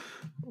remember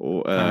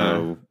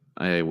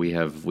we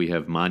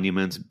have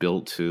monuments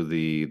built to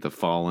the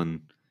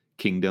fallen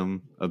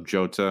kingdom of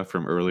Jota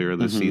from earlier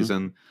this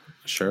season.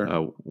 Sure.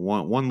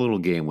 One little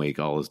game week,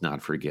 all is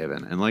not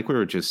forgiven. And like we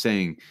were just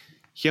saying,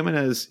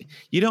 Jimenez,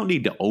 you don't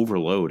need to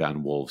overload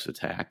on Wolves'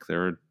 attack.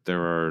 There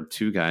are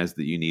 2 guys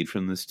that you need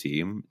from this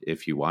team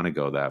if you want to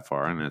go that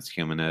far, and that's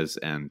Jimenez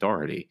and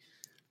Doherty.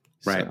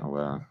 Right.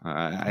 So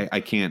I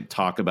can't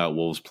talk about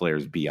Wolves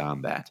players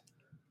beyond that.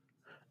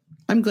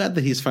 I'm glad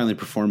that he's finally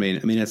performing.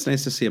 I mean, it's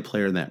nice to see a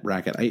player in that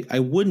bracket. I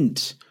would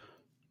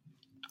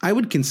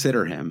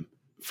consider him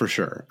for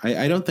sure.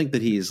 I don't think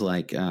that he's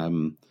like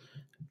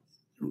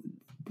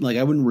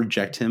I wouldn't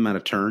reject him out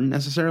of turn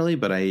necessarily,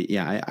 but I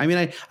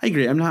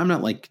agree. I'm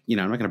not like, I'm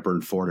not going to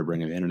burn 4 to bring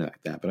him in or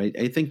like that. But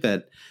I think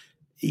that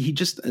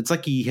it's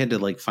like he had to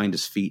like find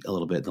his feet a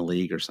little bit in the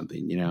league or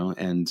something,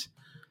 and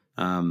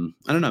I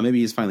don't know, maybe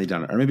he's finally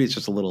done it, or maybe it's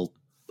just a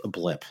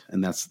blip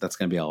and that's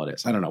going to be all it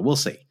is. I don't know. We'll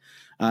see.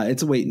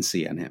 It's a wait and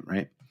see on him,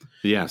 right?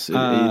 Yes, it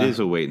is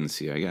a wait and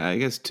see. I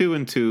guess 2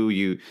 and 2,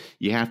 you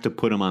have to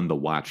put him on the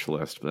watch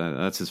list, but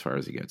that's as far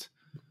as he gets.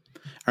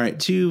 All right,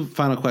 2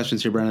 final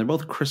questions here, Brian. They're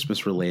both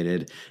Christmas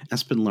related.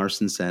 Espen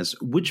Larson says,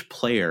 which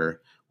player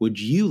would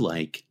you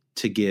like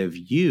to give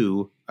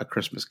you a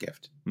Christmas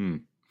gift?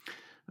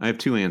 I have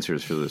 2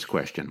 answers for this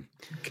question.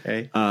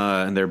 Okay.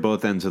 And they're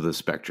both ends of the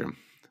spectrum.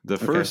 The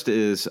first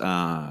is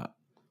N'Golo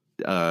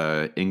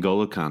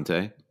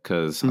Kante.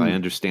 because I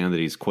understand that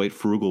he's quite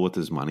frugal with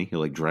his money. He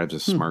like drives a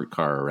smart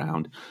car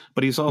around,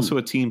 but he's also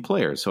a team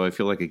player. So I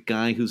feel like a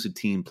guy who's a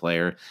team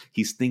player,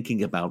 he's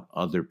thinking about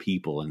other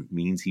people, and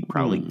means he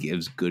probably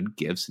gives good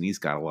gifts, and he's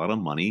got a lot of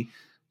money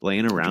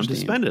laying around to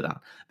spend it on.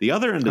 The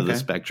other end of the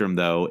spectrum,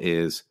 though,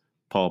 is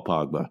Paul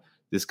Pogba.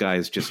 This guy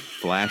is just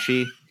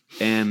flashy.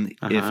 And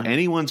if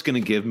anyone's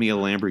going to give me a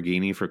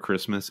Lamborghini for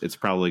Christmas, it's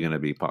probably going to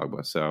be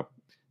Pogba. So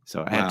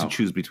I have to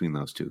choose between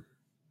those two.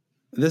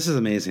 This is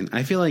amazing.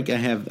 I feel like I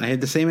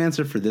had the same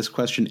answer for this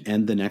question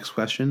and the next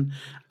question,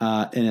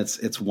 and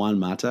it's Juan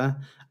Mata.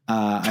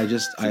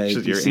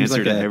 It's your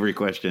answer to every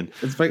question.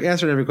 It's my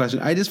answer to every question.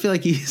 I just feel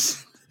like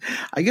he's.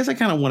 I guess I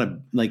kind of want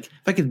to, like,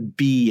 if I could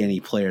be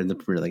any player in the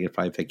Premier League, I'd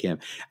probably pick him.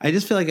 I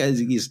just feel like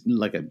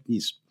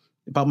he's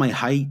about my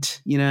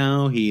height. You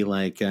know, he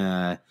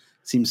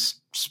seems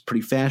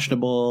pretty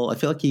fashionable. I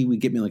feel like he would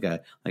get me like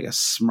a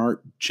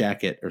smart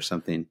jacket or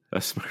something.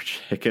 A smart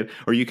jacket,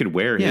 or you could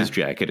wear his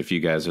jacket if you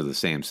guys are the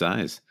same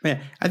size.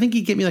 Yeah, I think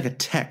he'd get me like a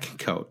tech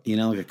coat. You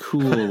know, like a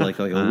cool like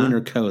a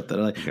winter coat that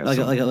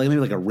maybe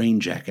like a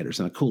rain jacket or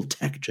something. A cool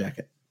tech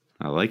jacket.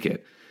 I like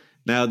it.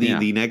 Now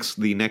the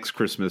next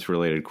Christmas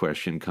related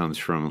question comes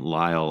from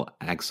Lyle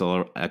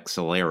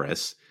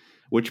Axelaris.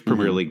 Which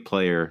Premier League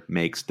player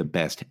makes the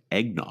best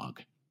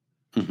eggnog?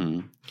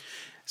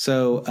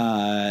 So,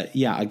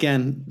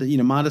 again,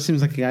 Mata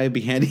seems like a guy who'd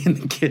be handy in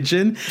the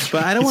kitchen,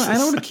 but I don't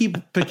want to keep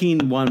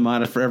picking Juan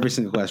Mata for every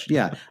single question.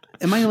 Yeah.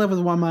 Am I in love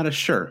with Juan Mata?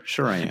 Sure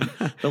I am.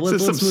 But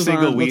let's move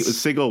on.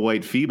 Single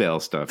white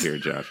female stuff here,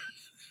 Josh.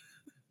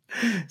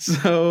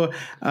 So,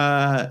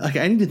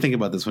 I need to think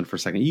about this one for a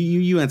second.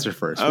 You answer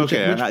first.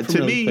 Okay. Which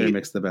Premier League player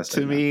makes the best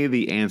eggnog? Me,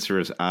 the answer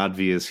is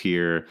obvious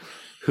here.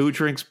 Who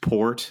drinks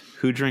port?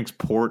 Who drinks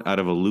port out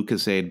of a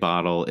Lucasade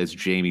bottle? It's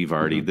Jamie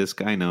Vardy. This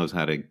guy knows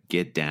how to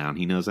get down.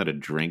 He knows how to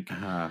drink.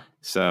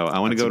 So I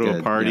want to go to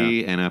a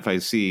party, and if I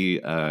see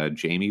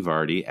Jamie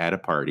Vardy at a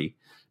party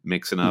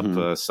mixing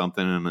up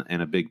something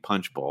in a big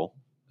punch bowl,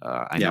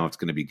 I know it's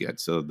going to be good.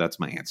 So that's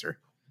my answer.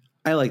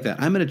 I like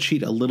that. I'm going to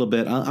cheat a little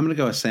bit. I'm going to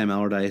go with Sam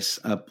Allardyce,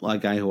 a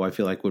guy who I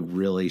feel like would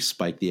really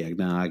spike the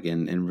eggnog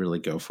and really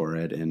go for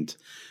it. And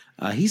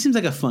he seems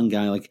like a fun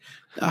guy, like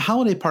a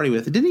holiday party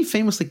with. Didn't he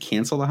famously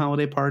cancel the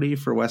holiday party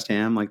for West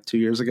Ham like 2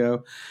 years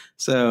ago?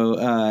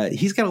 So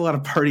he's got a lot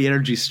of party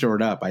energy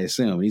stored up, I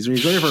assume. He's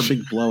ready for a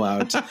big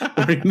blowout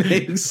where he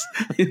makes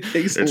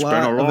it's a lot. It's been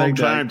a long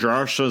time,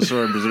 Josh, since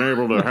I've been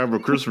able to have a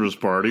Christmas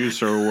party.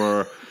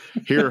 So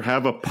here,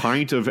 have a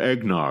pint of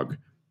eggnog.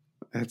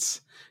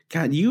 That's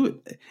God.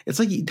 It's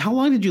like, how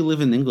long did you live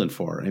in England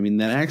for? I mean,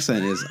 that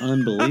accent is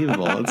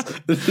unbelievable.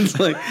 It's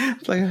like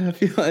I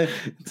feel like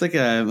it's like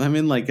I'm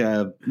in like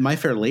a My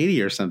Fair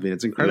Lady or something.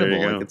 It's incredible.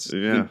 Like it's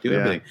do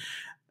everything.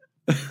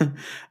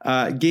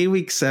 Game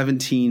week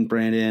 17,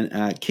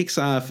 Brandon, kicks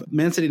off.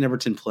 Man City and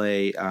Everton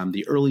play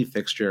the early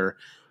fixture.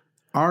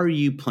 Are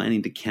you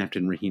planning to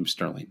captain Raheem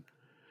Sterling?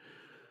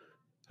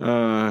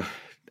 I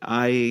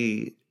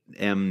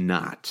am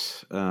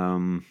not.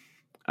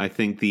 I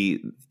think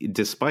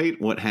despite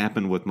what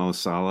happened with Mo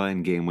Salah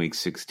in game week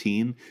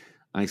 16,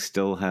 I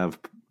still have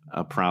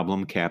a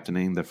problem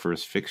captaining the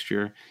first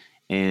fixture,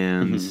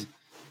 and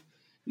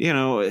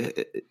you're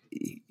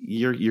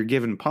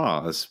given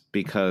pause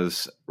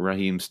because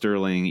Raheem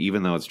Sterling,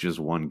 even though it's just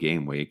one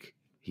game week,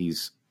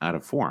 he's out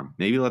of form.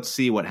 Maybe let's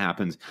see what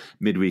happens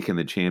midweek in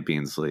the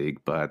Champions League,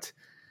 but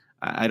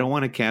I don't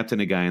want to captain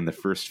a guy in the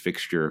first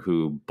fixture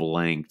who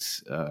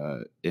blanked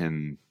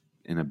in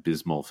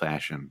abysmal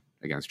fashion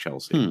against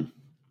Chelsea.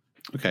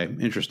 Okay,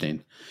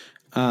 interesting.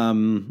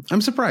 I'm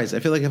surprised. I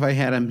feel like if I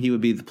had him, he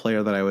would be the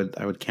player that I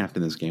would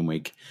captain this game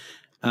week.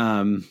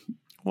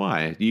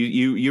 Why?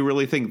 You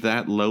really think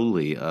that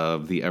lowly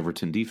of the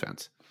Everton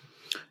defense?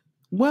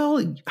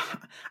 Well,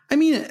 I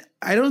mean,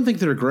 I don't think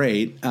they're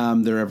great.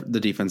 The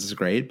defense is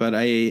great, but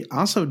I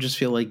also just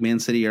feel like Man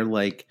City are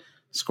like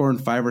scoring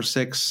 5 or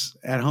 6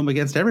 at home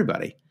against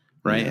everybody,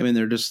 right? Yeah. I mean,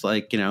 they're just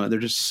like, they're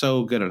just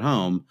so good at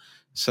home.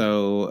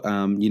 So,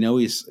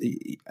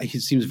 he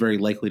seems very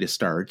likely to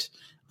start.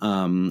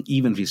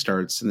 Even if he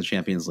starts in the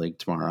Champions League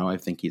tomorrow, I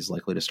think he's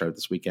likely to start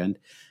this weekend.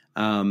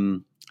 I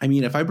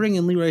mean, if I bring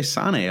in Leroy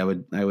Sané,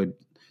 I'm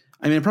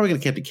probably going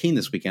to captain Kane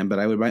this weekend, but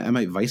I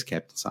might vice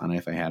captain Sané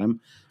if I had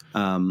him.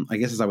 I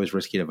guess it's always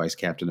risky to vice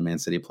captain a Man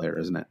City player,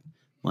 isn't it?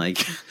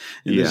 Like,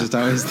 there's just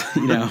always,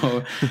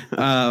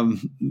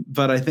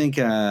 but I think,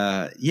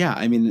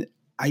 I mean,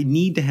 I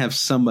need to have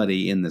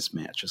somebody in this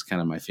match is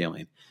kind of my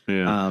feeling.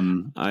 Yeah.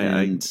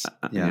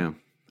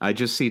 I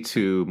just see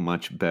too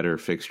much better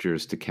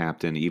fixtures to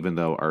captain, even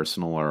though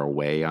Arsenal are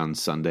away on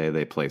Sunday.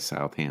 They play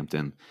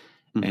Southampton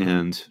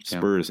and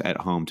Spurs at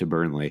home to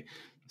Burnley.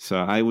 So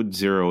I would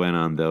zero in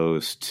on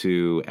those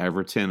two.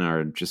 Everton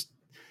are just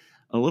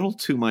a little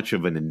too much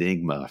of an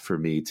enigma for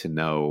me to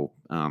know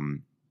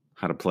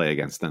how to play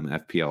against them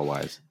FPL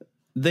wise.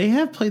 They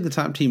have played the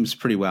top teams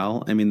pretty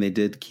well. I mean, they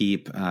did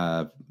keep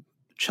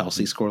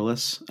Chelsea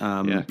scoreless.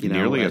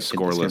 Nearly a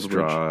scoreless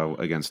draw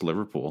against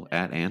Liverpool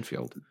at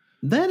Anfield.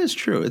 That is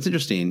true. It's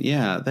interesting.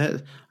 Yeah,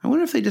 that I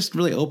wonder if they just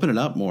really open it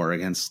up more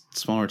against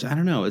smaller. I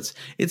don't know. It's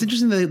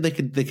interesting that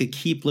they could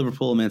keep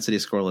Liverpool and Man City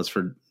scoreless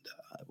for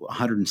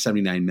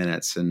 179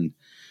 minutes, and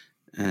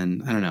I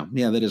don't know.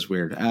 Yeah, that is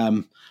weird.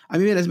 I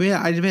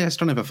just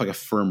don't have a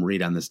firm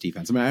read on this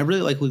defense. I mean, I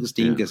really like Lucas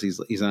Digne because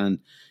he's on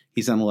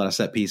a lot of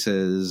set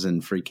pieces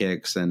and free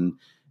kicks, and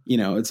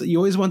you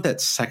always want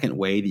that second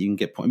way that you can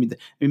get point.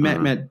 I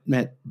mean,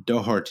 Matt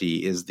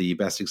Doherty is the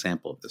best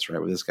example of this, right?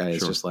 Where this guy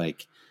is just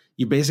like,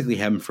 you basically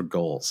have him for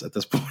goals at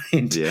this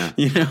point. Yeah.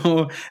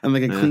 And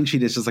like a clean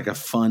sheet is just like a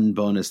fun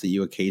bonus that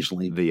you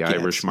occasionally get,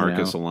 Irish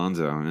Marcus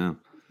Alonso.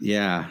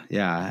 Yeah.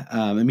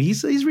 I mean,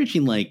 he's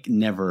reaching like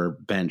never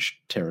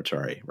bench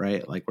territory,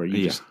 right? Like where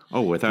you just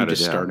without a doubt,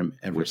 start him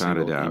every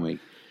single game week.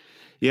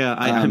 Yeah,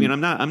 I mean,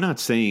 I'm not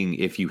saying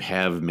if you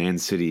have Man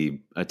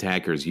City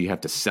attackers, you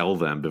have to sell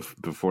them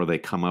before they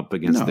come up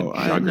against the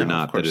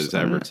juggernaut that is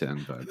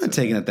Everton. I'm not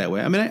taking it that way.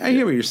 I mean, I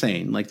hear what you're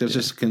saying. Like, there's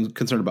just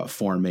concern about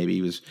form. Maybe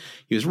he was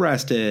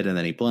rested and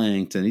then he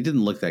blanked and he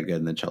didn't look that good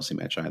in the Chelsea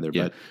match either.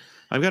 Yeah.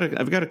 But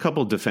I've got a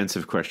couple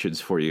defensive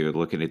questions for you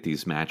looking at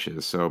these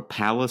matches. So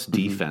Palace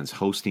defense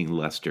hosting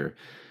Leicester.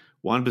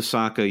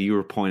 Wan-Bissaka, you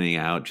were pointing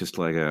out just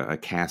like a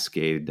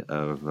cascade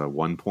of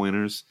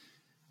one-pointers.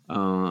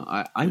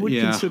 I would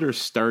consider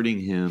starting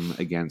him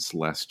against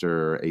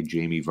Leicester, a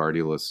Jamie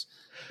Vardy-less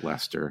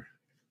Leicester.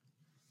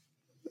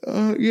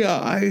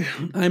 I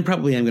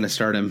probably am going to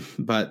start him,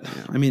 but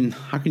I mean,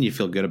 how can you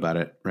feel good about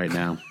it right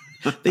now?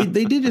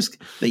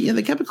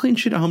 they kept a clean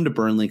sheet at home to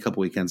Burnley a couple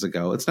weekends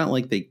ago. It's not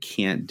like they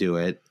can't do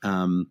it.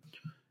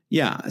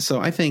 So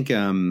I think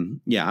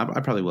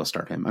I probably will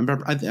start him.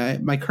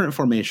 My current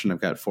formation, I've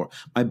got 4.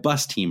 My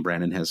bus team,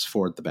 Brandon, has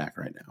 4 at the back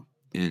right now.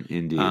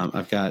 Indeed,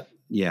 I've got.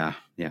 Yeah.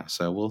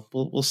 So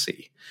we'll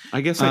see.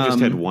 I guess I just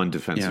had one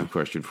defensive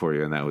question for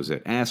you, and that was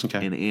it. Asked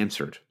and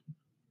answered.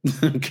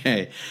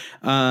 Okay.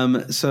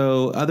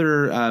 So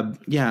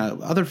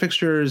other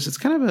fixtures. It's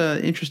kind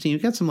of interesting.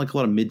 You've got some like a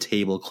lot of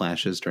mid-table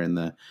clashes during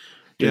the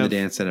day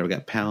instead. I've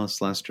got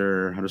Palace,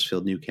 Leicester,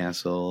 Huddersfield,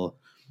 Newcastle,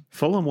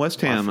 Fulham,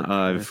 West Ham.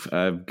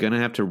 I'm gonna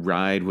have to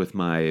ride with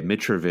my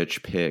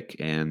Mitrovic pick,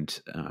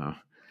 and I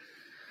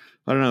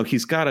don't know.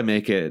 He's got to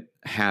make it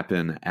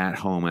happen at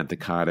home at the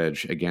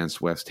Cottage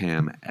against West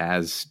Ham,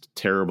 as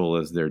terrible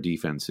as their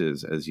defense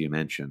is, as you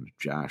mentioned,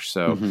 Josh.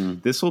 So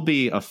this will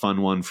be a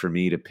fun one for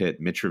me to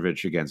pit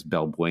Mitrovic against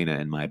Balbuena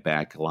in my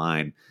back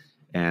line,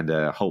 and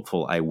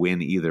hopeful I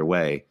win either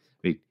way.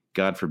 I mean,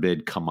 God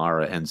forbid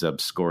Kamara ends up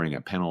scoring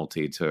a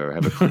penalty to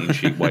have a clean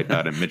sheet wiped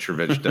out and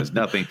Mitrovic does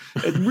nothing.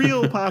 A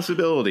real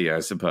possibility, I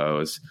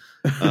suppose.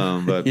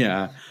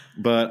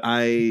 But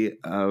I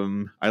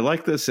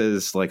like this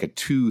as like a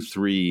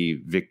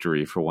 2-3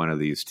 victory for one of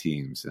these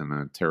teams and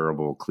a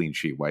terrible clean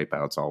sheet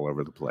wipeouts all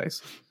over the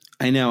place.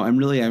 I know. I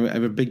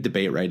have a big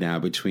debate right now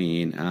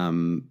between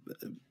whether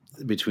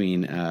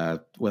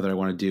I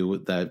want to do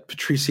the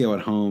Patricio at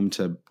home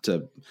to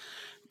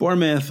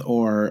Bournemouth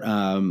or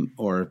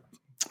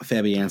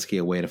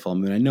Fabianski away to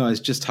Fulham. I know I was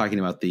just talking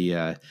about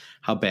the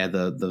how bad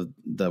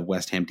the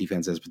West Ham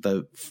defense is, but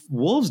the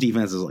Wolves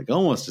defense is like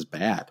almost as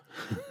bad.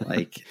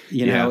 Like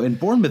and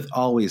Bournemouth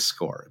always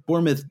score.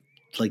 Bournemouth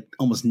like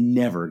almost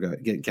never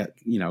get caught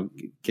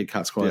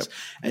scoreless.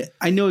 Yep.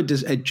 I know it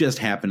just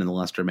happened in the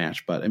Leicester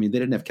match, but I mean they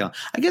didn't have Kellen.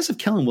 I guess if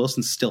Kellen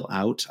Wilson's still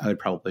out, I would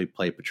probably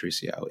play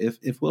Patricio.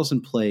 If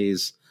Wilson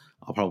plays,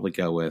 I'll probably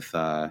go with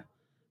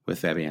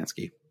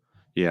Fabianski.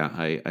 Yeah,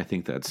 I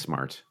think that's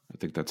smart. I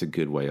think that's a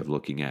good way of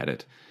looking at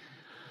it.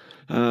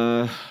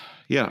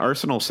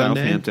 Arsenal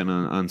Southampton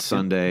on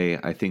Sunday.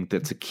 I think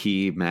that's a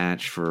key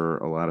match for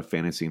a lot of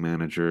fantasy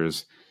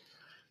managers.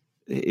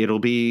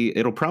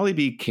 It'll probably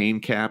be Kane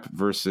cap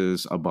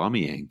versus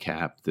Aubameyang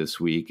cap this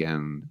week,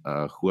 and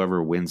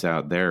whoever wins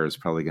out there is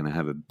probably going to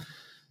have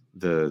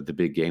the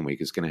big game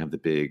week. Is going to have the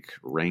big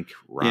rank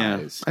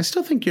rise. Yeah. I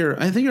still think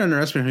you're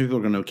underestimating how people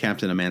are going to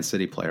captain a Man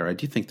City player. I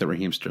do think that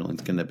Raheem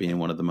Sterling's going to be in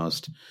one of the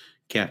most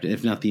captain,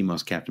 if not the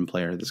most captain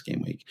player this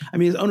game week. I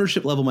mean, his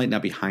ownership level might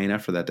not be high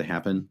enough for that to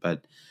happen,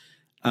 but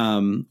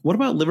what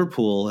about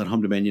Liverpool at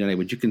home to Man United?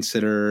 Would you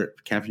consider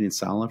captaining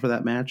Salah for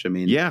that match? I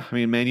mean,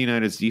 Man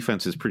United's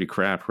defense is pretty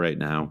crap right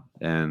now,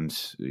 and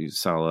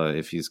Salah,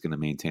 if he's going to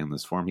maintain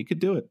this form, he could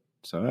do it.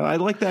 So I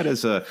like that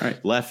as a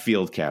left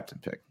field captain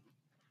pick.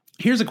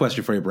 Here's a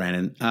question for you,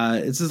 Brandon.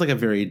 This is like a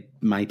very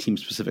my team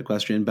specific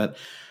question, but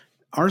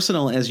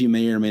Arsenal, as you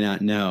may or may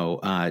not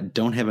know,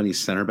 don't have any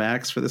center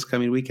backs for this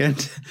coming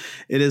weekend.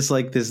 It is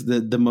like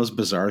the most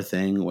bizarre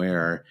thing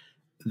where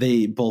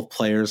both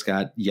players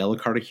got yellow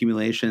card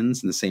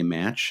accumulations in the same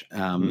match.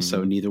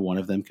 So neither one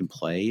of them can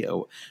play.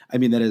 I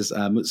mean, that is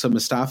so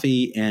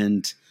Mustafi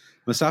and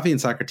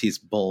Socrates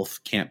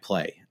both can't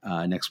play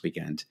next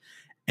weekend,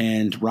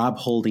 and Rob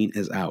Holding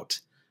is out.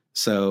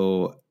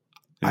 So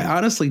I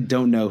honestly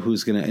don't know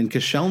who's going to. And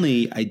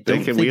Koscielny, I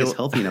don't think is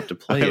healthy enough to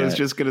play. I was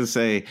just going to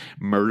say,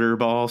 murder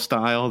ball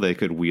style. They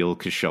could wheel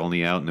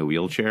Koscielny out in a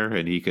wheelchair,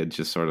 and he could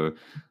just sort of,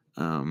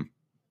 play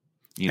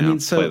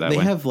that they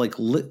way. have like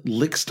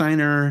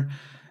Lichtsteiner.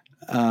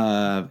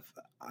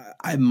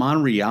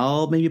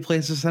 Monreal maybe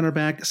plays the center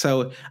back.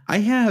 So I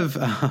have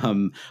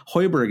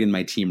Højbjerg in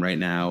my team right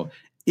now.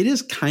 It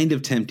is kind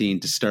of tempting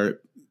to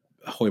start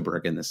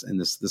Højbjerg in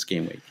this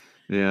game week.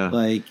 Yeah.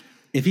 Like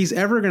if he's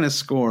ever going to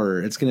score,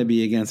 it's going to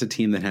be against a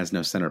team that has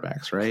no center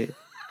backs, right?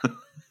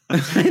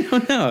 I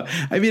don't know.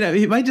 I mean,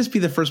 he might just be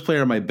the first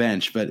player on my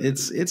bench, but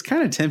it's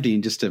kind of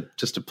tempting just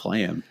to play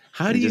him.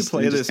 How do you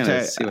play this?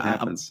 See what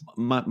happens.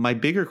 My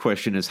bigger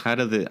question is how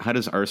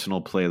does Arsenal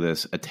play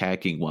this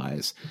attacking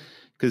wise?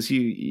 Because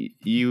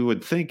you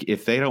would think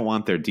if they don't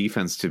want their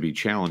defense to be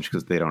challenged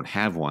because they don't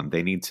have one,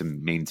 they need to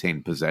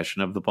maintain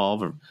possession of the ball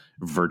for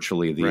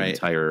virtually the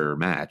entire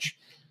match.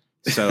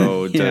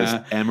 So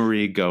does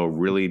Emery go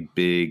really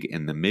big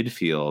in the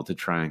midfield to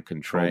try and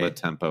control the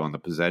tempo and the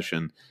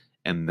possession?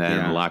 And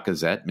then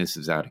Lacazette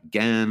misses out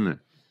again.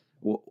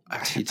 Well,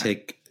 do you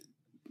take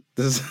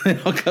this?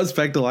 It all comes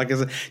back to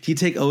Lacazette. Do you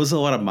take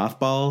Ozil out of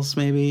mothballs?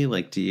 Maybe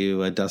like do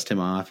you dust him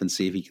off and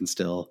see if he can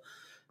still?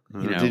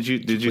 Did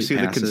you see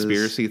passes? The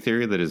conspiracy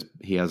theory that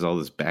he has all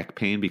this back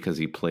pain because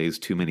he plays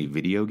too many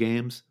video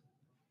games?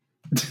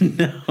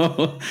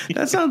 No,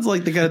 that sounds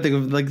like the kind of thing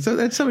of like so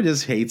that somebody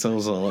just hates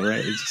Ozil,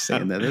 right? It's just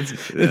saying that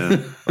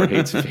or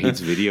hates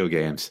video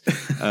games.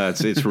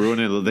 It's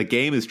ruining the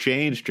game has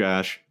changed,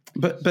 Josh.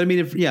 But I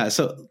mean,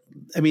 so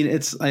I mean,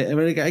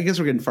 I guess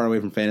we're getting far away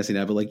from fantasy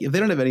now. But like, if they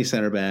don't have any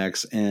center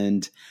backs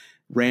and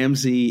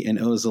Ramsey and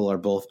Ozil are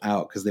both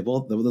out because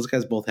those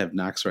guys both have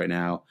knocks right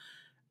now,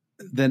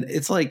 then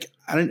it's like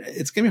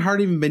it's gonna be hard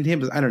to even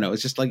maintain. I don't know.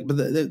 It's just like, but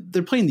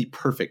they're playing the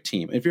perfect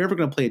team. If you're ever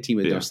going to play a team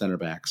with no center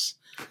backs,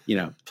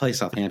 play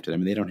Southampton. I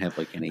mean, they don't have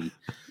like any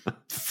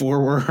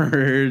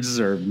forwards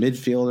or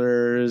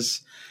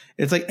midfielders.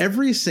 It's like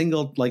every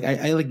single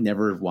I like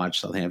never watch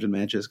Southampton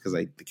matches because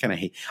I kind of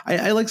hate.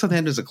 I like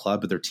Southampton as a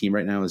club, but their team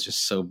right now is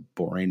just so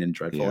boring and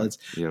dreadful.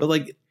 But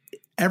like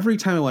every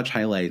time I watch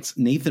highlights,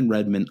 Nathan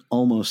Redmond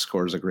almost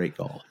scores a great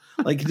goal.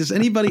 Like, does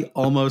anybody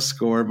almost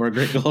score more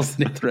great goals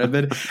than Nathan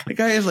Redmond? The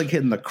guy is like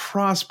hitting the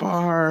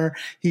crossbar.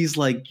 He's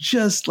like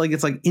just like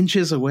it's like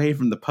inches away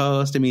from the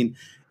post. I mean,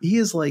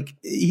 he's like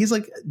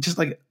just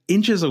like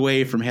inches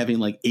away from having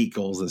like 8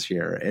 goals this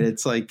year. And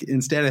it's like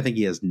instead I think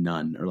he has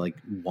none or like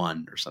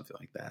 1 or something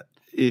like that.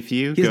 If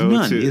you he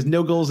has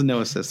no goals and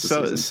no assists.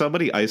 So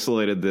somebody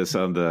isolated this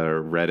on the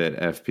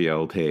Reddit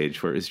FPL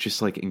page where it's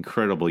just like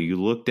incredible. You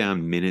look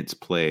down minutes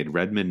played.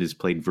 Redmond has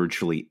played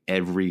virtually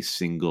every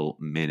single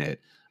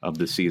minute of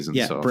the season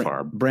so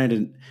far.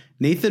 Brandon,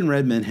 Nathan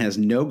Redmond has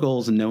no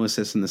goals and no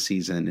assists in the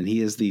season, and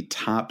he is the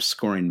top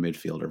scoring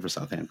midfielder for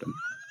Southampton.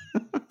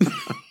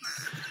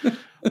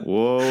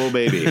 Whoa,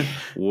 baby.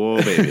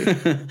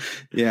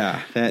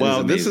 Yeah.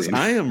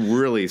 I am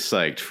really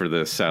psyched for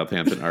this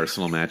Southampton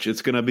Arsenal match.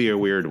 It's going to be a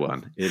weird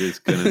one. It is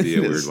going to be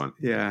a weird one.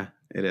 Yeah,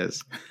 it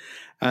is.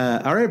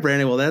 All right,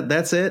 Brandon. Well,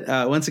 that's it.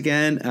 Once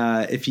again,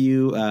 if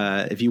you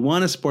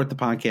want to support the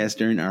podcast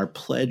during our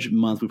pledge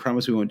month, we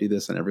promise we won't do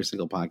this on every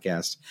single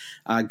podcast.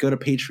 Go to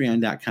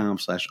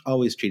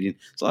patreon.com/alwayscheating.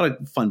 There's a lot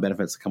of fun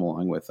benefits that come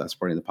along with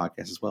supporting the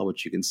podcast as well,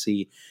 which you can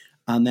see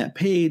on that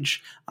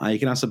page. You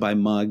can also buy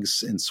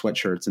mugs and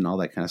sweatshirts and all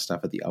that kind of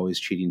stuff at the Always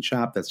Cheating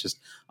shop. That's just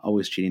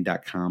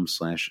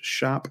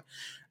alwayscheating.com/shop.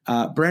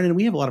 Brandon,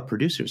 we have a lot of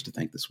producers to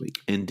thank this week.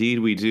 Indeed,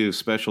 we do.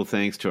 Special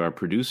thanks to our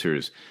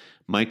producers,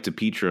 Mike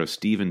DePietro,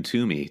 Stephen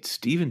Toomey.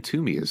 Stephen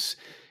Toomey is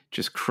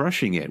just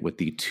crushing it with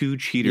the Two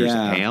Cheaters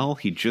Ale.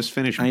 He just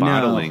finished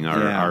bottling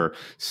our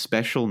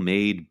special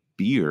made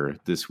beer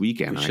this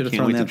weekend. We should have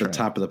thrown that at the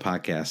top of the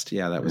podcast.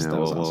 Yeah, that was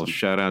awesome. Well,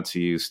 shout out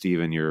to you,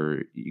 Stephen.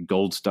 Your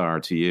gold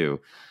star to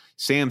you.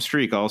 Sam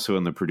Streak, also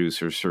in the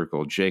producer's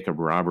circle. Jacob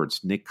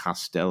Roberts, Nick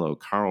Costello,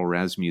 Carl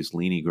Rasmus,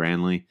 Leanie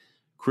Granley,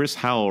 Chris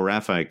Howell,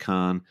 Rafai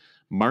Khan,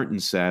 Martin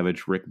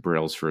Savage, Rick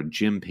Brailsford,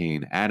 Jim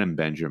Payne, Adam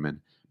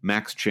Benjamin,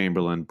 Max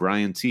Chamberlain,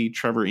 Brian T.,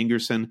 Trevor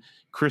Ingerson,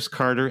 Chris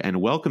Carter,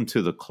 and welcome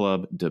to the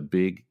club, the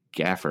Big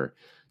Gaffer.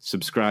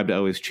 Subscribe to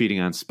Always Cheating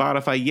on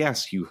Spotify.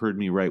 Yes, you heard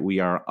me right. We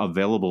are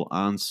available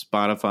on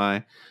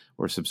Spotify,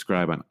 or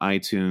subscribe on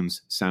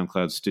iTunes,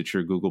 SoundCloud,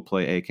 Stitcher, Google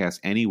Play, Acast,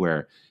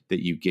 anywhere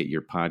that you get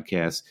your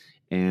podcasts.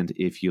 And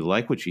if you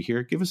like what you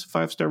hear, give us a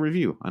 5-star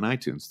review on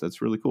iTunes.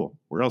 That's really cool.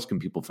 Where else can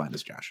people find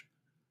us, Josh?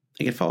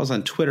 You can follow us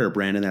on Twitter,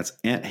 Brandon. That's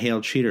at Hail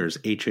Cheaters,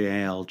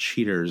 HAL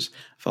Cheaters.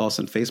 Follow us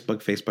on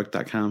Facebook,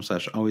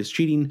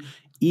 facebook.com/alwayscheating.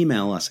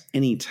 Email us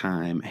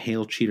anytime,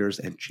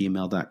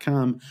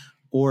 hailcheaters@gmail.com,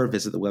 or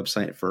visit the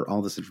website for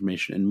all this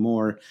information and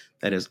more.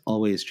 That is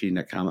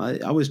alwayscheating.com.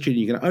 Always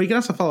Cheating. You can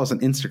also follow us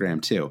on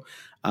Instagram too.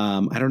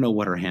 I don't know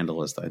what our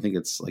handle is though. I think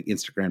it's like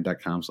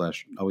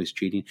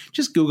instagram.com/alwayscheating.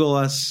 Just Google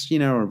us,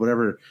 or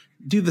whatever.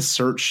 Do the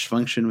search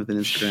function within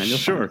Instagram.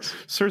 Sure.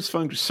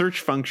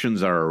 Search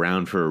functions are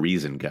around for a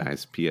reason,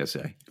 guys.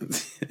 PSA.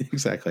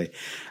 Exactly.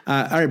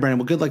 All right, Brandon.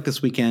 Well, good luck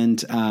this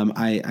weekend.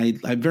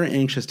 I'm very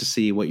anxious to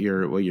see what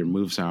your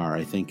moves are.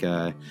 I think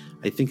a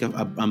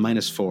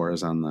 -4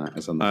 is on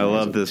the. I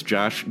love this.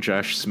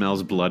 Josh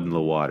smells blood in the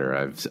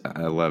water.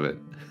 I love it.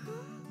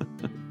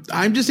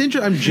 I'm just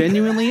interested. I'm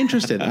genuinely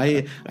interested.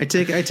 I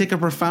take a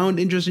profound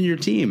interest in your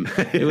team.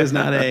 It was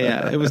not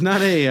a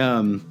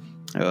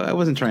I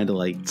wasn't trying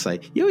to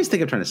psych. You always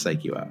think I'm trying to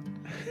psych you out.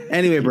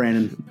 Anyway,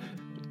 Brandon,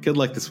 good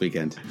luck this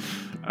weekend.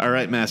 All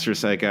right, Master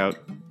Psych Out.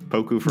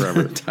 Poku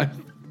forever.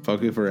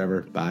 Poku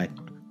forever. Bye.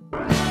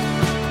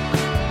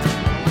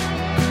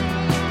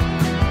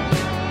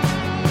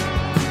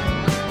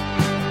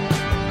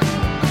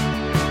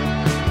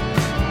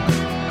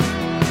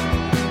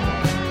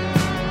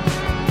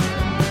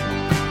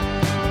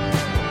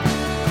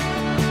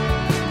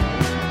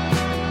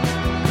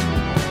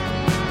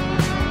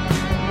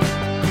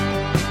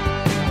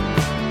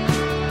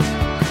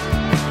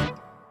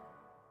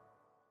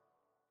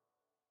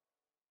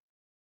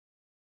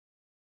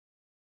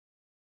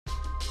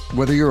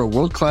 Whether you're a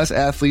world-class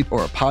athlete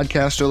or a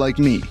podcaster like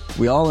me,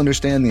 we all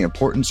understand the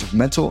importance of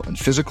mental and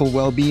physical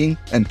well-being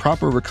and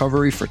proper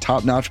recovery for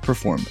top-notch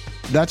performance.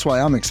 That's why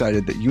I'm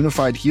excited that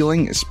Unified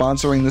Healing is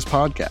sponsoring this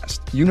podcast.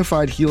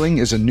 Unified Healing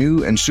is a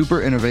new and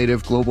super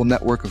innovative global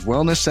network of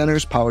wellness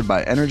centers powered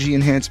by Energy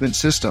Enhancement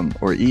System,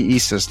 or EE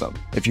System.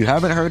 If you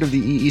haven't heard of the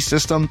EE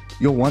System,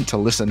 you'll want to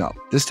listen up.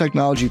 This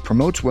technology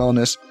promotes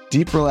wellness,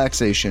 deep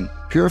relaxation,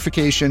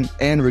 purification,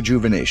 and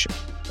rejuvenation.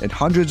 At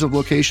hundreds of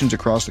locations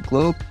across the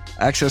globe,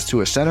 access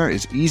to a center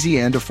is easy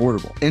and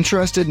affordable.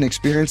 Interested in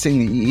experiencing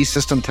the EE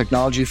System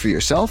technology for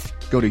yourself?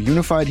 Go to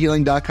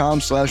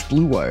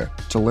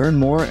unifiedhealing.com/bluewire to learn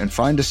more and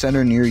find a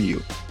center near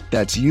you.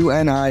 That's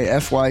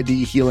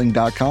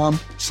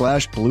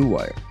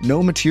unifydhealing.com/bluewire.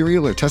 No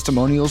material or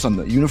testimonials on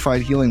the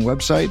Unified Healing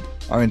website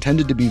are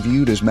intended to be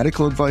viewed as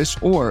medical advice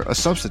or a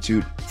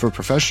substitute for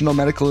professional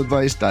medical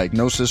advice,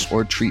 diagnosis,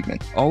 or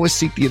treatment. Always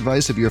seek the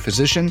advice of your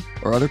physician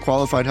or other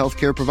qualified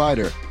healthcare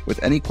provider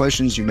with any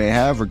questions you may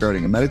have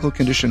regarding a medical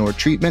condition or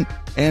treatment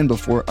and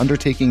before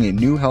undertaking a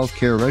new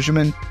healthcare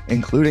regimen,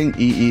 including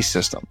EE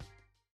System.